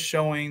Elon was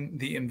showing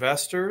the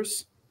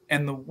investors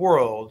and the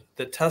world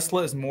that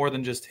Tesla is more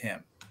than just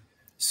him.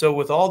 So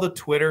with all the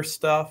Twitter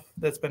stuff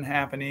that's been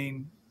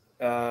happening,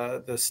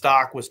 the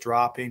stock was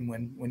dropping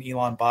when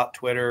Elon bought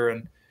Twitter.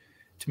 And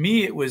to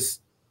me, it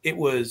was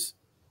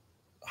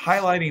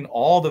highlighting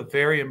all the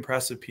very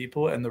impressive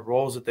people and the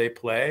roles that they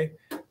play,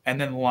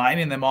 and then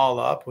lining them all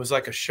up was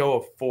like a show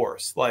of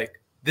force.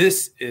 Like,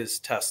 this is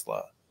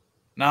Tesla,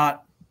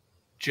 not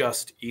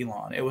just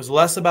Elon. It was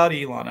less about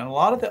Elon. And a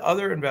lot of the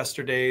other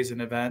investor days and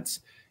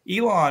events,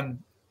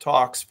 Elon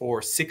talks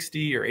for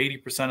 60 or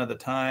 80% of the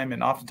time,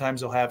 and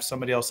oftentimes he'll have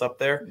somebody else up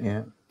there.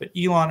 Yeah. But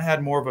Elon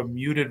had more of a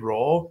muted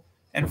role,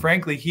 and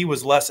frankly, he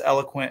was less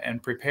eloquent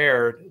and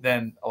prepared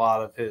than a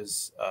lot of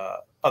his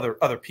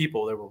other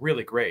people that were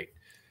really great.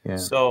 Yeah.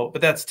 So,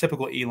 but that's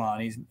typical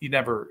Elon. He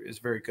never is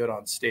very good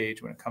on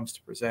stage when it comes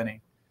to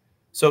presenting.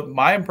 So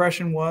my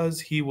impression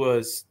was he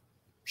was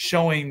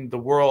showing the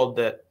world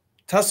that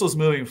Tesla's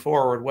moving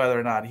forward, whether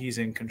or not he's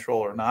in control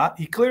or not.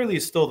 He clearly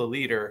is still the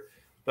leader,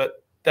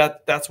 but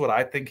that's what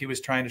I think he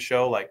was trying to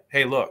show. Like,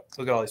 hey, look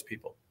at all these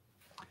people.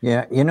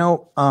 Yeah, you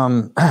know,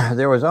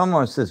 there was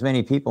almost as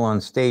many people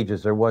on stage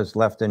as there was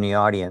left in the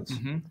audience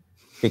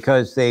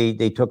because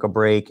they took a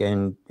break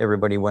and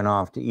everybody went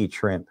off to eat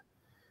shrimp.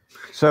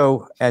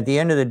 So at the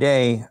end of the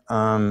day,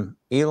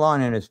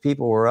 Elon and his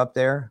people were up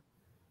there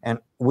and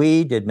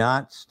we did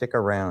not stick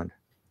around.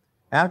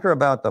 After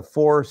about the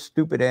 4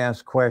 stupid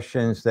ass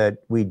questions that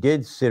we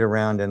did sit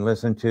around and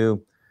listen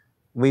to,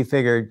 we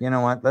figured, you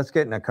know what, let's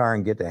get in a car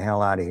and get the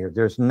hell out of here.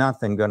 There's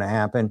nothing going to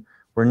happen.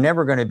 We're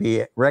never going to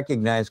be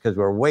recognized because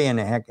we're way in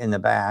the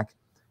back.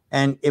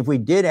 And if we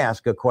did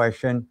ask a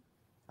question,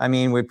 I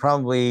mean, we'd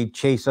probably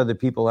chase other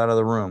people out of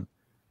the room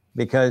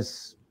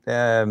because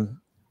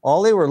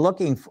all they were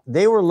looking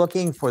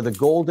for the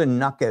golden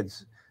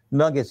nuggets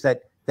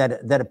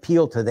that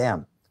appeal to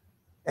them.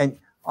 And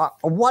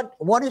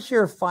what is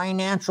your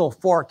financial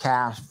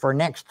forecast for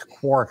next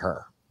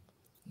quarter?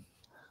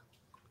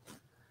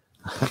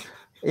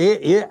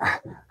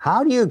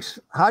 How do you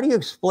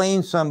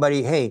explain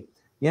somebody, hey,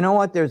 you know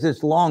what? There's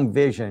this long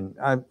vision.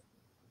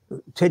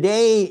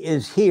 Today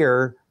is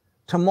here.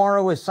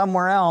 Tomorrow is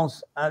somewhere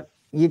else.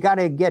 You got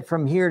to get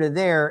from here to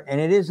there,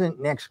 and it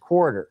isn't next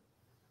quarter.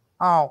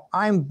 Oh,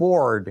 I'm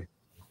bored.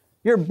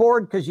 You're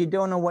bored because you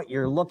don't know what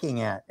you're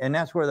looking at, and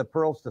that's where the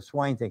pearls to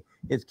swine thing.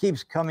 It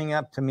keeps coming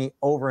up to me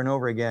over and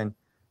over again.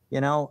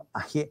 You know,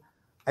 I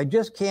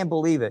just can't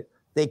believe it.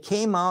 They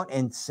came out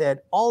and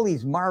said all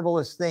these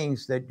marvelous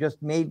things that just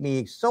made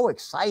me so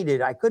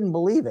excited. I couldn't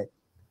believe it.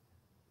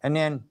 And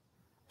then,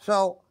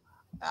 so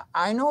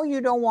I know you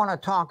don't want to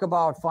talk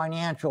about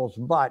financials,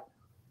 but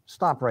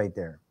stop right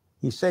there.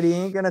 He said he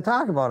ain't going to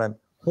talk about them.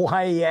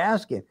 Why are you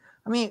asking?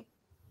 I mean,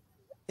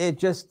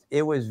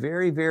 it was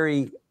very,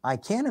 very, I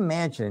can't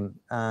imagine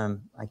how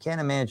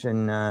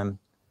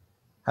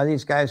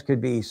these guys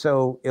could be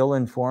so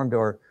ill-informed,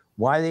 or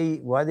why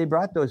they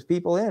brought those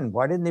people in.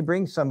 Why didn't they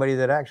bring somebody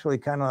that actually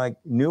kind of like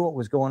knew what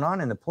was going on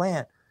in the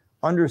plant,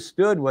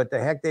 understood what the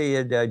heck they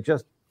had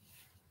just,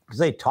 because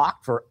they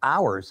talked for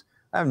hours.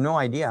 I have no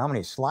idea how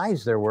many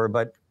slides there were,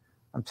 but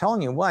I'm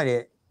telling you what,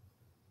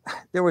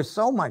 there was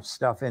so much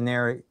stuff in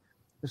there.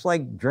 It's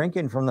like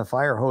drinking from the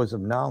fire hose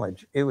of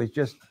knowledge. It was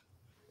just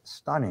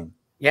stunning.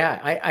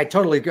 Yeah, I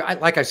totally agree.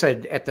 Like I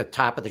said at the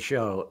top of the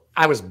show,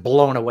 I was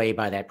blown away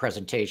by that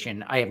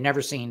presentation. I have never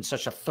seen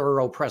such a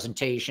thorough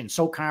presentation,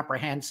 so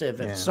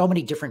comprehensive in so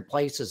many different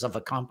places of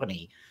a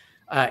company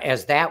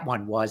as that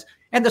one was.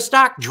 And the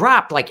stock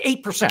dropped like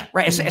 8%,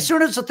 right? As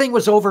soon as the thing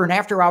was over and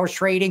after hours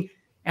trading,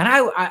 and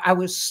I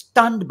was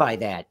stunned by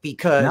that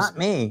because— Not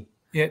me.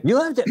 Yeah.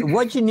 You have to,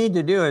 what you need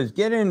to do is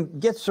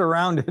get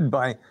surrounded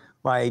by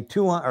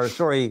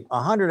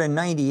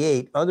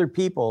 198 other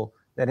people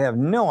that have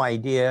no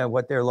idea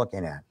what they're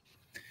looking at.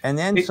 And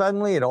then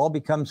suddenly it all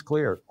becomes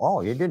clear.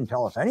 Oh, you didn't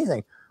tell us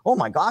anything. Oh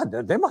my God,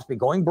 they must be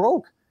going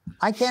broke.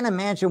 I can't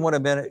imagine what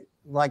would have been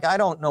like. I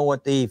don't know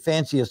what the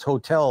fanciest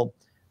hotel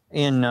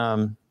in,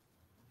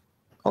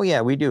 oh yeah,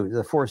 we do,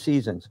 the Four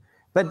Seasons.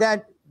 But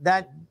that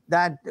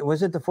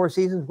was it, the Four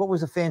Seasons? What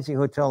was the fancy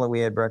hotel that we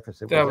had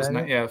breakfast at?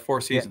 Yeah,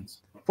 Four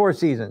Seasons. Yeah, Four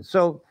Seasons.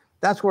 So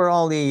that's where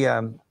all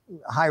the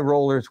high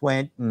rollers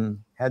went and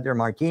had their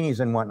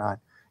martinis and whatnot.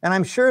 And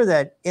I'm sure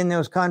that in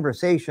those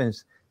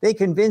conversations, they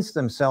convinced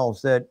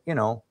themselves that, you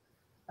know,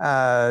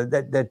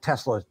 that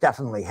Tesla is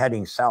definitely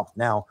heading south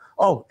now.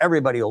 Oh,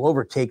 everybody will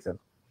overtake them.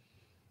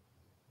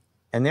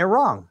 And they're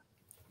wrong.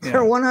 Yeah.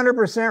 They're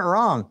 100%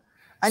 wrong.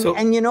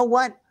 And you know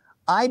what?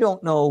 I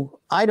don't know.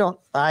 I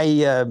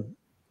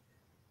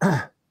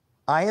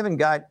haven't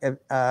got,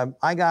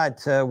 I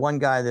got one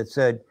guy that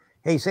said,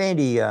 hey,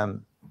 Sandy,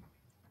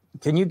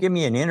 can you give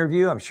me an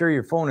interview? I'm sure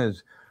your phone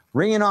is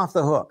ringing off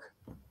the hook,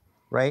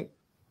 right?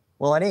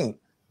 Well, it ain't.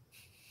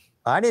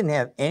 I didn't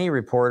have any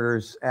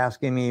reporters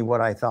asking me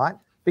what I thought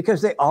because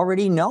they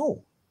already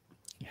know.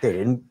 They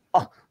didn't.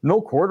 Oh,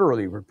 no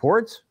quarterly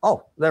reports.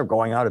 Oh, they're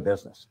going out of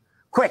business.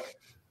 Quick,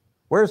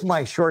 where's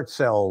my short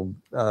sell,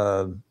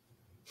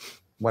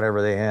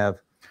 whatever they have?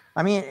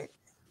 I mean,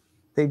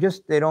 they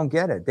don't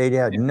get it. They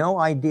had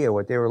no idea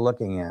what they were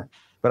looking at.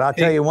 But I'll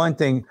tell you one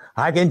thing,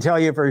 I can tell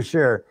you for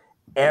sure,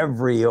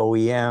 every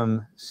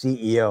OEM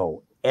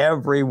CEO,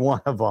 every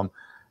one of them,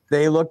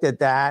 they looked at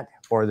that,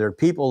 or their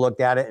people looked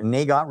at it and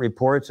they got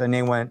reports and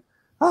they went,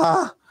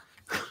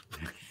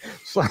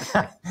 so,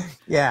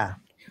 yeah.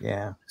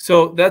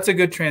 So that's a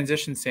good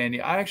transition, Sandy.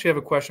 I actually have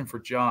a question for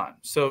John.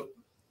 So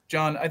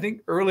John, I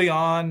think early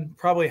on,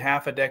 probably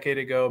half a decade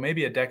ago,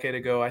 maybe a decade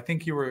ago, I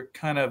think you were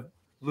kind of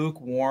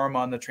lukewarm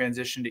on the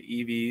transition to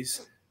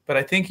EVs, but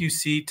I think you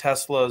see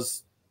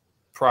Tesla's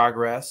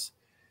progress.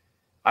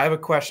 I have a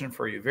question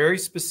for you, very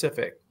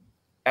specific.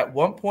 At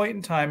what point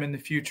in time in the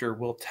future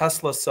will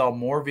Tesla sell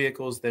more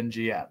vehicles than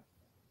GM?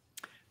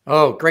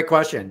 Oh, great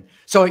question.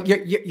 So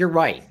you're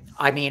right.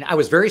 I mean, I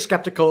was very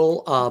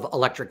skeptical of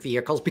electric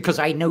vehicles because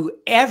I knew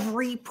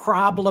every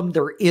problem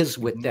there is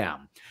with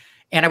them.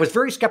 And I was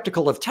very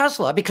skeptical of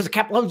Tesla because it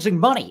kept losing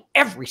money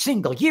every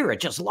single year.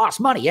 It just lost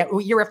money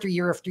year after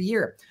year after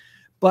year.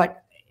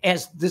 But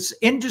as this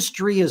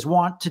industry is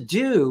wont to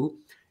do,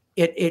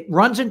 it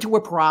runs into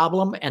a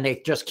problem, and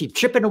they just keep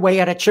chipping away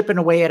at it, chipping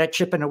away at it,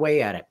 chipping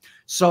away at it.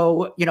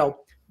 So,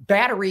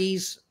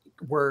 batteries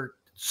were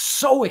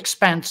so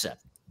expensive.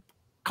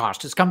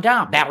 Cost has come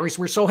down. Batteries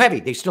were so heavy.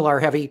 They still are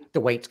heavy. The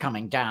weight's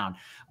coming down.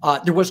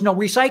 There was no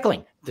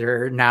recycling.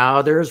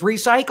 There's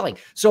recycling.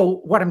 So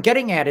what I'm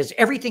getting at is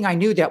everything I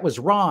knew that was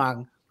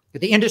wrong,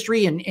 the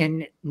industry,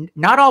 and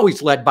not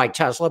always led by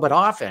Tesla, but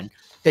often,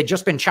 they'd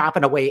just been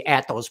chopping away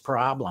at those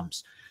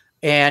problems.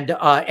 And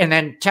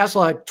then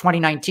Tesla,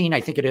 2019, I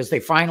think it is, they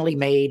finally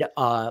made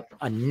a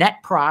net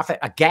profit,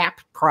 a GAAP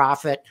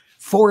profit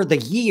for the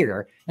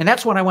year. And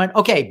that's when I went,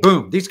 okay,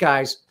 boom, these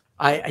guys,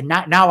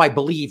 now I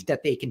believe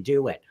that they can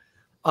do it.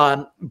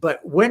 But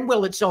when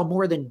will it sell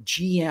more than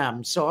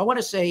GM? So I want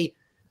to say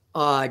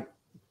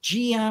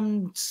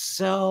GM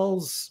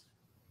sells,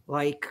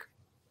 like,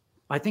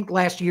 I think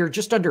last year,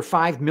 just under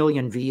 5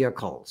 million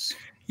vehicles.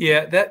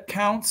 Yeah, that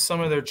counts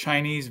some of their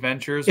Chinese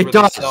ventures. It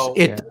does.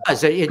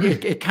 Does.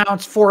 It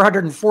counts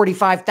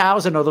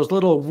 445,000 of those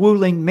little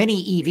Wuling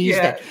mini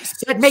EVs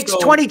that makes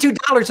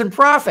 $22 in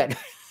profit.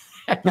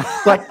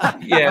 But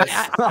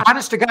yes,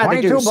 honest to God, they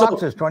do.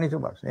 $22 is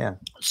 $22. Yeah.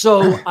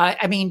 So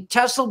I mean,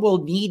 Tesla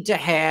will need to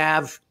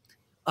have.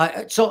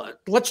 So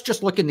let's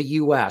just look in the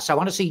U.S. I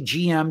want to see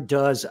GM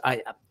does.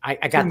 I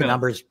got the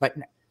numbers, but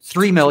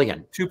 3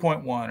 million,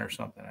 2.1 or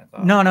something. I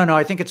thought. No.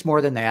 I think it's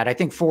more than that. I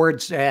think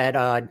Ford's at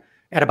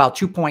about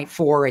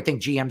 2.4. I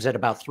think GM's at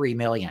about 3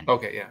 million.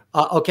 Okay, yeah.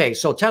 Okay,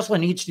 so Tesla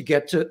needs to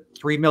get to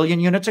 3 million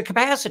units of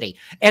capacity.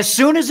 As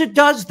soon as it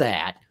does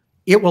that,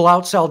 it will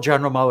outsell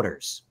General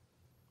Motors.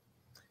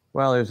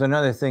 Well, there's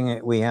another thing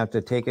that we have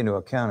to take into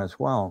account as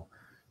well.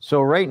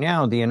 So right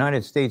now, the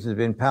United States has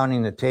been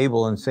pounding the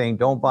table and saying,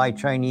 don't buy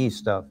Chinese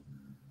stuff.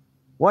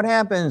 What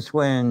happens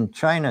when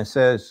China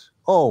says,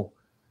 oh,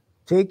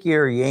 take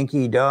your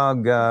Yankee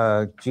dog,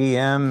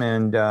 GM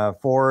and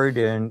Ford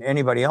and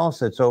anybody else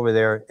that's over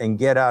there and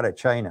get out of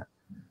China?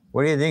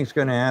 What do you think is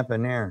going to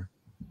happen there?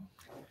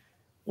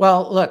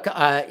 Well, look,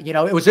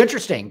 it was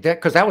interesting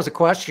because that was a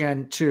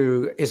question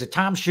to, is it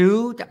Tom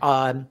Hsu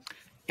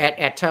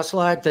at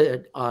Tesla,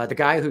 the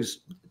guy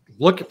who's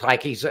looked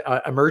like he's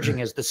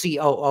emerging as the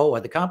COO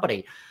of the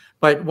company.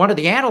 But one of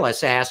the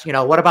analysts asked,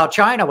 what about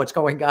China? What's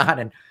going on?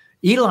 And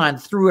Elon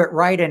threw it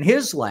right in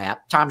his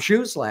lap, Tom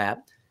Hsu's lap.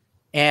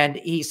 And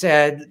he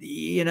said,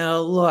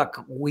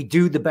 look, we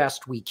do the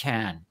best we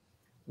can.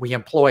 We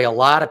employ a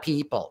lot of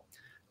people.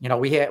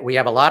 We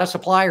have a lot of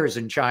suppliers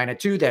in China,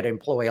 too, that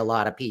employ a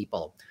lot of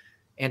people.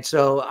 And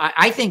so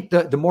I think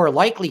the more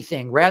likely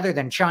thing, rather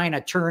than China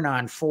turn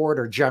on Ford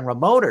or General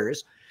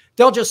Motors,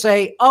 they'll just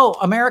say, oh,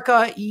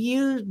 America,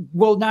 you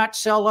will not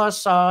sell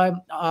us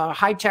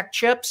high-tech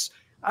chips.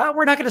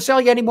 We're not going to sell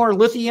you any more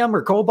lithium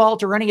or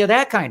cobalt or any of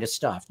that kind of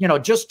stuff.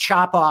 Just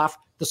chop off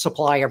the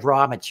supply of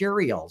raw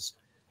materials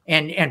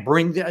and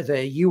bring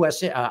the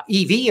U.S.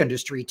 EV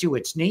industry to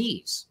its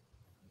knees.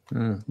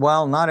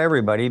 Well, not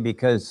everybody,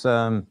 because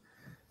there's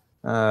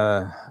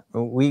a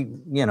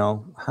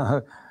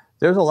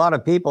lot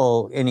of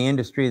people in the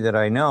industry that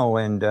I know,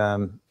 and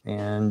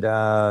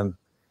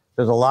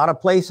there's a lot of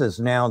places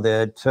now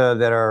that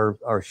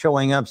are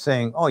showing up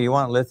saying, "Oh, you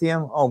want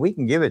lithium? Oh, we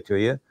can give it to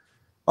you."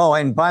 Oh,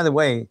 and by the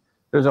way,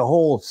 there's a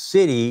whole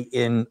city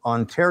in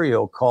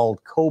Ontario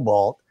called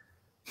Cobalt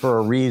for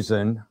a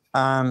reason.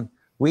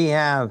 We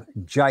have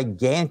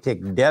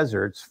gigantic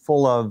deserts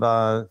full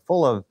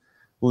of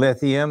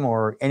lithium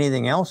or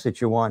anything else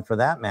that you want, for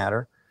that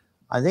matter.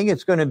 I think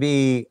it's going to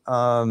be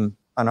an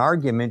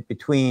argument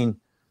between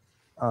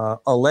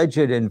alleged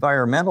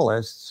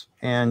environmentalists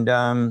and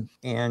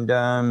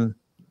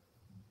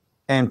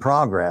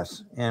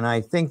progress. And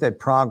I think that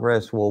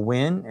progress will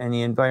win and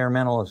the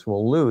environmentalists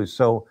will lose.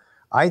 So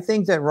I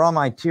think that raw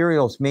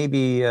materials may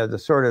be the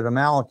sort of the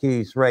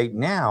Malachies right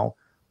now,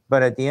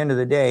 but at the end of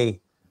the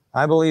day,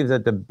 I believe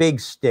that the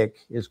big stick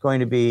is going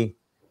to be,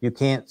 you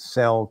can't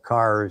sell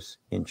cars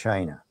in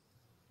China.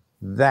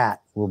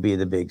 That will be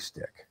the big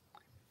stick.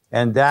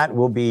 And that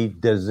will be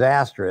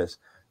disastrous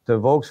to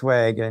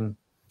Volkswagen,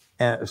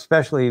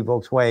 especially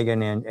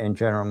Volkswagen and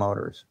General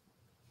Motors.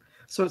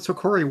 So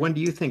Cory, when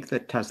do you think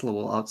that Tesla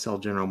will outsell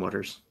General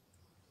Motors?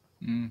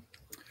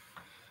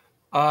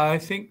 I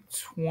think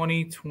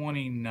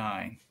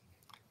 2029.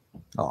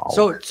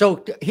 Oh.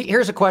 So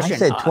here's a question. I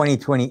said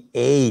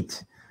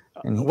 2028.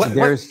 And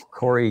there's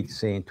Cory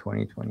saying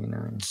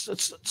 2029.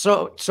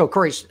 So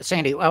Cory,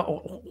 Sandy,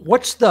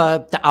 what's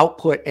the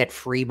output at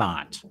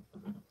Fremont?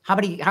 How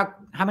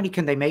many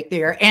can they make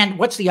there? And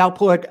what's the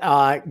output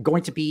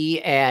going to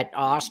be at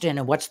Austin?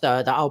 And what's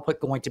the output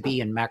going to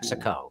be in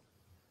Mexico?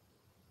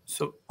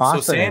 So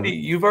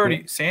Sandy,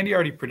 Sandy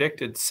already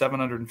predicted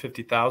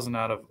 750,000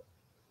 out of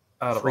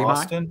Fremont?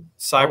 Austin,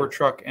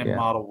 Cybertruck and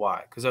Model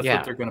Y, because that's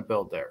what they're going to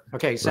build there.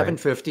 Okay,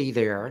 750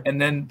 there.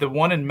 And then the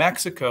one in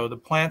Mexico, the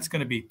plant's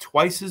going to be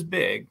twice as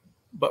big,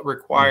 but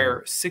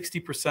require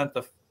 60%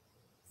 the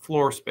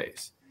floor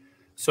space.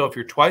 So if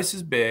you're twice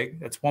as big,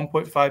 that's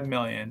 1.5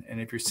 million.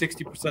 And if you're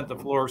 60% the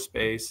floor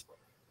space,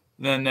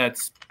 then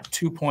that's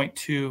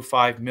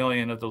 2.25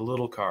 million of the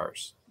little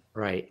cars.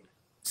 Right.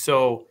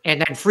 So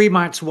and then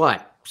Fremont's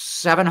what,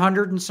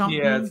 700 and something?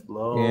 Yeah, it's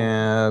low.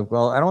 Yeah,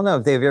 well, I don't know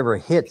if they've ever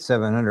hit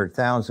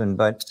 700,000,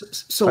 but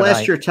so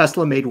last year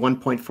Tesla made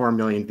 1.4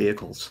 million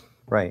vehicles.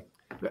 Right.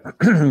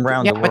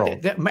 Around the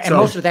world. And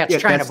most of that's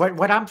China.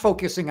 What I'm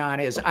focusing on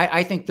is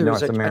I think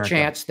there's a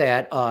chance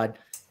that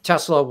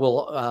Tesla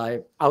will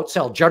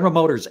outsell General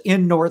Motors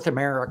in North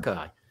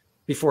America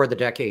before the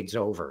decade's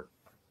over.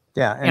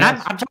 Yeah, and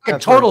I'm talking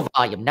total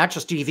volume, not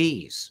just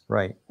EVs.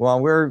 Right.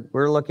 Well,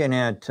 we're looking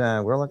at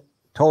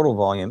total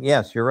volume.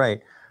 Yes, you're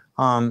right.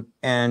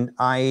 And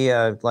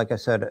I like I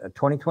said,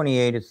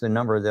 2028 is the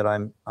number that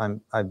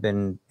I've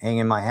been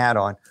hanging my hat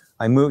on.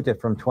 I moved it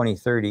from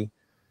 2030.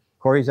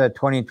 Cory's at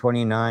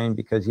 2029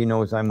 because he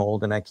knows I'm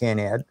old and I can't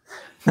add.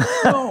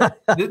 No,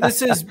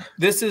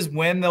 this is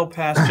when they'll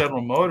pass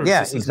General Motors.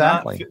 Yeah, this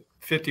exactly. Is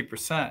not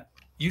 50%.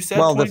 You said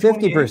well, the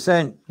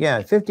 50%.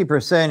 Yeah,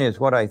 50% is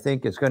what I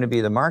think is going to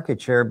be the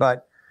market share,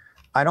 but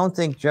I don't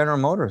think General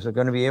Motors are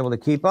going to be able to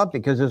keep up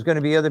because there's going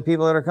to be other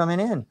people that are coming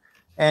in,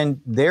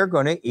 and they're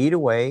going to eat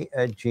away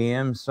at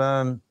GM's.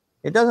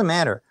 It doesn't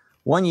matter.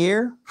 1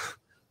 year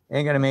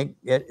ain't going to make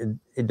it.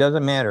 It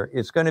doesn't matter.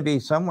 It's going to be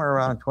somewhere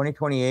around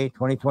 2028,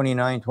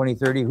 2029,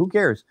 2030. Who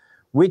cares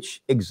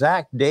which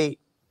exact date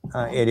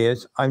it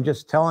is? I'm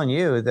just telling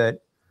you that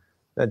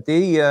the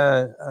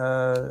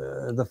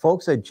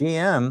folks at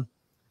GM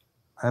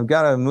have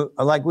got to move.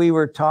 Like we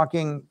were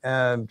talking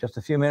just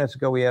a few minutes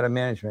ago, we had a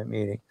management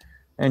meeting,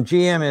 and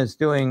GM is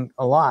doing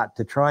a lot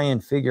to try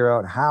and figure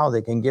out how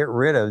they can get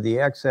rid of the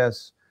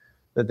excess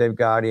that they've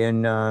got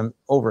in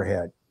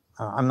overhead.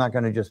 I'm not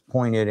going to just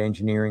point at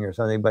engineering or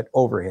something, but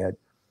overhead.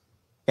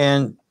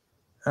 And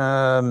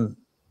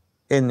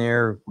in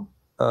their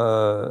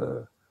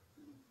to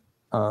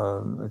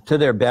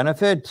their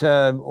benefit,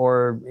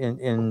 or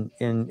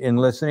in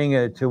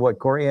listening to what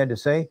Cory had to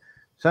say,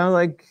 sounds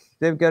like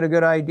they've got a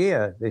good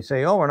idea. They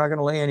say, "Oh, we're not going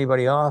to lay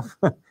anybody off,"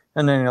 and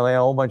then they lay a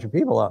whole bunch of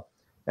people off,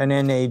 and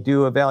then they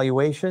do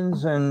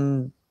evaluations,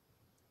 and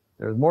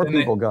there's more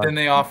people gone. Then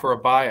they offer a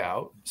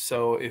buyout.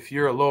 So if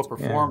you're a low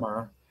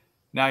performer,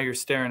 now you're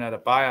staring at a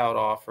buyout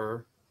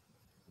offer.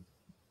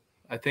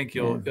 I think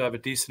you'll have a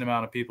decent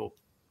amount of people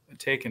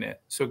taking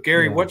it. So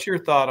Gary, what's your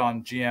thought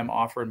on GM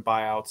offering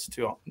buyouts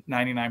to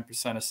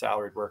 99% of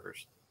salaried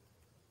workers?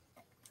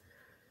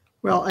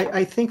 Well,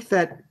 I think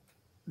that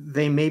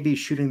they may be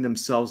shooting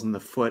themselves in the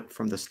foot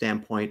from the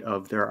standpoint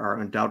of there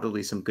are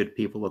undoubtedly some good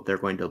people that they're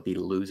going to be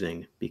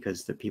losing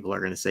because the people are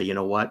going to say, you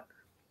know what,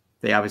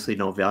 they obviously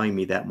don't value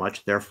me that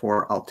much.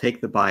 Therefore, I'll take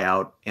the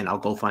buyout and I'll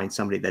go find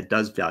somebody that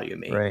does value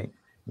me. Right.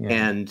 Yeah.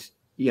 And,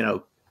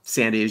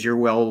 Sandy, as you're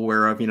well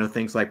aware of,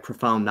 things like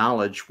profound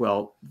knowledge,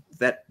 well,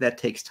 that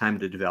takes time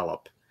to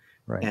develop.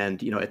 Right.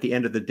 And, at the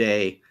end of the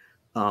day,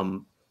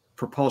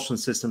 propulsion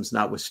systems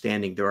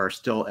notwithstanding, there are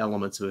still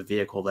elements of a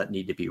vehicle that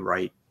need to be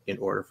right in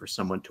order for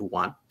someone to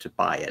want to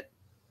buy it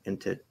and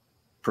to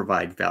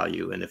provide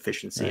value and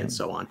efficiency and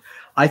so on.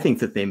 I think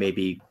that they may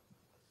be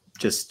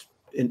just,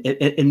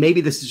 and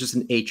maybe this is just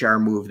an HR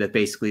move that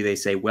basically they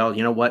say, well,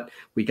 you know what,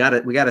 we got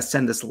to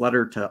send this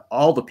letter to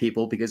all the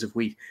people because if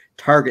we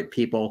target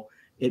people,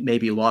 it may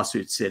be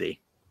lawsuit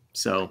city.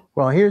 So,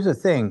 well, here's the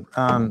thing.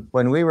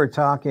 When we were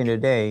talking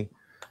today,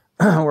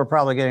 we're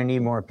probably going to need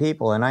more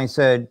people. And I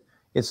said,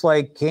 it's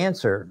like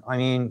cancer. I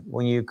mean,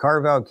 when you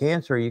carve out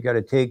cancer, you got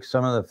to take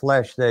some of the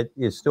flesh that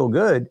is still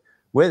good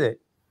with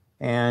it.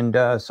 And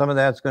some of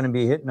that's going to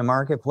be hitting the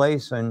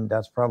marketplace. And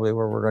that's probably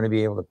where we're going to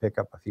be able to pick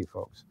up a few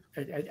folks.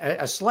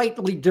 A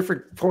slightly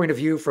different point of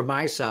view from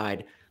my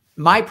side.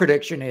 My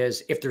prediction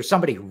is if there's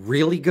somebody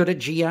really good at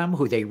GM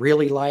who they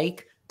really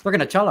like, we're going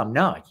to tell them,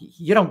 no,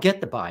 you don't get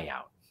the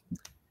buyout.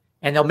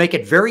 And they'll make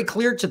it very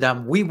clear to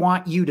them, we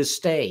want you to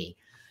stay.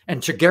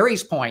 And to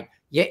Gary's point,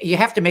 you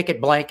have to make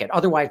it blanket.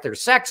 Otherwise,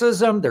 there's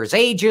sexism, there's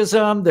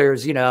ageism,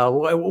 there's,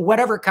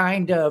 whatever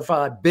kind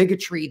of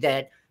bigotry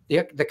that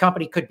the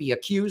company could be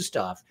accused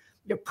of.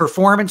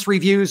 Performance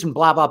reviews and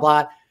blah, blah,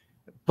 blah.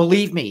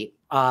 Believe me,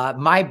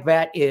 my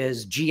bet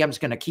is GM's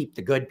going to keep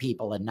the good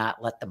people and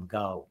not let them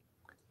go.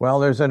 Well,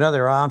 there's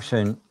another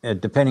option,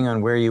 depending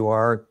on where you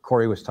are.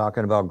 Cory was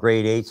talking about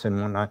grade 8s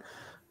and whatnot.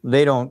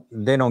 They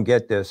don't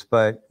get this,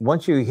 but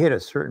once you hit a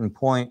certain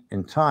point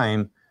in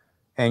time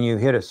and you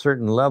hit a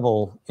certain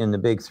level in the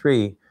big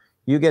three,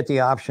 you get the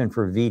option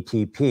for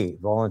VTP,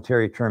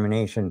 voluntary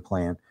termination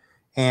plan.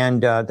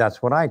 And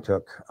that's what I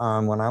took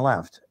when I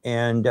left.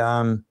 And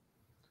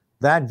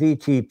that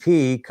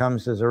VTP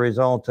comes as a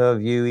result of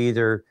you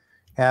either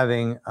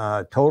having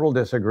a total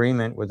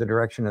disagreement with the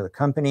direction of the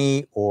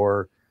company,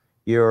 or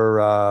you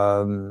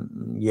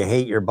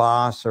hate your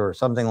boss or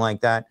something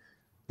like that.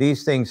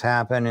 These things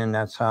happen, and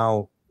that's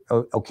how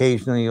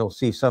occasionally you'll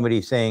see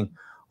somebody saying,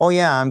 oh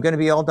yeah, I'm going to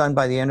be all done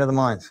by the end of the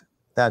month.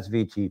 That's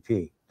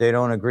VTP. They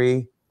don't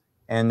agree,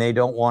 and they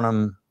don't want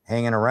them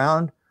hanging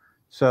around.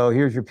 So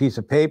here's your piece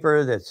of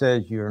paper that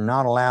says you're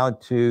not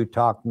allowed to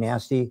talk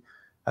nasty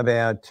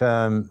about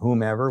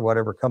whomever,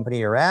 whatever company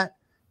you're at.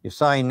 You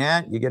sign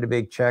that, you get a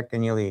big check,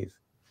 and you leave.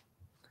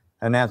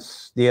 And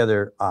that's the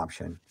other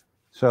option.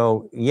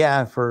 So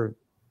yeah, for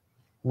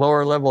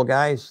lower level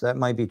guys, that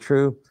might be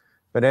true.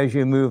 But as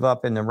you move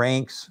up in the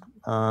ranks,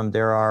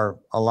 there are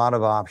a lot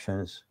of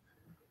options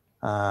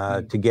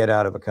to get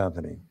out of a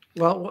company.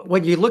 Well,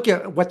 when you look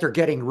at what they're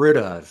getting rid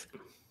of,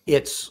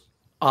 it's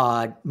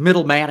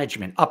middle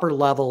management, upper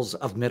levels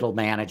of middle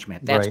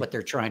management. That's what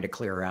they're trying to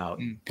clear out.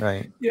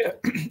 Right. Yeah.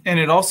 And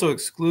it also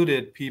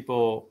excluded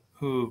people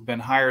who've been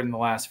hired in the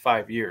last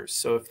 5 years.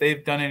 So if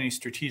they've done any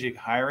strategic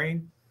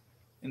hiring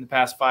in the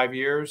past 5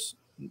 years,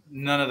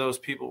 none of those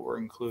people were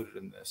included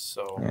in this.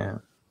 So yeah.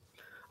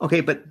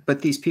 Okay,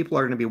 but these people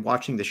are going to be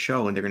watching the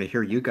show and they're going to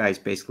hear you guys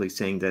basically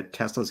saying that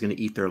Tesla's going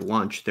to eat their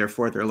lunch.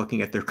 Therefore, they're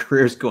looking at their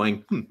careers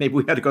going, maybe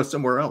we got to go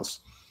somewhere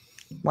else.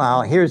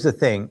 Well, here's the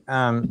thing.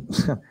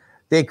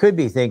 They could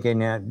be thinking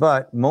that,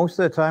 but most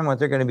of the time what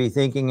they're going to be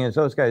thinking is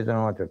those guys don't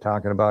know what they're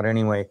talking about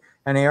anyway,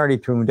 and they already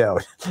tuned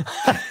out.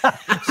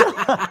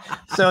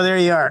 So there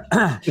you are.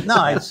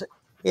 No,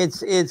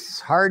 it's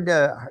hard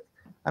to,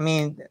 I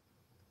mean,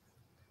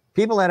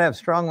 people that have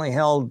strongly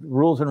held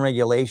rules and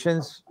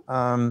regulations,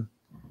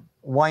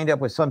 wind up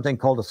with something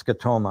called a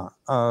scotoma.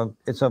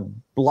 It's a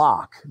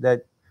block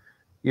that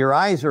your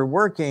eyes are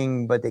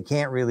working, but they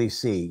can't really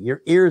see.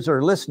 Your ears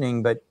are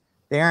listening, but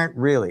they aren't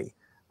really.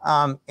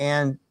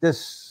 And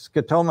this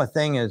scotoma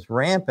thing is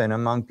rampant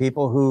among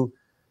people who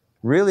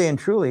really and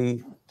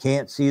truly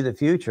can't see the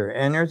future.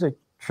 And there's a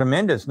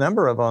tremendous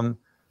number of them.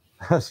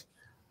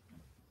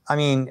 I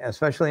mean,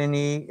 especially in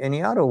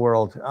the auto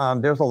world,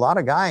 there's a lot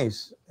of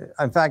guys.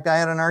 In fact, I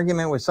had an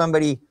argument with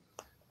somebody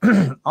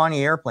on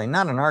the airplane,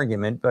 not an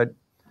argument, but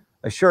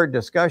a short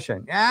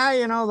discussion. Yeah,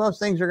 you know, those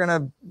things are going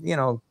to, you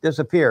know,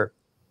 disappear.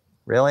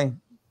 Really?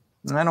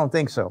 I don't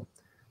think so.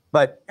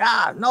 But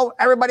no,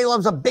 everybody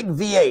loves a big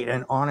V8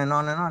 and on and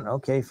on and on.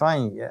 Okay,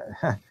 fine. Yeah.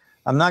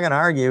 I'm not going to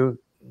argue.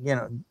 You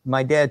know,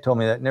 my dad told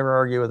me that never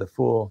argue with a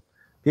fool.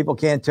 People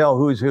can't tell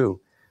who's who.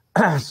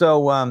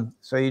 So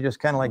you just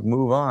kind of like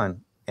move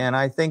on. And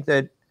I think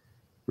that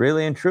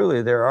really and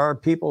truly, there are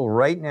people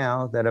right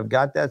now that have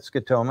got that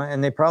scotoma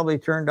and they probably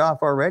turned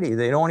off already.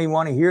 They don't even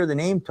want to hear the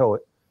name to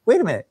it.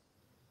 Wait a minute.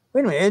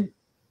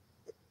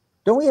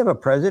 Don't we have a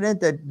president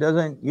that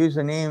doesn't use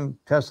the name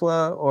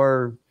Tesla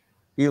or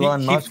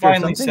Elon Musk? He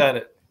finally said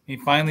it. He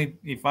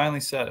finally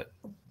said it.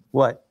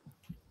 What?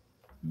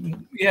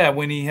 Yeah,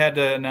 when he had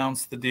to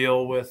announce the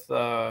deal with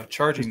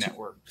charging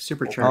network.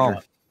 Supercharger.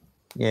 Oh,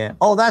 yeah.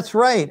 Oh, that's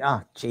right.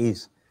 Oh,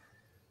 geez.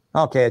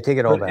 Okay, I take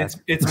it all back.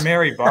 It's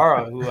Mary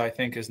Barra who I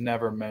think has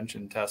never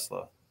mentioned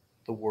Tesla,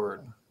 the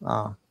word.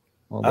 Oh,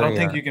 well, I don't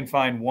think you can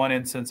find one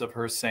instance of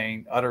her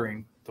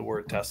uttering the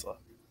word Tesla.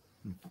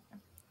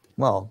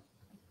 Well,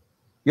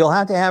 you'll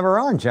have to have her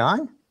on,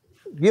 John.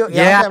 You'll have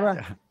to have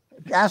her,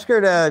 ask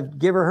her to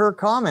give her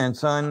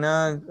comments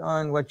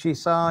on what she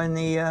saw in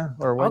the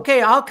or what.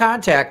 Okay, I'll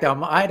contact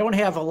them. I don't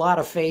have a lot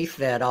of faith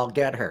that I'll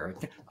get her.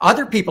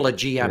 Other people at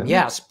GM,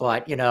 yes,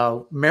 but you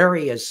know,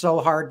 Mary is so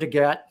hard to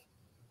get.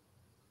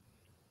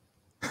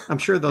 I'm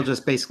sure they'll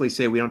just basically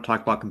say we don't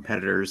talk about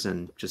competitors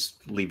and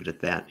just leave it at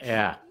that.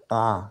 Yeah.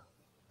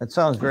 That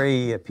sounds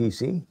very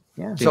PC.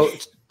 Yeah.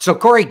 So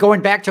Cory,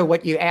 going back to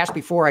what you asked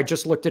before, I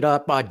just looked it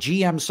up.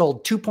 GM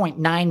sold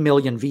 2.9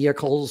 million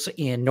vehicles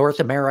in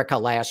North America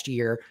last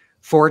year.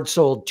 Ford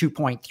sold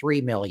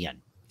 2.3 million.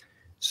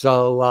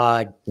 So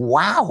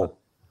wow.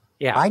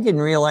 Yeah. I didn't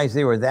realize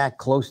they were that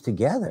close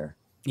together.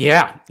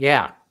 Yeah.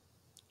 And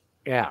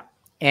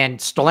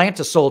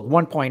Stellantis sold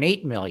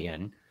 1.8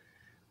 million.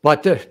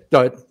 But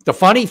the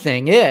funny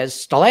thing is,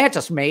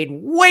 Stellantis made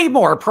way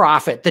more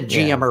profit than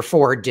GM or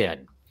Ford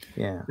did.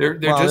 Yeah, they're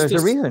just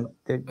a reason.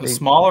 A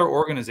smaller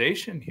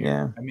organization here.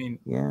 Yeah, I mean,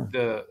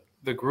 the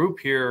group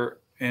here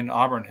in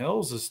Auburn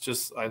Hills is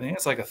just, I think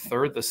it's like a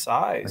third the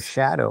size. A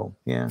shadow.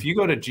 Yeah. If you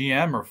go to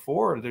GM or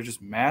Ford, they're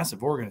just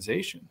massive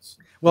organizations.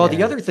 Well,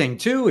 the other thing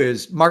too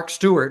is Mark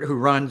Stewart, who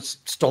runs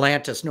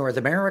Stellantis North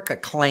America,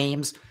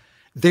 claims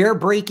their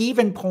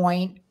break-even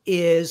point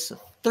is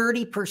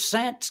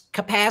 30%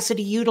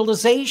 capacity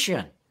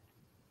utilization,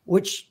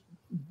 which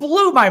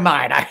blew my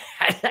mind.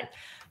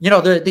 You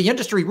know, the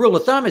industry rule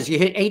of thumb is you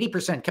hit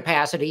 80%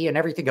 capacity and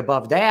everything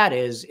above that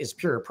is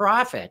pure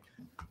profit.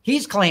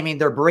 He's claiming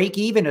their break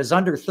even is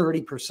under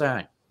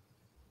 30%.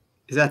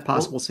 Is that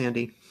possible,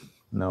 Sandy?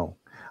 No.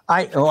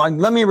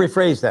 Let me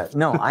rephrase that.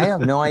 No, I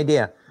have no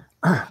idea.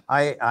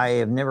 I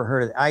have never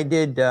heard of it.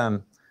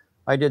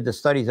 I did the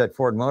studies at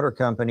Ford Motor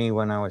Company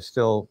when I was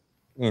still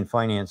in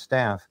finance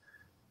staff.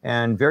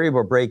 And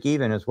variable break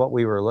even is what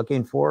we were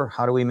looking for.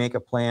 How do we make a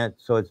plant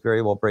so it's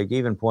variable break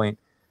even point?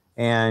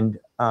 And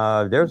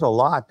there's a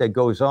lot that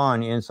goes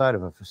on inside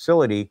of a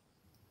facility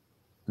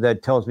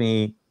that tells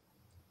me,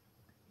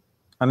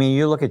 I mean,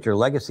 you look at your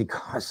legacy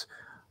costs,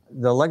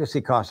 the legacy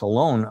costs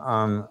alone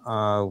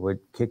would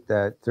kick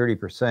that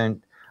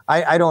 30%.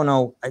 I don't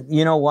know.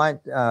 You know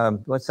what?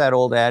 What's that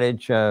old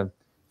adage?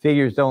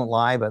 Figures don't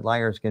lie, but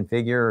liars can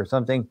figure or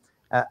something.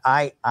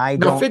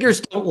 No, figures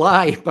don't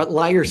lie, but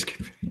liars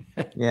can.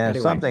 Yeah,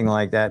 anyway. Something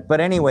like that.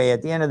 But anyway,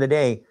 at the end of the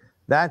day,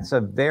 that's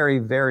a very,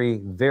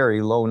 very,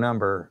 very low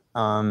number.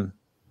 And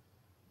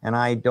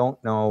I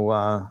don't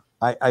know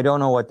I don't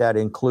know what that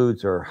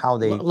includes or how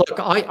they look.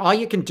 All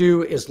you can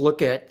do is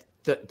look at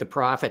the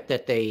profit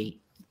that they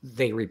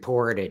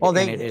reported. Well,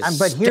 and it is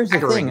but here's the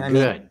thing. I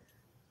good.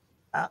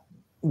 mean,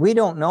 we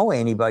don't know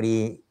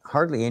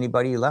hardly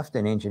anybody left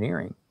in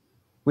engineering.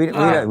 We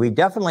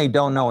definitely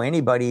don't know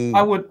anybody.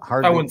 I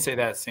wouldn't say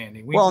that,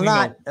 Sandy.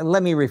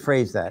 Let me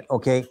rephrase that.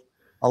 Okay.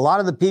 A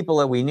lot of the people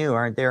that we knew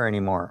aren't there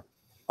anymore.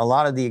 A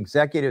lot of the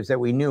executives that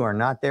we knew are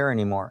not there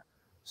anymore.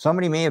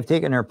 Somebody may have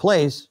taken their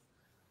place,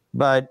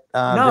 but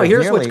no,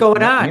 here's what's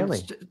going on.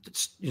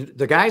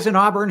 The guys in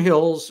Auburn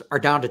Hills are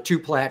down to 2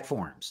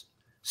 platforms,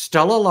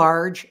 Stella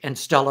Large and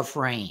Stella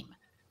Frame.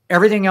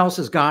 Everything else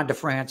has gone to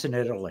France and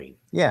Italy.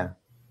 Yeah.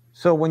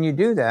 So when you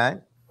do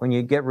that, when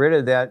you get rid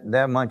of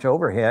that much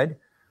overhead,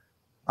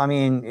 I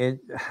mean,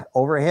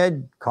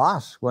 overhead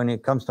costs when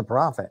it comes to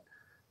profit.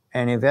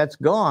 And if that's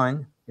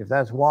gone, if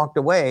that's walked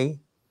away,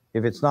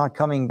 if it's not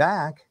coming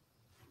back,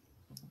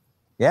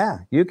 yeah,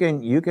 you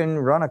can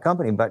run a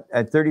company, but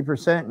at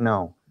 30%,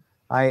 no.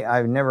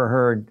 I've never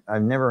heard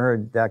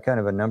that kind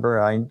of a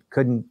number. I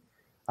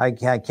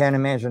can't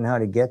imagine how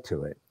to get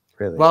to it,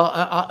 really.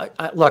 Well,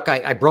 look,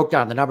 I broke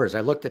down the numbers.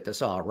 I looked at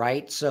this all,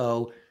 right?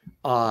 So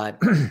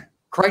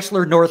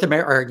Chrysler North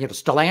America, or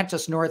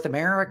Stellantis North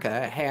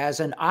America has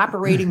an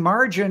operating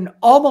margin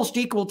almost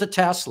equal to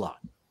Tesla.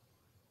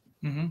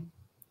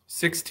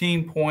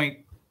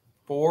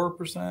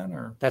 16.4%,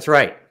 or that's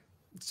right.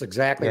 That's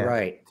exactly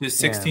right. To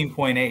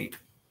 16.8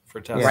 for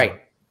Tesla.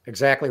 Right.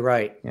 Exactly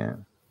right. Yeah.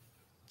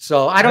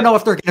 So I don't know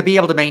if they're going to be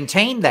able to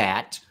maintain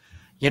that,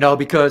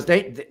 because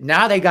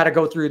now they got to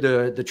go through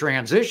the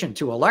transition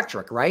to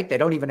electric, right? They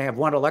don't even have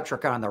one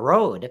electric on the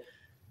road.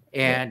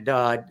 And,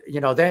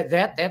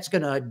 that's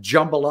going to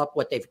jumble up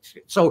what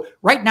so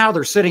right now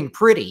they're sitting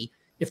pretty.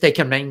 If they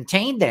can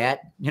maintain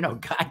that,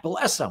 God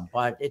bless them,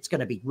 but it's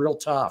going to be real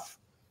tough.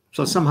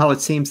 So somehow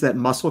it seems that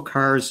muscle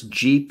cars,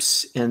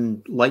 Jeeps,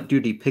 and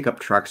light-duty pickup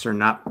trucks are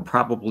not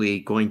probably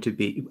going to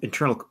be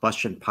internal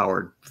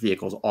combustion-powered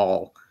vehicles.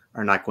 All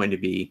are not going to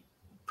be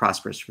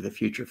prosperous for the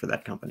future for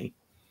that company.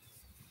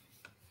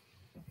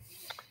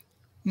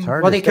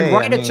 Well, they can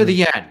ride it to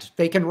the end.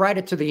 They can ride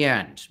it to the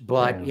end,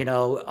 but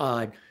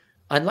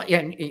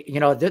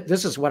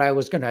this is what I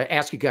was going to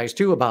ask you guys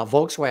too about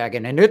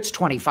Volkswagen and its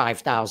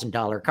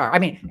 $25,000 car. I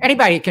mean,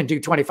 anybody can do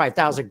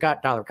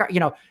 $25,000 car.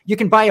 You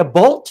can buy a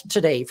Bolt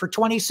today for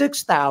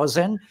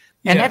 $26,000,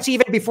 and that's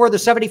even before the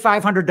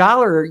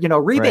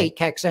 $7,500 rebate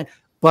kicks in.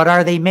 But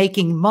are they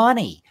making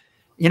money?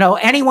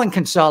 Anyone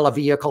can sell a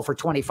vehicle for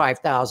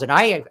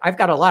 $25,000. I've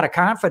got a lot of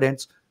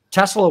confidence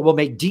Tesla will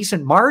make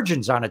decent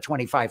margins on a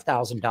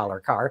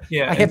 $25,000 car.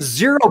 I have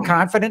zero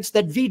confidence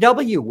that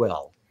VW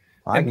will.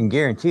 I can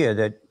guarantee you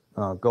that.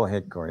 Go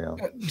ahead, Cory.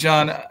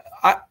 John,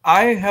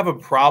 I have a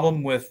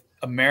problem with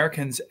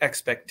Americans'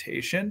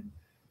 expectation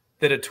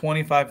that a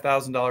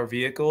 $25,000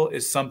 vehicle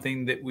is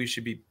something that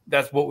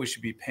that's what we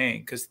should be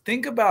paying. Because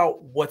think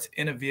about what's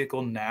in a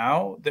vehicle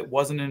now that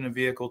wasn't in a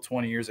vehicle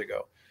 20 years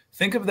ago.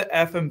 Think of the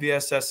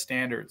FMVSS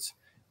standards.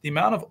 The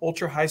amount of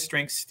ultra high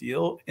strength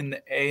steel in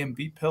the A and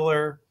B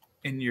pillar,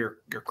 in your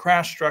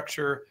crash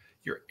structure,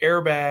 your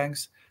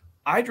airbags.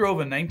 I drove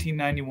a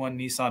 1991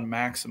 Nissan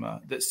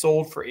Maxima that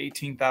sold for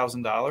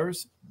 $18,000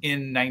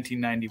 in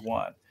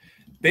 1991.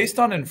 Based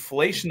on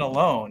inflation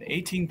alone,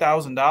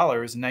 $18,000 in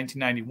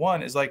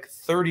 1991 is like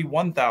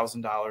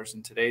 $31,000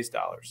 in today's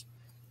dollars.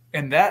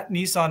 And that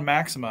Nissan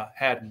Maxima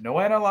had no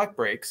anti-lock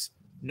brakes,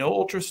 no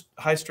ultra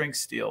high strength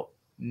steel,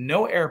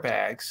 no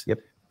airbags. Yep.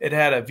 It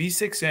had a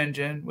V6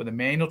 engine with a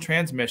manual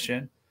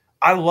transmission.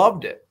 I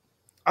loved it.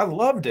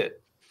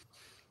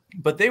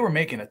 But they were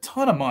making a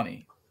ton of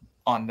money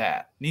on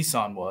that.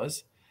 Nissan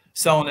was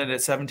selling it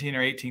at 17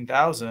 or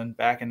 18,000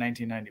 back in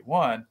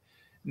 1991.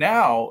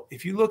 Now,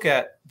 if you look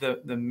at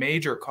the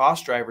major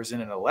cost drivers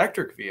in an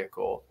electric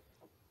vehicle,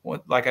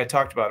 like I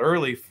talked about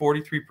early,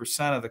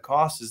 43% of the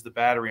cost is the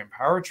battery and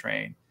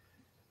powertrain.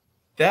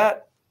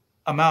 That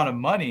amount of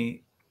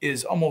money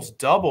is almost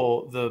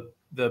double the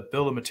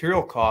bill of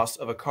material cost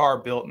of a car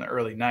built in the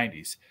early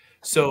 90s.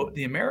 So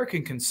the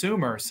American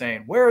consumer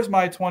saying, where's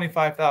my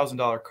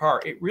 $25,000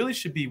 car? It really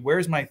should be,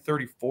 where's my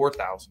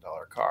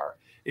 $34,000 car?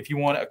 If you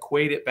want to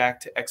equate it back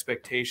to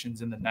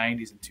expectations in the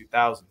 90s and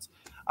 2000s.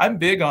 I'm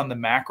big on the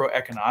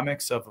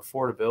macroeconomics of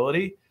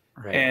affordability.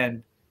 Right.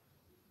 And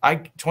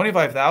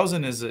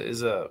 $25,000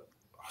 is a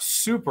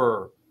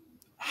super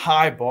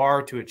high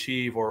bar to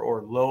achieve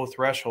or low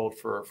threshold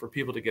for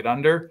people to get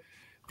under.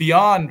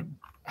 Beyond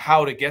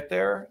how to get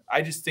there,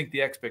 I just think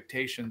the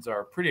expectations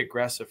are pretty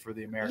aggressive for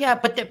the American. Yeah,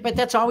 but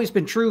that's always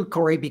been true,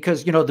 Cory,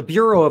 because the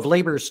Bureau of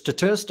Labor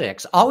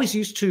Statistics always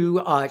used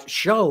to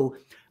show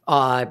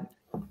a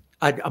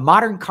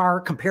modern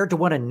car compared to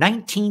one in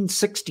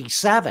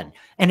 1967,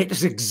 and it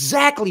is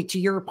exactly to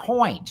your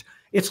point.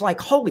 It's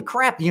like, holy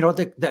crap!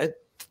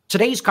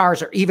 Today's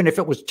cars are, even if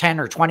it was 10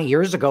 or 20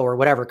 years ago or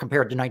whatever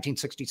compared to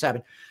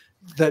 1967.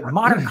 The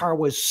modern car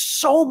was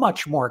so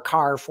much more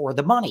car for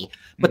the money.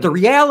 But the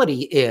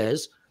reality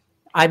is,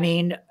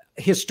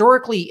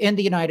 historically in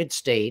the United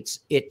States,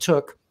 it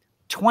took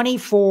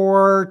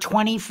 24,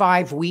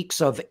 25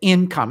 weeks of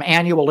income,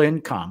 annual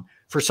income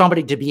for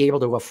somebody to be able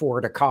to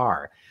afford a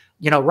car.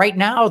 You know, right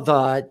now,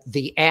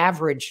 the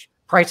average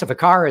price of a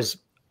car is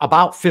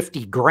about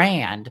 50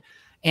 grand,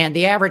 and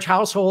the average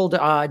household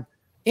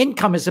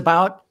income is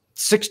about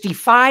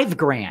 65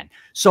 grand.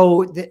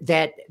 So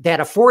that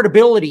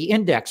affordability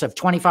index of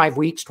 25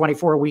 weeks,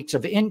 24 weeks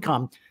of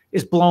income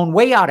is blown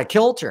way out of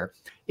kilter.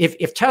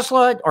 If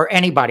Tesla or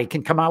anybody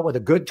can come out with a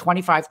good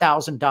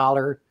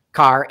 $25,000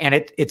 car, and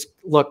it's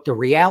look, the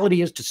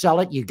reality is to sell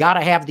it, you got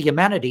to have the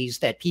amenities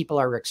that people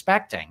are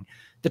expecting.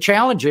 The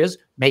challenge is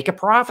make a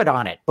profit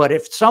on it. But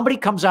if somebody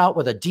comes out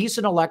with a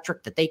decent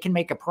electric that they can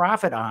make a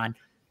profit on,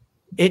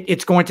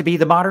 it's going to be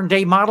the modern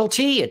day Model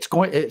T.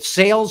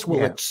 Sales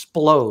will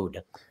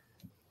explode.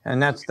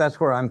 And that's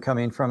where I'm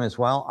coming from as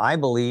well. I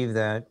believe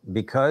that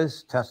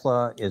because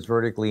Tesla is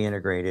vertically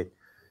integrated,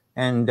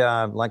 and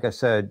like I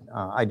said,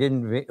 I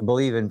didn't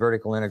believe in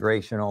vertical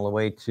integration all the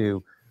way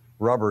to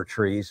rubber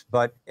trees,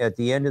 but at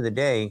the end of the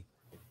day,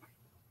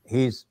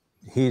 he's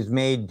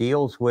made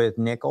deals with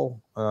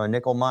nickel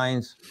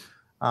mines.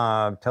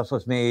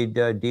 Tesla's made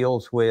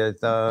deals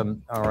with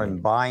or in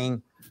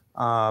buying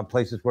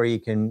places where you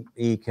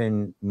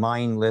can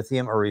mine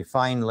lithium or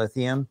refine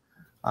lithium.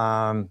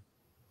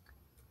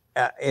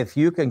 If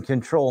you can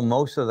control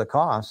most of the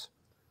costs,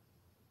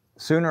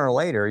 sooner or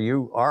later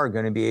you are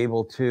going to be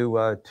able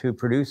to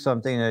produce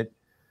something that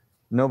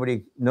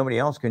nobody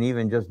else can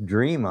even just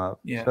dream of.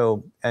 Yeah.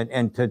 So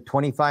and to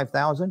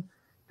 25,000,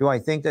 do I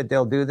think that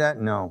they'll do that?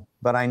 No,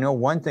 but I know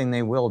one thing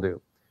they will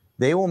do.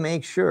 They will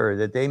make sure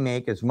that they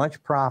make as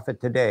much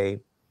profit today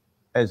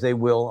as they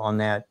will on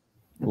that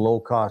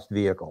low-cost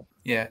vehicle.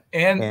 Yeah,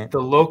 and the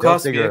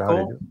low-cost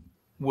vehicle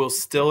will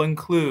still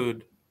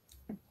include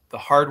the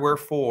hardware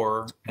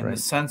for and the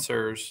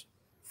sensors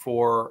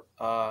for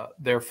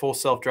their full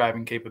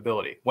self-driving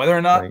capability. Whether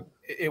or not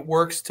it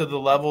works to the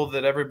level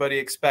that everybody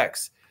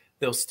expects,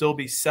 they'll still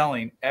be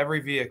selling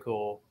every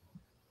vehicle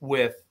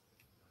with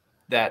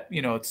that,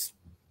 you know, it's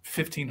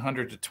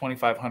 $1,500 to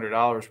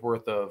 $2,500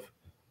 worth of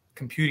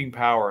computing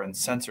power and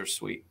sensor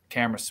suite,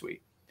 camera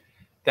suite.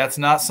 That's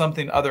not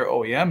something other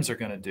OEMs are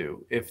going to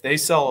do. If they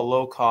sell a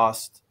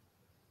low-cost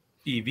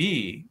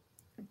EV,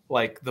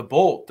 like the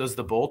Bolt, does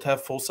the Bolt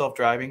have full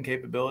self-driving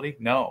capability?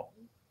 No.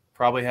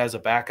 Probably has a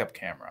backup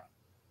camera,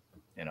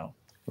 you know.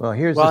 Well,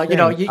 here's the thing. You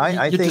know, you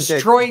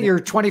destroy your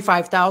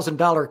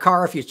 $25,000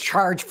 car if you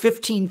charge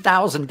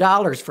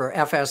 $15,000 for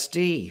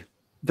FSD.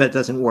 That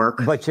doesn't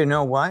work. But you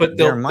know what? But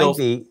there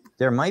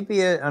might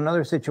be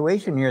another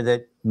situation here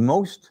that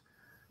most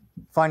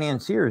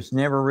financiers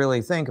never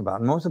really think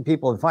about. Most of the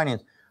people in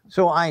finance.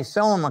 So I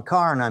sell them a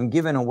car and I'm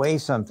giving away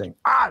something.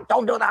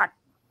 Don't do that.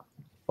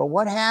 But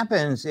what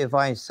happens if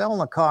I sell them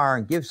a car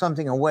and give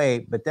something away,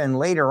 but then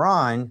later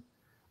on,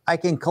 I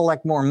can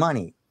collect more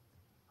money?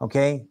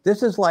 Okay,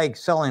 this is like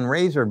selling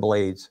razor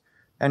blades,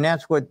 and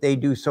that's what they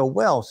do so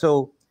well.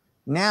 So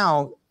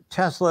now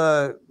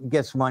Tesla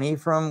gets money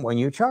from when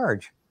you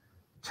charge.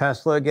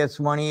 Tesla gets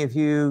money if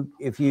you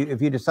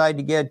decide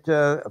to get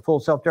full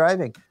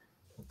self-driving.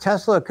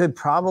 Tesla could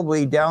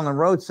probably down the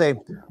road say,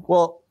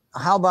 well,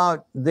 how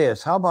about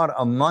this? How about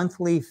a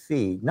monthly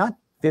fee? Not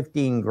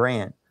 15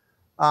 grand,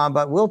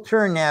 but we'll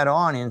turn that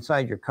on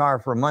inside your car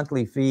for a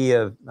monthly fee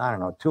of, I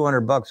don't know,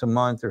 $200 a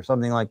month or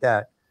something like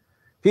that.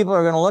 People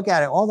are going to look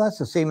at it. Oh, that's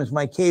the same as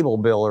my cable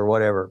bill or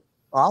whatever.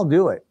 I'll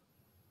do it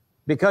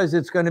because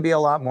it's going to be a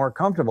lot more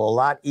comfortable, a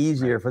lot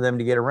easier for them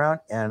to get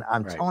around. And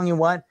I'm telling you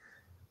what,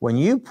 when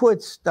you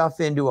put stuff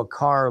into a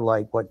car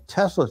like what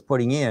Tesla's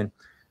putting in,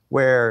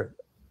 where,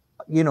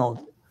 you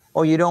know,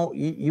 oh,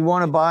 you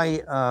want to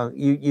buy,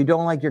 you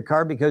don't like your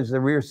car because the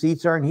rear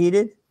seats aren't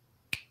heated?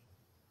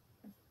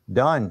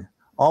 Done.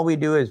 All we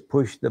do is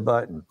push the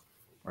button.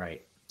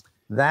 Right.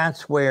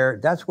 That's where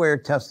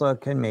Tesla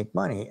can make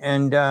money,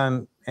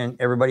 and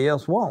everybody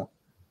else won't.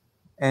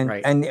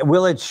 And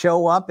will it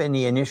show up in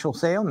the initial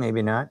sale?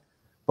 Maybe not.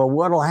 But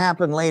what will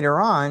happen later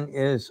on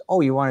is,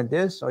 oh, you wanted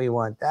this, oh, you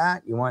want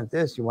that, you want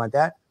this, you want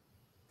that.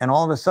 And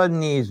all of a sudden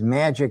these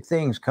magic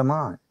things come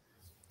on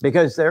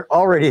because they're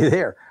already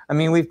there. I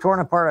mean, we've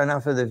torn apart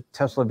enough of the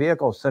Tesla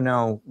vehicles to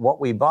know what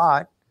we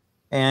bought.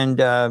 And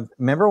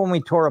remember when we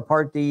tore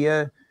apart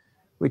the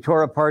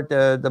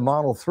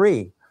Model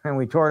 3 and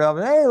we tore it up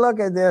and, hey,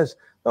 look at this,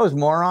 those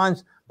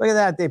morons, look at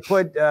that. They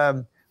put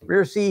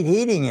rear seat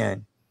heating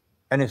in.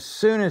 And as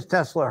soon as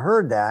Tesla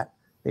heard that,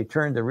 they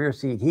turned the rear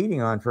seat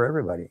heating on for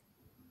everybody.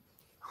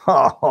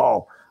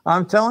 Oh,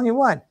 I'm telling you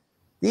what,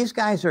 these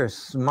guys are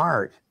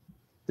smart.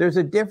 There's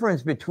a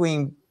difference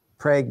between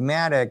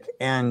pragmatic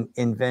and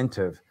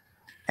inventive.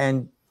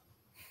 And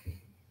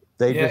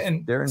they're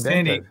inventive.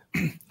 Sandy,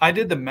 I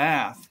did the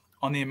math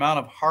on the amount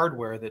of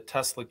hardware that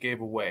Tesla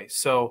gave away.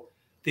 So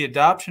the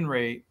adoption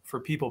rate for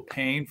people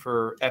paying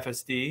for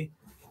FSD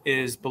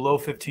is below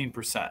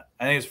 15%.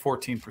 I think it's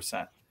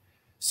 14%.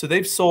 So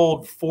they've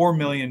sold 4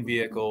 million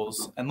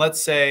vehicles, and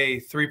let's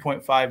say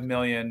 3.5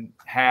 million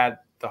had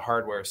the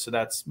hardware. So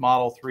that's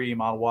Model 3,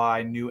 Model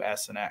Y, new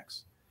S and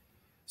X.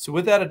 So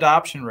with that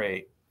adoption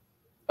rate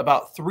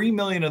about 3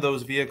 million of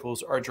those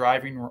vehicles are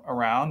driving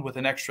around with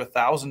an extra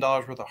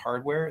 $1,000 worth of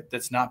hardware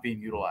that's not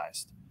being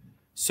utilized.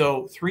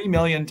 So 3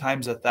 million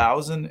times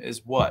 1,000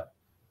 is what?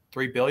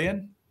 3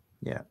 billion?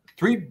 Yeah.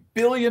 $3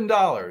 billion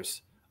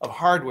of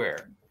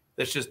hardware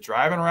that's just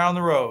driving around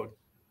the road,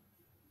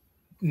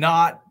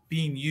 not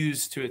being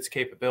used to its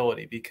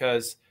capability,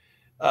 because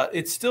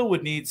it still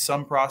would need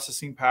some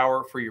processing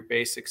power for your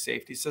basic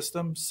safety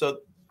system. So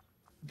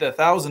the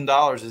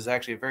 $1,000 is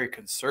actually a very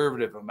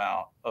conservative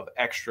amount of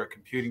extra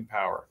computing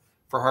power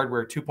for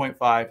hardware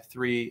 2.5,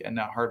 3, and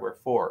now hardware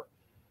 4.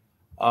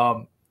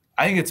 I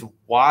think it's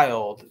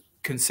wild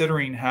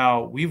considering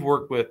how we've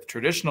worked with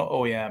traditional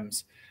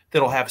OEMs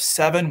that'll have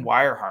 7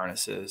 wire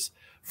harnesses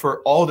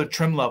for all the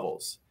trim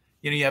levels.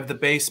 You know, you have the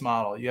base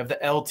model, you have the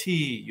LT,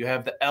 you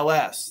have the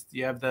LS,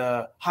 you have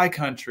the high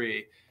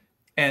country,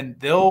 and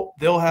they'll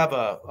have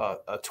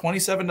a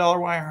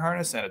 $27 wire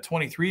harness and a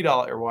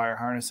 $23 wire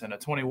harness and a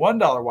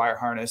 $21 wire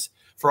harness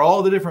for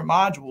all the different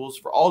modules,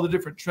 for all the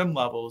different trim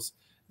levels.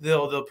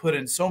 They'll put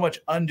in so much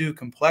undue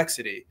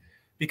complexity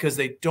because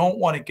they don't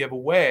want to give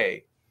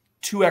away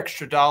 $2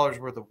 extra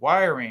worth of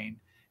wiring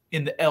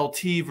in the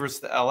LT versus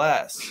the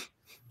LS.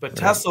 But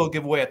Tesla will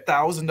give away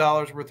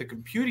 $1,000 worth of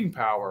computing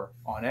power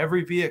on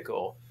every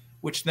vehicle,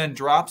 which then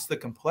drops the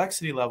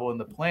complexity level in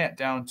the plant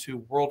down to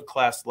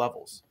world-class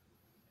levels.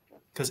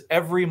 Because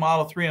every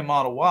Model 3 and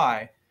Model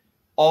Y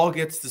all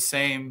gets the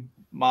same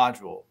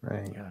module,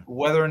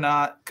 whether or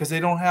not, because they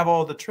don't have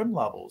all the trim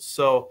levels.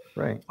 So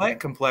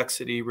plant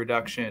complexity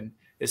reduction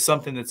is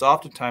something that's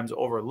oftentimes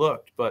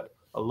overlooked, but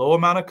a low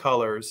amount of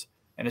colors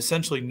and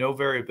essentially no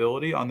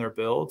variability on their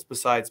builds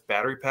besides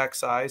battery pack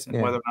size and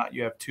whether or not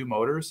you have 2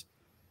 motors,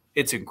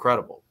 it's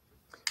incredible.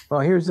 Well,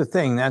 here's the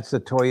thing. That's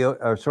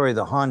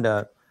the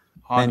Honda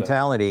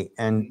mentality.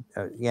 And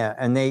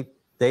and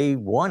they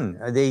won.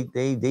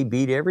 They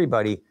beat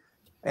everybody.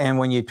 And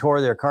when you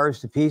tore their cars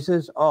to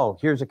pieces, oh,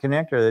 here's a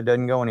connector that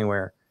doesn't go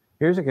anywhere.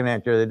 Here's a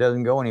connector that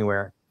doesn't go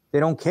anywhere. They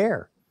don't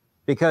care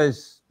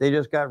because they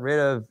just got rid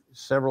of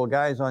several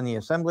guys on the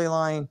assembly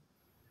line.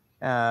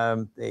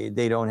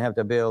 They don't have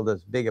to build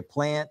as big a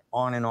plant,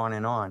 on and on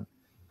and on.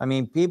 I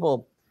mean,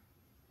 people,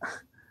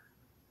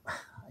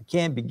 I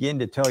can't begin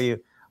to tell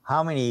you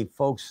how many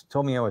folks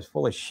told me I was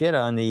full of shit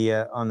on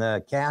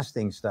the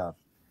casting stuff.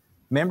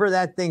 Remember,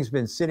 that thing's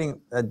been sitting.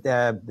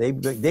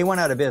 They went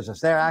out of business.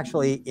 They're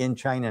actually in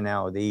China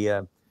now.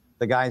 The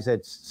guys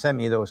that sent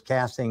me those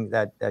casting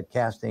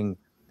casting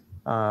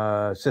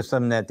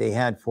system that they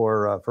had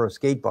for a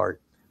skateboard,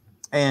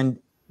 and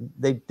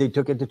they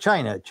took it to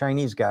China.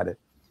 Chinese got it.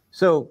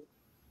 So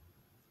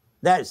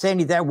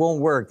Sandy, that won't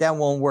work. That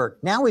won't work.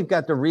 Now we've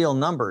got the real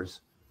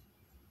numbers.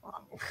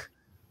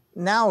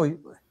 Now,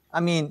 I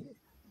mean,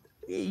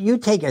 you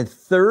take a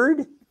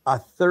third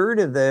of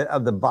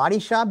the body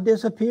shop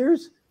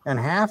disappears and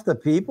half the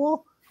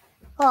people.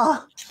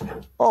 Oh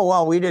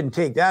well, we didn't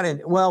take that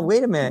in. Well,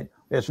 wait a minute.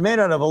 It's made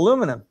out of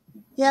aluminum.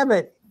 Yeah,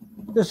 but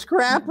the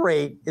scrap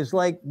rate is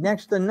like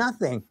next to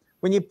nothing.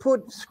 When you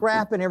put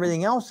scrap and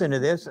everything else into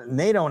this, and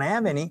they don't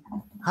have any,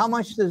 how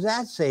much does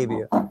that save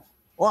you?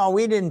 Well,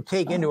 we didn't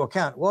take into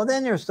account. Well,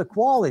 then there's the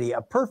quality,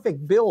 a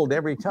perfect build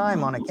every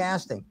time on a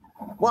casting.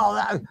 Well,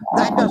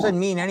 that doesn't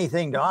mean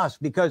anything to us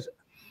because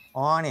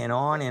on and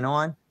on and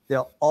on.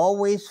 They'll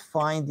always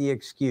find the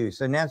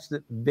excuse. And that's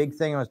the big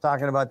thing I was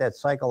talking about, that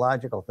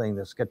psychological thing,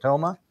 the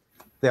scotoma.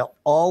 They'll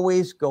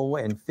always go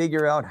and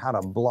figure out how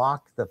to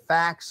block the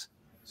facts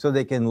so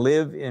they can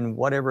live in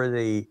whatever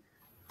the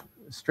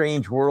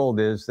strange world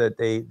is that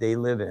they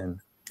live in.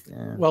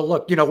 Yeah. Well,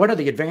 look, you know, one of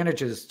the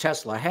advantages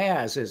Tesla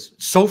has is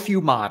so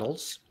few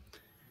models.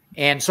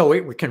 And so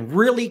it can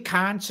really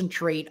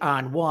concentrate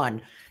on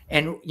one.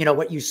 And, you know,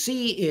 what you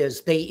see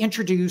is they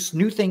introduce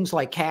new things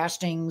like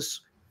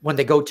castings when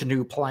they go to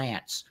new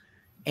plants.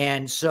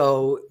 And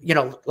so, you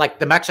know, like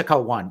the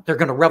Mexico one, they're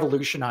going to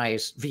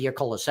revolutionize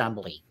vehicle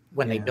assembly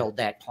when they build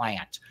that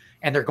plant.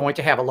 And they're going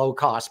to have a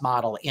low-cost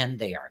model in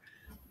there.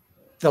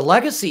 The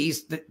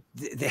legacies,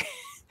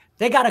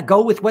 they got to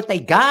go with what they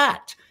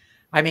got.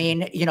 I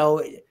mean, you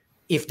know,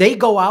 if they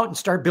go out and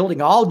start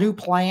building all new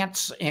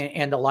plants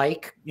and the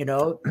like, you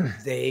know,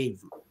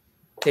 they've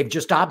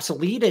just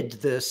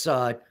obsoleted this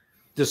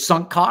the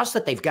sunk cost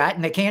that they've got,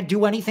 and they can't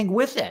do anything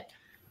with it.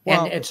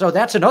 Well, and so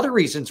that's another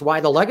reasons why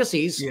the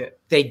legacies,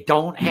 they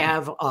don't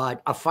have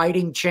a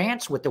fighting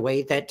chance with the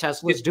way that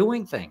Tesla's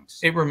doing things.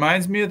 It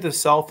reminds me of the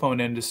cell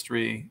phone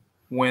industry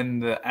when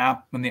the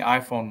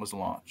iPhone was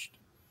launched.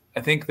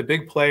 I think the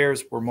big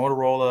players were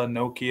Motorola,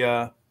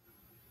 Nokia,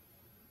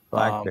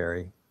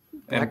 BlackBerry,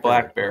 and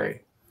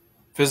BlackBerry.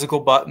 Physical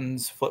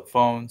buttons, flip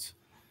phones.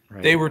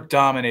 Right. They were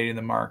dominating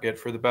the market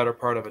for the better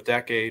part of a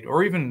decade,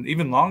 or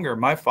even longer.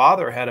 My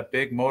father had a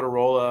big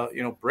Motorola,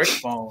 you know, brick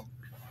phone.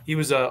 He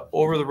was a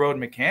over-the-road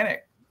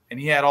mechanic, and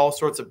he had all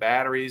sorts of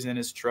batteries in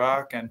his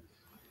truck, and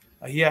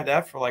he had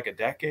that for like a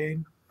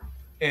decade.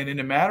 And in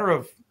a matter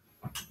of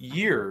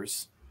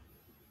years,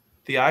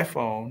 the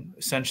iPhone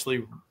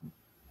essentially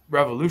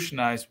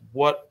revolutionized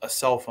what a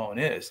cell phone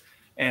is.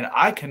 And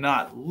I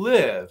cannot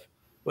live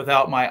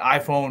without my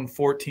iPhone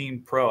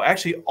 14 Pro.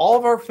 Actually, all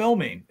of our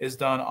filming is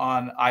done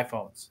on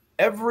iPhones.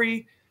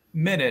 Every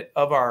minute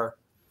of our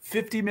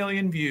 50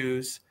 million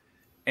views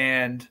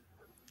and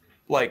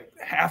like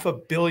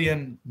 500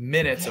 million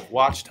minutes of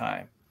watch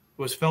time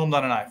was filmed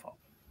on an iPhone.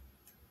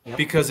 Yep.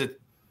 Because an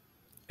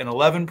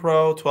 11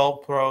 Pro,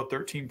 12 Pro,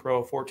 13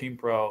 Pro, 14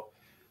 Pro,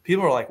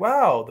 people are like,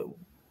 wow,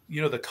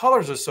 the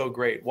colors are so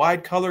great.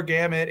 Wide color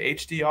gamut,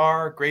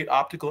 HDR, great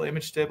optical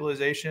image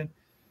stabilization.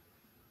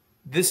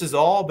 This has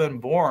all been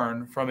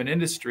born from an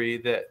industry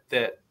that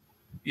the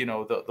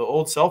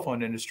old cell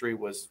phone industry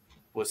was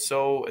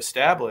so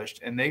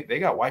established, and they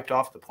got wiped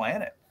off the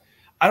planet.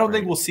 I don't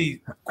think we'll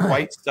see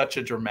quite such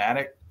a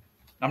dramatic.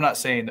 I'm not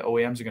saying the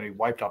OEMs are going to be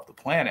wiped off the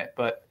planet,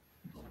 but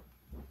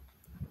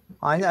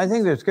I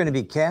think there's going to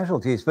be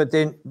casualties. But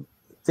then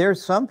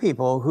there's some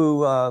people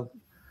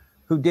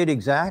who did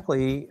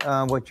exactly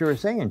what you were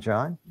saying,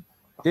 John.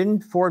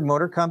 Didn't Ford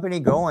Motor Company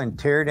go and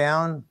tear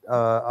down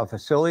a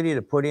facility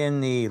to put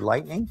in the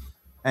Lightning?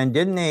 And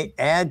didn't they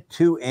add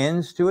 2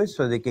 ends to it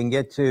so they can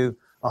get to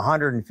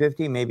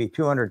 150, maybe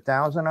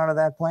 200,000 out of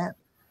that plant?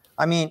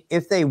 I mean,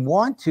 if they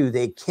want to,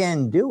 they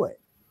can do it.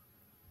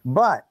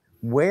 But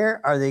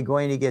where are they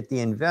going to get the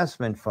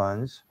investment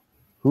funds?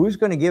 Who's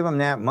going to give them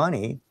that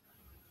money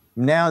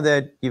now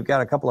that you've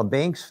got a couple of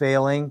banks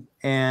failing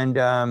and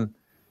the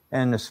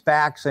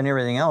SPACs and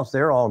everything else,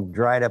 they're all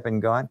dried up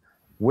and gone?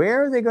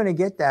 Where are they going to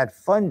get that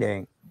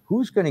funding?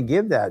 Who's going to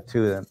give that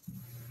to them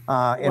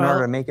in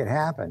order to make it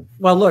happen?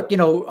 Well, look,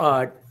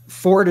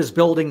 Ford is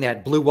building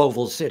that Blue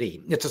Oval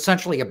City. It's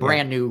essentially a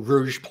brand new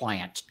Rouge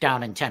plant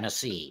down in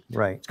Tennessee.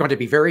 Right. It's going to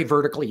be very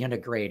vertically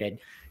integrated.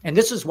 And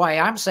this is why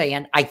I'm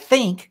saying, I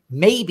think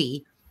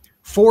maybe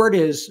Ford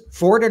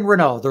and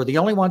Renault, they're the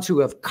only ones who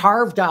have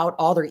carved out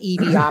all their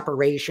EV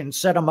operations,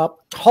 set them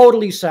up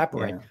totally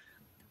separate. Yeah.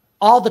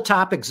 All the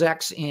top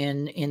execs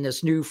in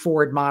this new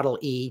Ford Model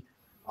E,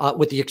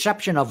 with the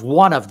exception of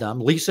one of them,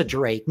 Lisa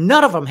Drake,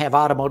 none of them have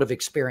automotive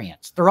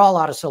experience. They're all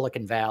out of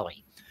Silicon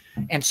Valley.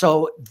 And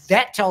so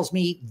that tells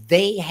me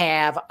they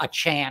have a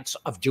chance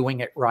of doing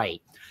it right.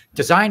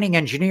 Designing,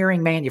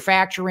 engineering,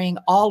 manufacturing,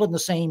 all in the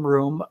same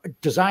room,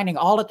 designing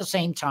all at the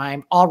same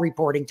time, all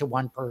reporting to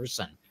one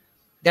person.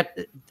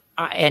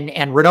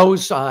 And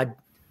Renault's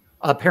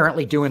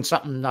apparently doing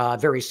something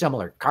very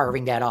similar,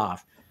 carving that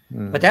off.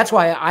 But that's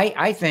why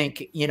I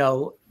think,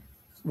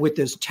 with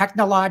this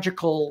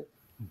technological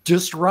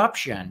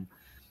disruption,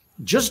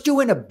 just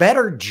doing a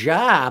better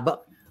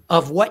job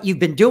of what you've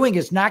been doing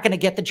is not going to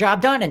get the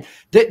job done. And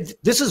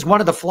this is one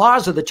of the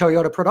flaws of the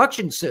Toyota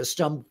production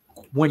system.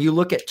 When you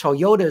look at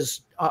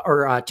Toyota's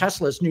or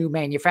Tesla's new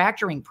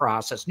manufacturing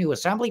process, new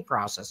assembly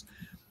process,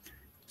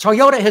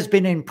 Toyota has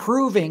been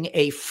improving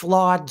a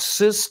flawed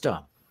system.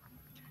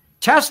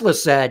 Tesla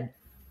said,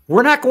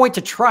 we're not going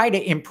to try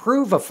to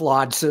improve a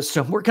flawed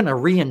system. We're going to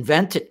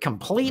reinvent it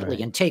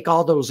completely and take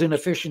all those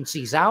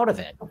inefficiencies out of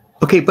it.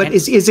 Okay, but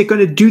is it going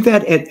to do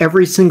that at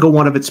every single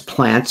one of its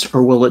plants,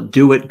 or will it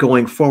do it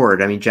going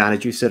forward? I mean, John,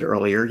 as you said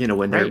earlier,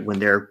 when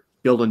they're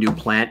build a new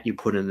plant, you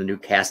put in the new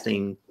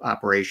casting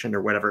operation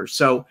or whatever.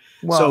 So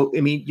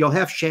I mean, you'll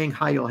have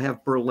Shanghai, you'll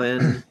have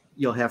Berlin,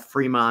 you'll have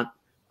Fremont.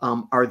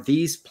 Are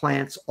these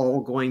plants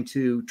all going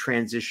to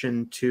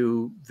transition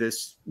to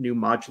this new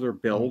modular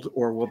build,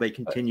 or will they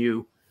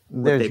continue?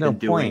 There's no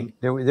point.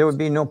 There would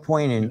be no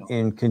point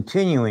in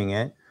continuing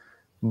it,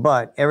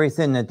 but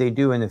everything that they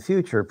do in the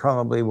future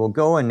probably will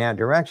go in that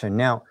direction.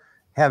 Now,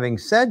 having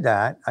said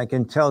that, I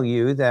can tell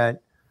you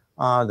that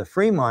the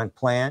Fremont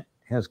plant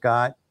has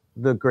got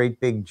the great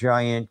big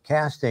giant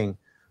casting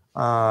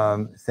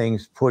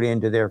things put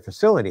into their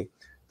facility.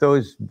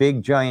 Those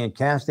big giant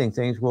casting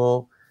things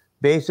will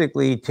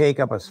basically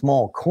take up a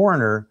small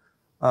corner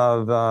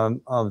of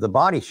the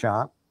body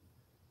shop,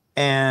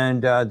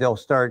 and they'll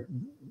start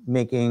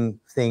making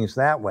things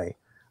that way.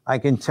 I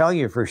can tell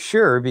you for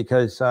sure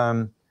because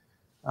I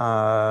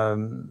know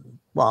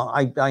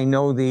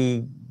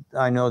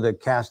the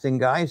casting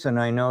guys, and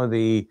I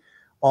know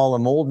all the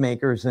mold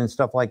makers and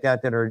stuff like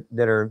that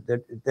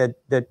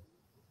that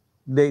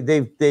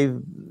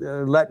they've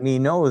let me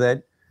know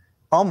that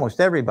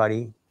almost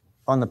everybody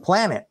on the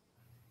planet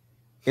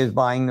is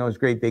buying those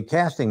great big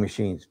casting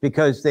machines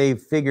because they've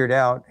figured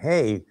out,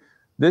 hey,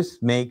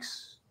 this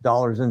makes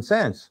dollars and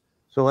cents,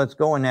 so let's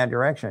go in that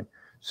direction.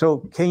 So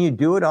can you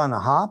do it on the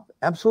hop?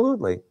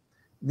 Absolutely.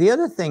 The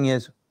other thing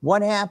is,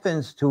 what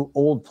happens to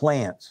old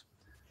plants?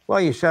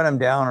 Well, you shut them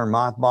down or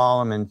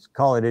mothball them and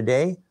call it a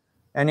day,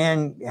 and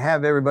then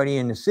have everybody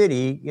in the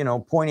city,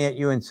 pointing at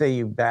you and say,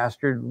 you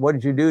bastard, what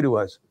did you do to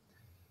us?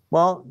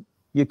 Well,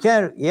 you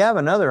have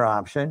another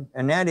option,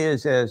 and that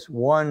is, as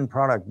one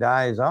product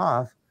dies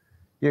off,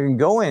 you can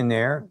go in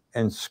there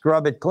and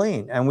scrub it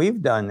clean. And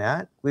we've done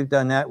that. We've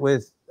done that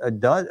with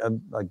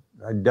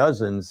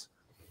dozens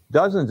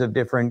of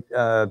different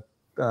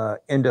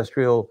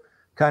industrial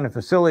kind of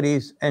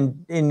facilities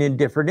and in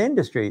different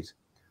industries.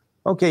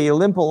 Okay, you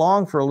limp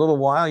along for a little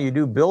while, you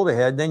do build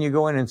ahead, then you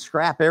go in and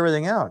scrap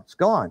everything out. It's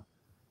gone.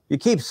 You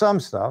keep some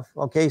stuff,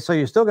 okay, so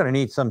you're still going to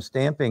need some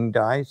stamping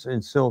dies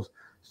and still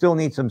Still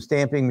need some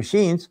stamping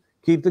machines.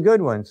 Keep the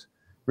good ones.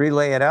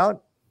 Relay it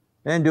out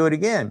and do it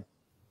again.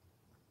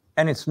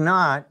 And it's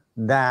not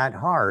that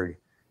hard.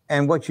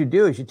 And what you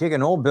do is you take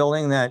an old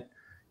building that,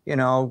 you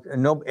know,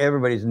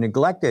 everybody's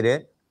neglected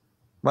it.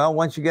 Well,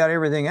 once you got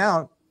everything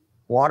out,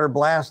 water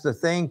blast the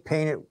thing,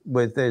 paint it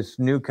with this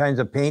new kinds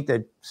of paint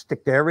that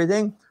stick to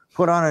everything,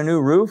 put on a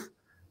new roof,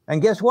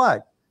 and guess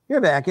what? You're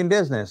back in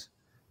business.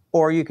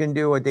 Or you can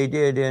do what they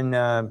did in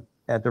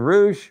at the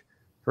Rouge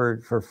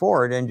for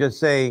Ford and just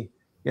say,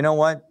 you know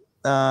what,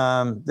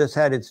 this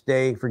had its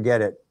day,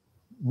 forget it,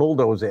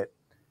 bulldoze it.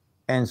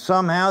 And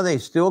somehow they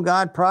still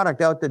got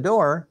product out the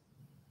door,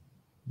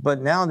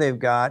 but now they've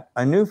got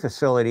a new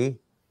facility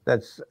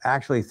that's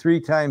actually 3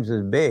 times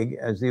as big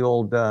as the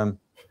old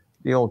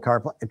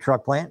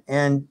truck plant,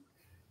 and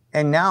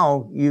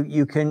now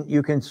you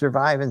can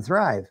survive and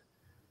thrive.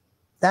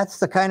 That's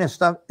the kind of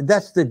stuff.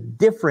 That's the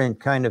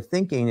different kind of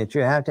thinking that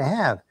you have to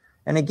have.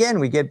 And again,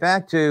 we get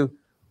back to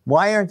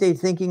why aren't they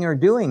thinking or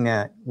doing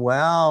that?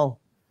 Well,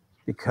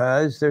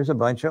 because there's a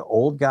bunch of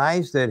old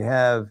guys that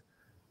have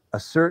a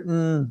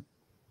certain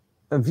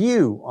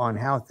view on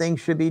how things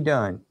should be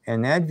done,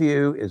 and that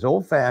view is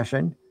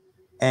old-fashioned.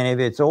 And if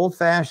it's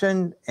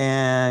old-fashioned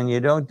and you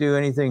don't do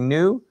anything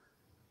new,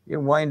 you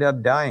wind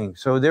up dying.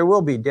 So there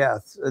will be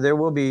deaths.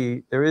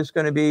 There is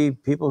going to be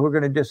people who are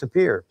going to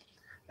disappear.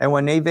 And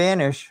when they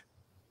vanish,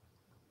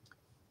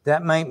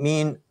 that might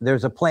mean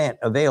there's a plant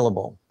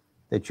available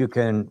that you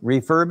can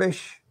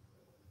refurbish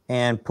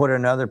and put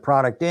another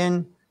product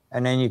in.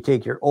 And then you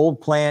take your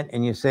old plant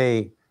and you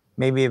say,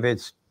 maybe if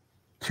it's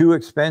too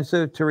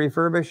expensive to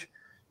refurbish,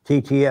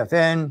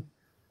 TTFN,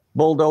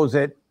 bulldoze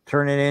it,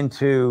 turn it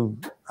into,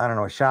 I don't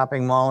know, a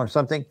shopping mall or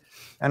something,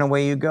 and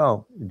away you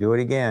go. Do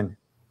it again.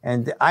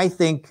 And I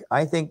think,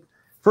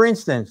 for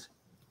instance,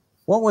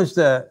 what was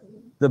the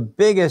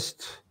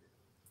biggest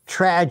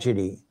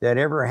tragedy that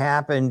ever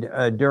happened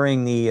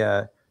during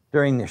the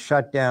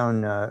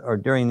shutdown or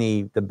during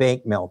the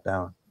bank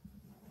meltdown?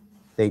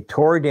 They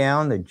tore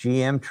down the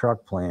GM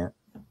truck plant.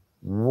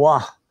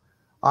 Wow.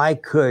 I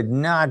could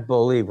not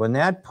believe when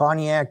that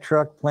Pontiac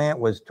truck plant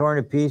was torn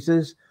to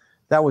pieces.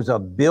 That was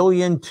 $1.2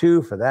 billion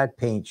for that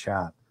paint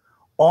shop.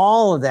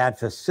 All of that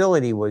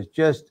facility was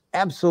just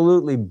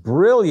absolutely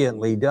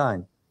brilliantly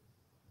done.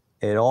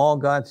 It all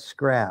got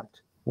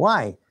scrapped.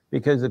 Why?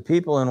 Because the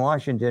people in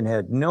Washington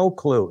had no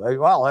clue.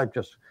 Well,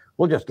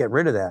 we'll just get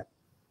rid of that.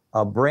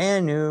 A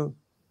brand new,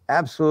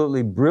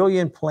 absolutely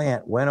brilliant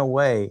plant went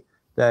away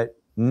that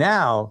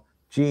now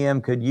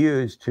GM could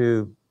use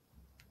to,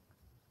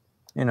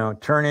 you know,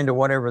 turn into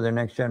whatever their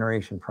next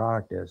generation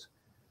product is.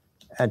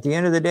 At the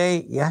end of the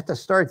day, you have to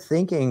start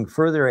thinking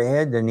further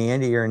ahead than the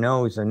end of your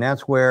nose, and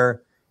that's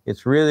where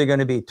it's really going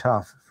to be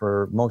tough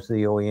for most of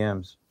the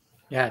OEMs.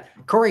 Yeah.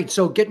 Cory,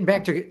 so getting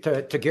back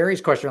to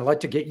Gary's question, I'd like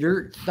to get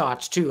your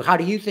thoughts too. How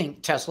do you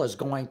think Tesla is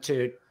going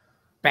to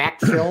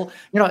backfill?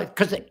 You know,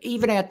 because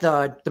even at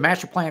the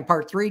Master Plan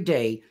Part 3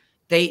 day,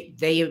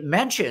 they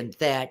mentioned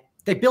that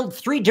they build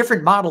 3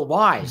 different Model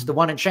Ys. The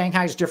one in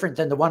Shanghai is different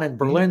than the one in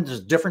Berlin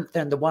is different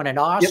than the one in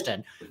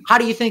Austin. Yep. How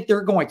do you think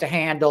they're going to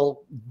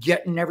handle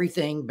getting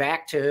everything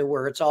back to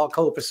where it's all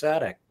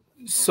copacetic?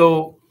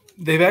 So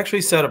they've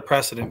actually set a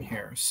precedent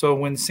here. So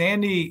when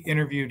Sandy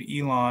interviewed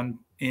Elon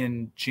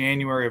in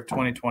January of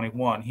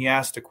 2021, he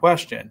asked a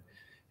question,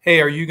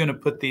 hey, are you going to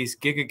put these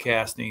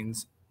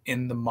gigacastings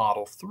in the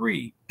Model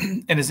 3?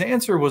 And his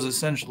answer was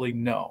essentially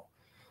no.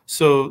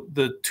 So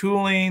the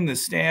tooling, the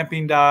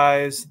stamping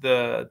dies,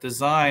 the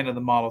design of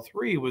the Model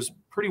 3 was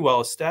pretty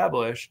well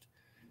established,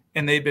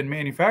 and they'd been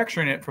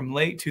manufacturing it from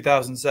late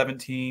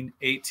 2017,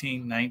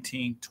 18,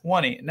 19,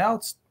 20, and now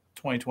it's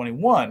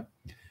 2021.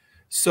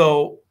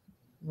 So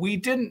we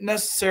didn't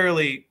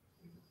necessarily,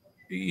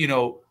 you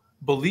know,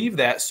 believe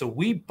that. So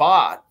we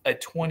bought a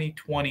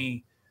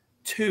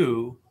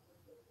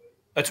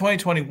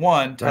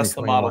 2021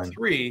 Tesla Model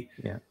 3.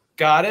 Yeah.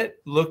 Got it,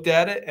 looked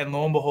at it, and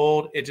lo and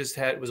behold, it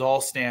was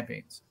all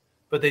stampings.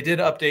 But they did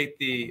update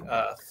the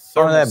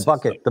that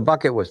bucket. The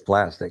bucket was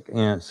plastic.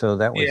 Yeah, so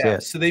that was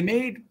it. So they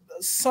made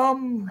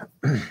some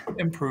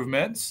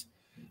improvements,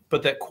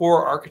 but that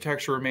core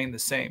architecture remained the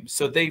same.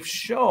 So they've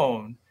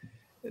shown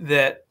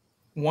that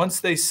once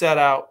they set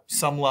out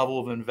some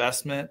level of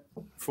investment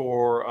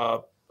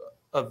for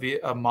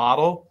a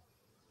model,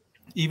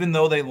 even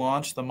though they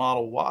launched the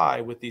Model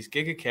Y with these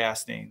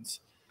gigacastings,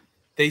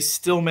 they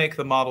still make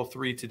the Model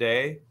 3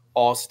 today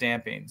all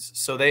stampings.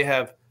 So they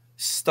have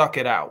stuck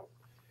it out.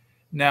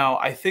 Now,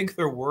 I think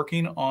they're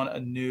working on a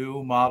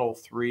new Model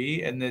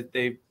 3 and that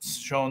they've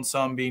shown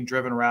some being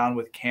driven around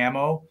with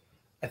camo.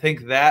 I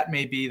think that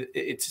may be,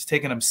 it's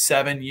taken them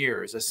 7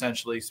 years,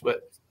 essentially,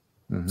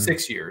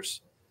 6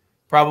 years.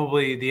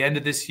 Probably the end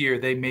of this year,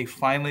 they may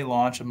finally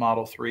launch a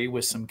Model 3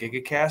 with some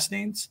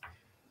gigacastings.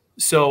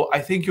 So I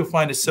think you'll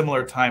find a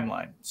similar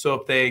timeline. So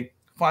if they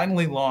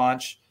finally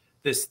launch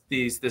this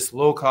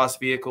low-cost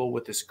vehicle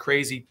with this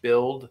crazy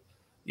build,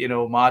 you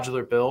know,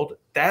 modular build,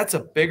 that's a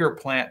bigger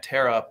plant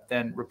tear up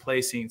than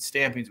replacing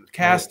stampings with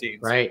castings.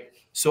 Right.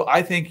 So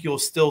I think you'll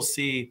still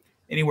see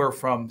anywhere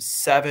from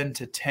 7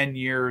 to 10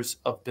 years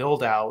of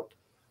build out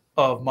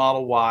of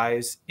Model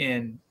Ys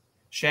in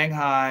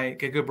Shanghai,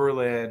 Giga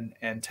Berlin,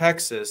 and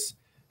Texas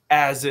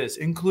as is,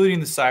 including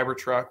the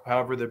Cybertruck,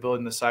 however they're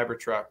building the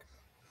Cybertruck.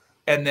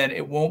 And then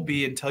it won't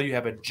be until you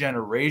have a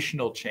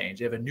generational change.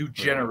 You have a new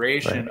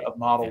generation of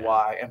Model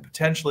Y and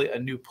potentially a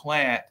new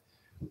plant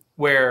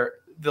where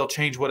they'll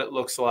change what it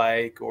looks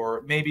like,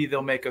 or maybe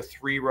they'll make a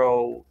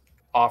 3-row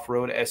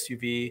off-road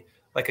SUV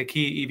like a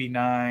Kia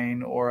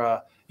EV9 or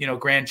a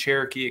Grand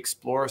Cherokee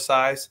Explorer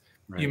size.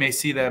 You may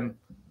see them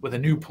with a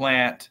new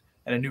plant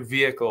and a new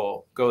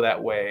vehicle go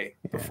that way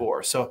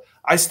before. So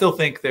I still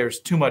think there's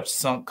too much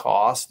sunk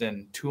cost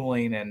and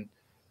tooling and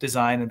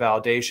design and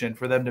validation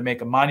for them to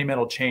make a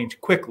monumental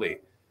change quickly.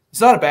 It's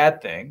not a bad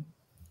thing.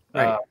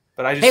 Right.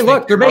 But I just hey,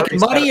 look, they're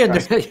making money and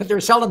they're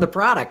selling the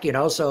product,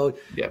 so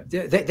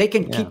they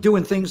can keep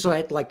doing things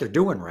like they're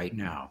doing right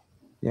now.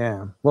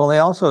 Yeah. Well,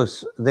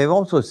 they've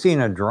also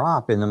seen a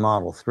drop in the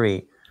Model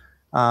 3.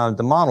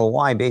 The Model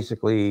Y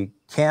basically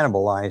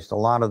cannibalized a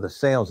lot of the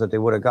sales that they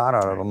would have got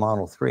out of a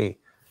Model 3.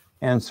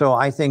 And so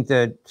I think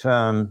that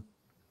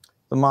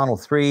the Model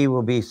 3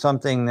 will be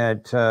something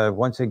that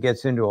once it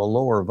gets into a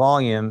lower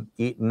volume,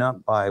 eaten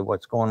up by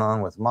what's going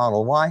on with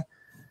Model Y,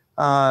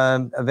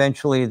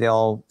 eventually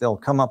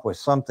they'll come up with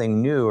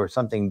something new or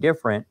something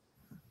different.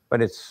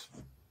 But it's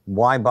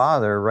why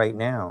bother right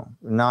now?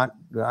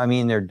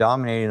 They're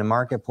dominating the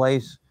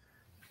marketplace.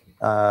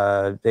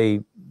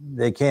 They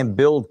can't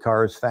build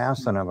cars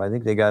fast enough. I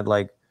think they got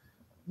like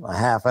a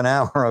half an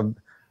hour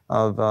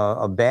of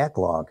a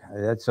backlog.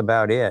 That's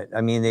about it.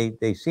 I mean,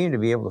 they seem to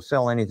be able to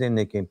sell anything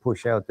they can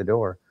push out the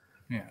door.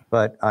 Yeah.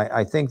 But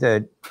I think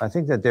that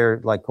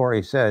they're, like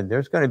Cory said,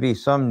 there's going to be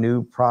some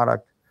new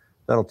product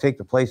that'll take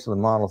the place of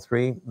the Model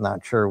 3.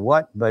 Not sure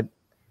what, but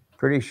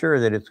pretty sure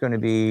that it's going to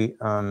be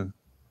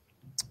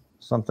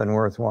something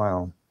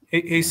worthwhile.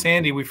 Hey,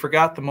 Sandy, we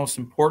forgot the most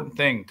important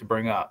thing to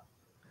bring up.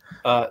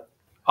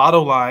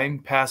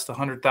 Autoline passed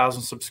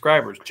 100,000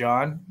 subscribers.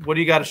 John, what do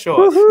you got to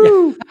show us?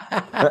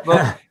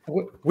 Yeah.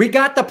 We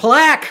got the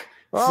plaque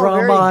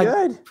from. Very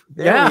good.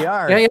 There we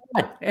are. Yeah,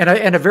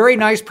 and a very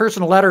nice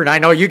personal letter, and I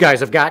know you guys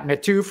have gotten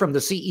it too from the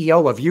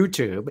CEO of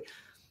YouTube.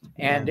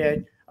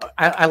 And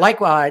I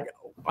like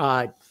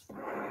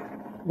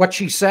what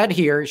she said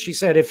here. She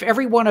said, if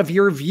every one of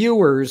your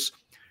viewers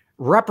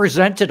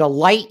represented a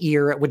light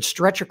year, it would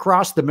stretch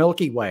across the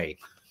Milky Way.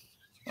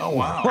 Oh,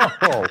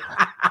 wow.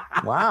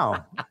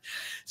 Wow.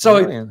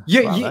 So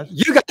you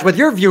guys with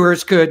your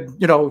viewers could,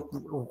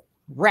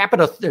 wrap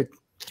it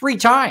 3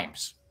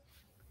 times.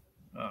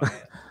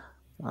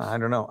 I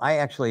don't know. I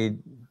actually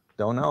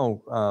don't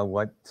know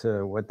what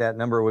that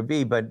number would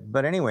be,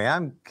 but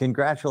anyway,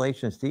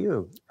 congratulations to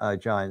you,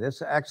 John.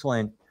 This is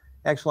excellent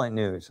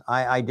news.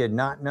 I did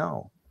not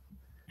know.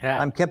 Yeah.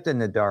 I'm kept in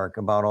the dark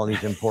about all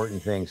these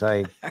important things.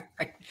 I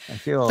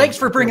feel. Thanks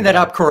for bringing that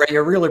up, Cory. I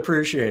really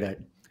appreciate it.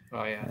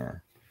 Oh yeah.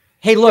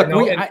 Hey, look,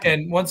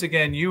 and once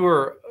again, you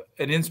were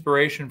an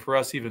inspiration for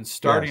us even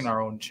starting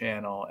our own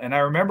channel. And I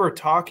remember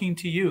talking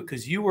to you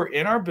because you were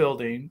in our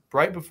building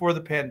right before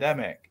the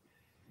pandemic.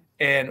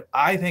 And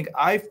I think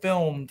I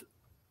filmed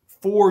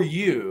for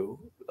you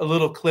a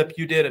little clip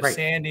you did of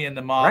Sandy and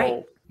the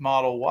Model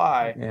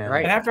Y. Yeah.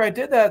 And after I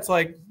did that, it's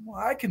like,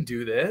 well, I can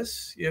do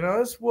this.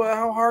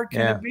 How hard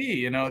can it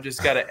be?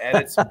 Just got to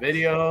edit some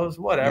videos,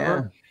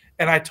 whatever. Yeah.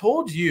 And I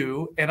told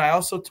you, and I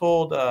also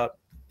told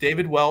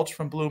David Welch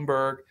from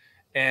Bloomberg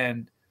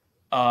and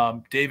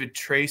David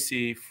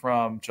Tracy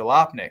from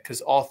Jalopnik,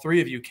 because all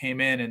 3 of you came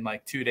in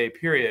like 2-day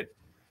period.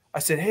 I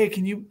said, hey,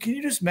 can you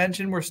just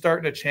mention we're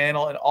starting a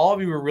channel? And all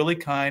of you were really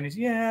kind. He's,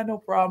 yeah, no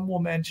problem. We'll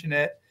mention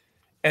it.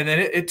 And then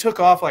it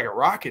took off like a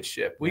rocket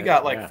ship. We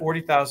got like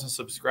 40,000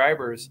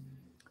 subscribers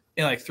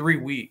in like 3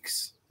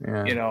 weeks,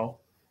 and now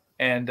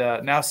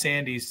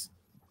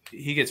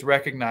he gets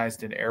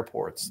recognized in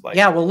airports.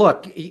 Well,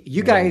 look,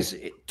 you guys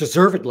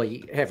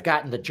deservedly have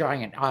gotten the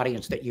giant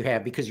audience that you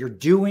have because you're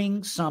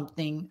doing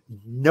something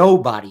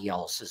nobody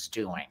else is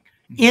doing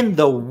in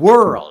the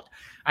world.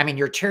 I mean,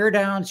 your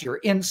teardowns, your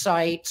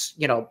insights,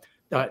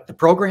 the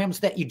programs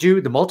that you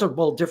do, the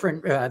multiple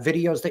different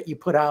videos that you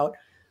put out.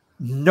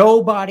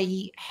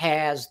 Nobody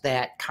has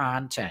that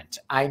content.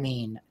 I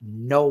mean,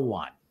 no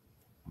one.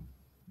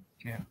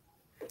 Yeah.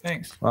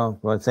 Thanks. Well,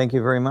 thank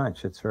you very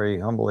much. It's very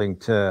humbling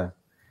to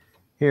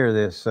hear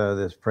this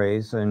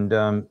praise,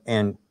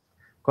 and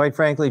quite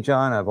frankly,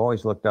 John, I've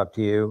always looked up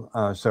to you.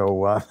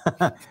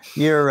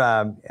 You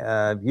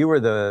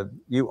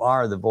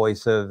are the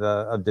voice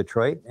of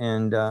Detroit,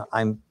 and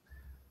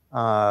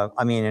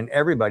and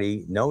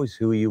everybody knows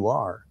who you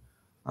are.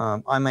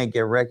 I might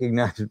get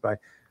recognized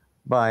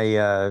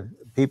by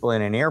people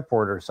in an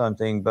airport or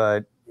something,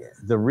 but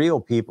the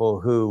real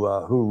people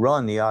who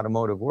run the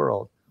automotive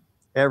world,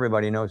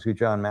 everybody knows who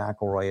John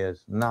McElroy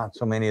is. Not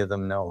so many of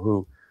them know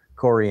who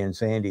Cory and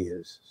Sandy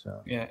is.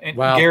 So yeah, and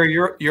Gary,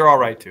 you're all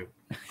right too.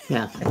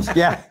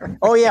 Yeah.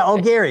 Oh yeah. Oh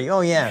Gary.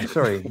 Oh yeah.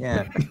 Sorry.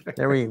 Yeah.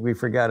 There we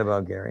forgot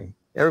about Gary.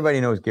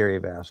 Everybody knows Gary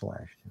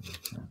Vasilash.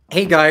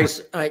 Hey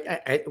guys,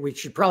 we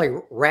should probably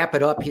wrap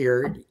it up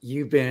here.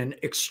 You've been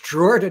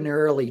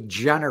extraordinarily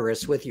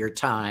generous with your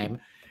time.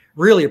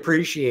 Really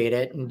appreciate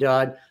it. And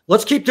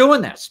let's keep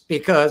doing this,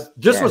 because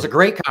this was a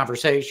great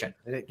conversation.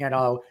 You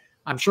know,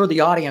 I'm sure the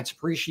audience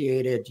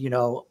appreciated, you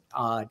know,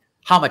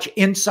 how much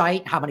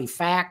insight, how many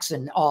facts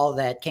and all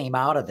that came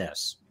out of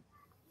this.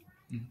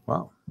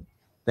 Well,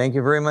 thank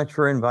you very much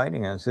for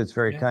inviting us. It's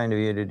very kind of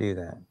you to do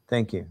that.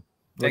 Thank you.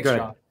 Thanks,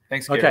 John.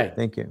 Thanks, Gary. Okay.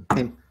 Thank you.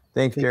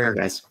 Thanks, Gary.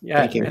 Guys. Yeah.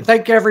 Thank you. And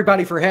thank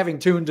everybody for having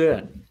tuned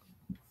in.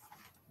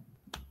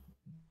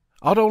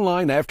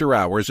 Autoline After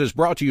Hours is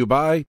brought to you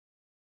by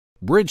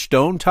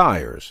Bridgestone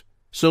Tires,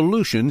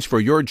 solutions for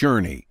your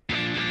journey.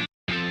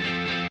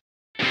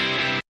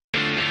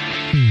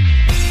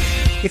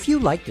 If you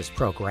like this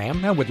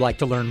program and would like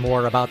to learn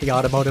more about the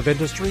automotive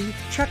industry,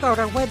 check out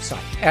our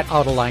website at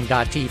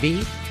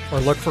autoline.tv or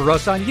look for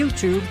us on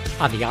YouTube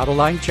on the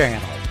Autoline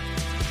channel.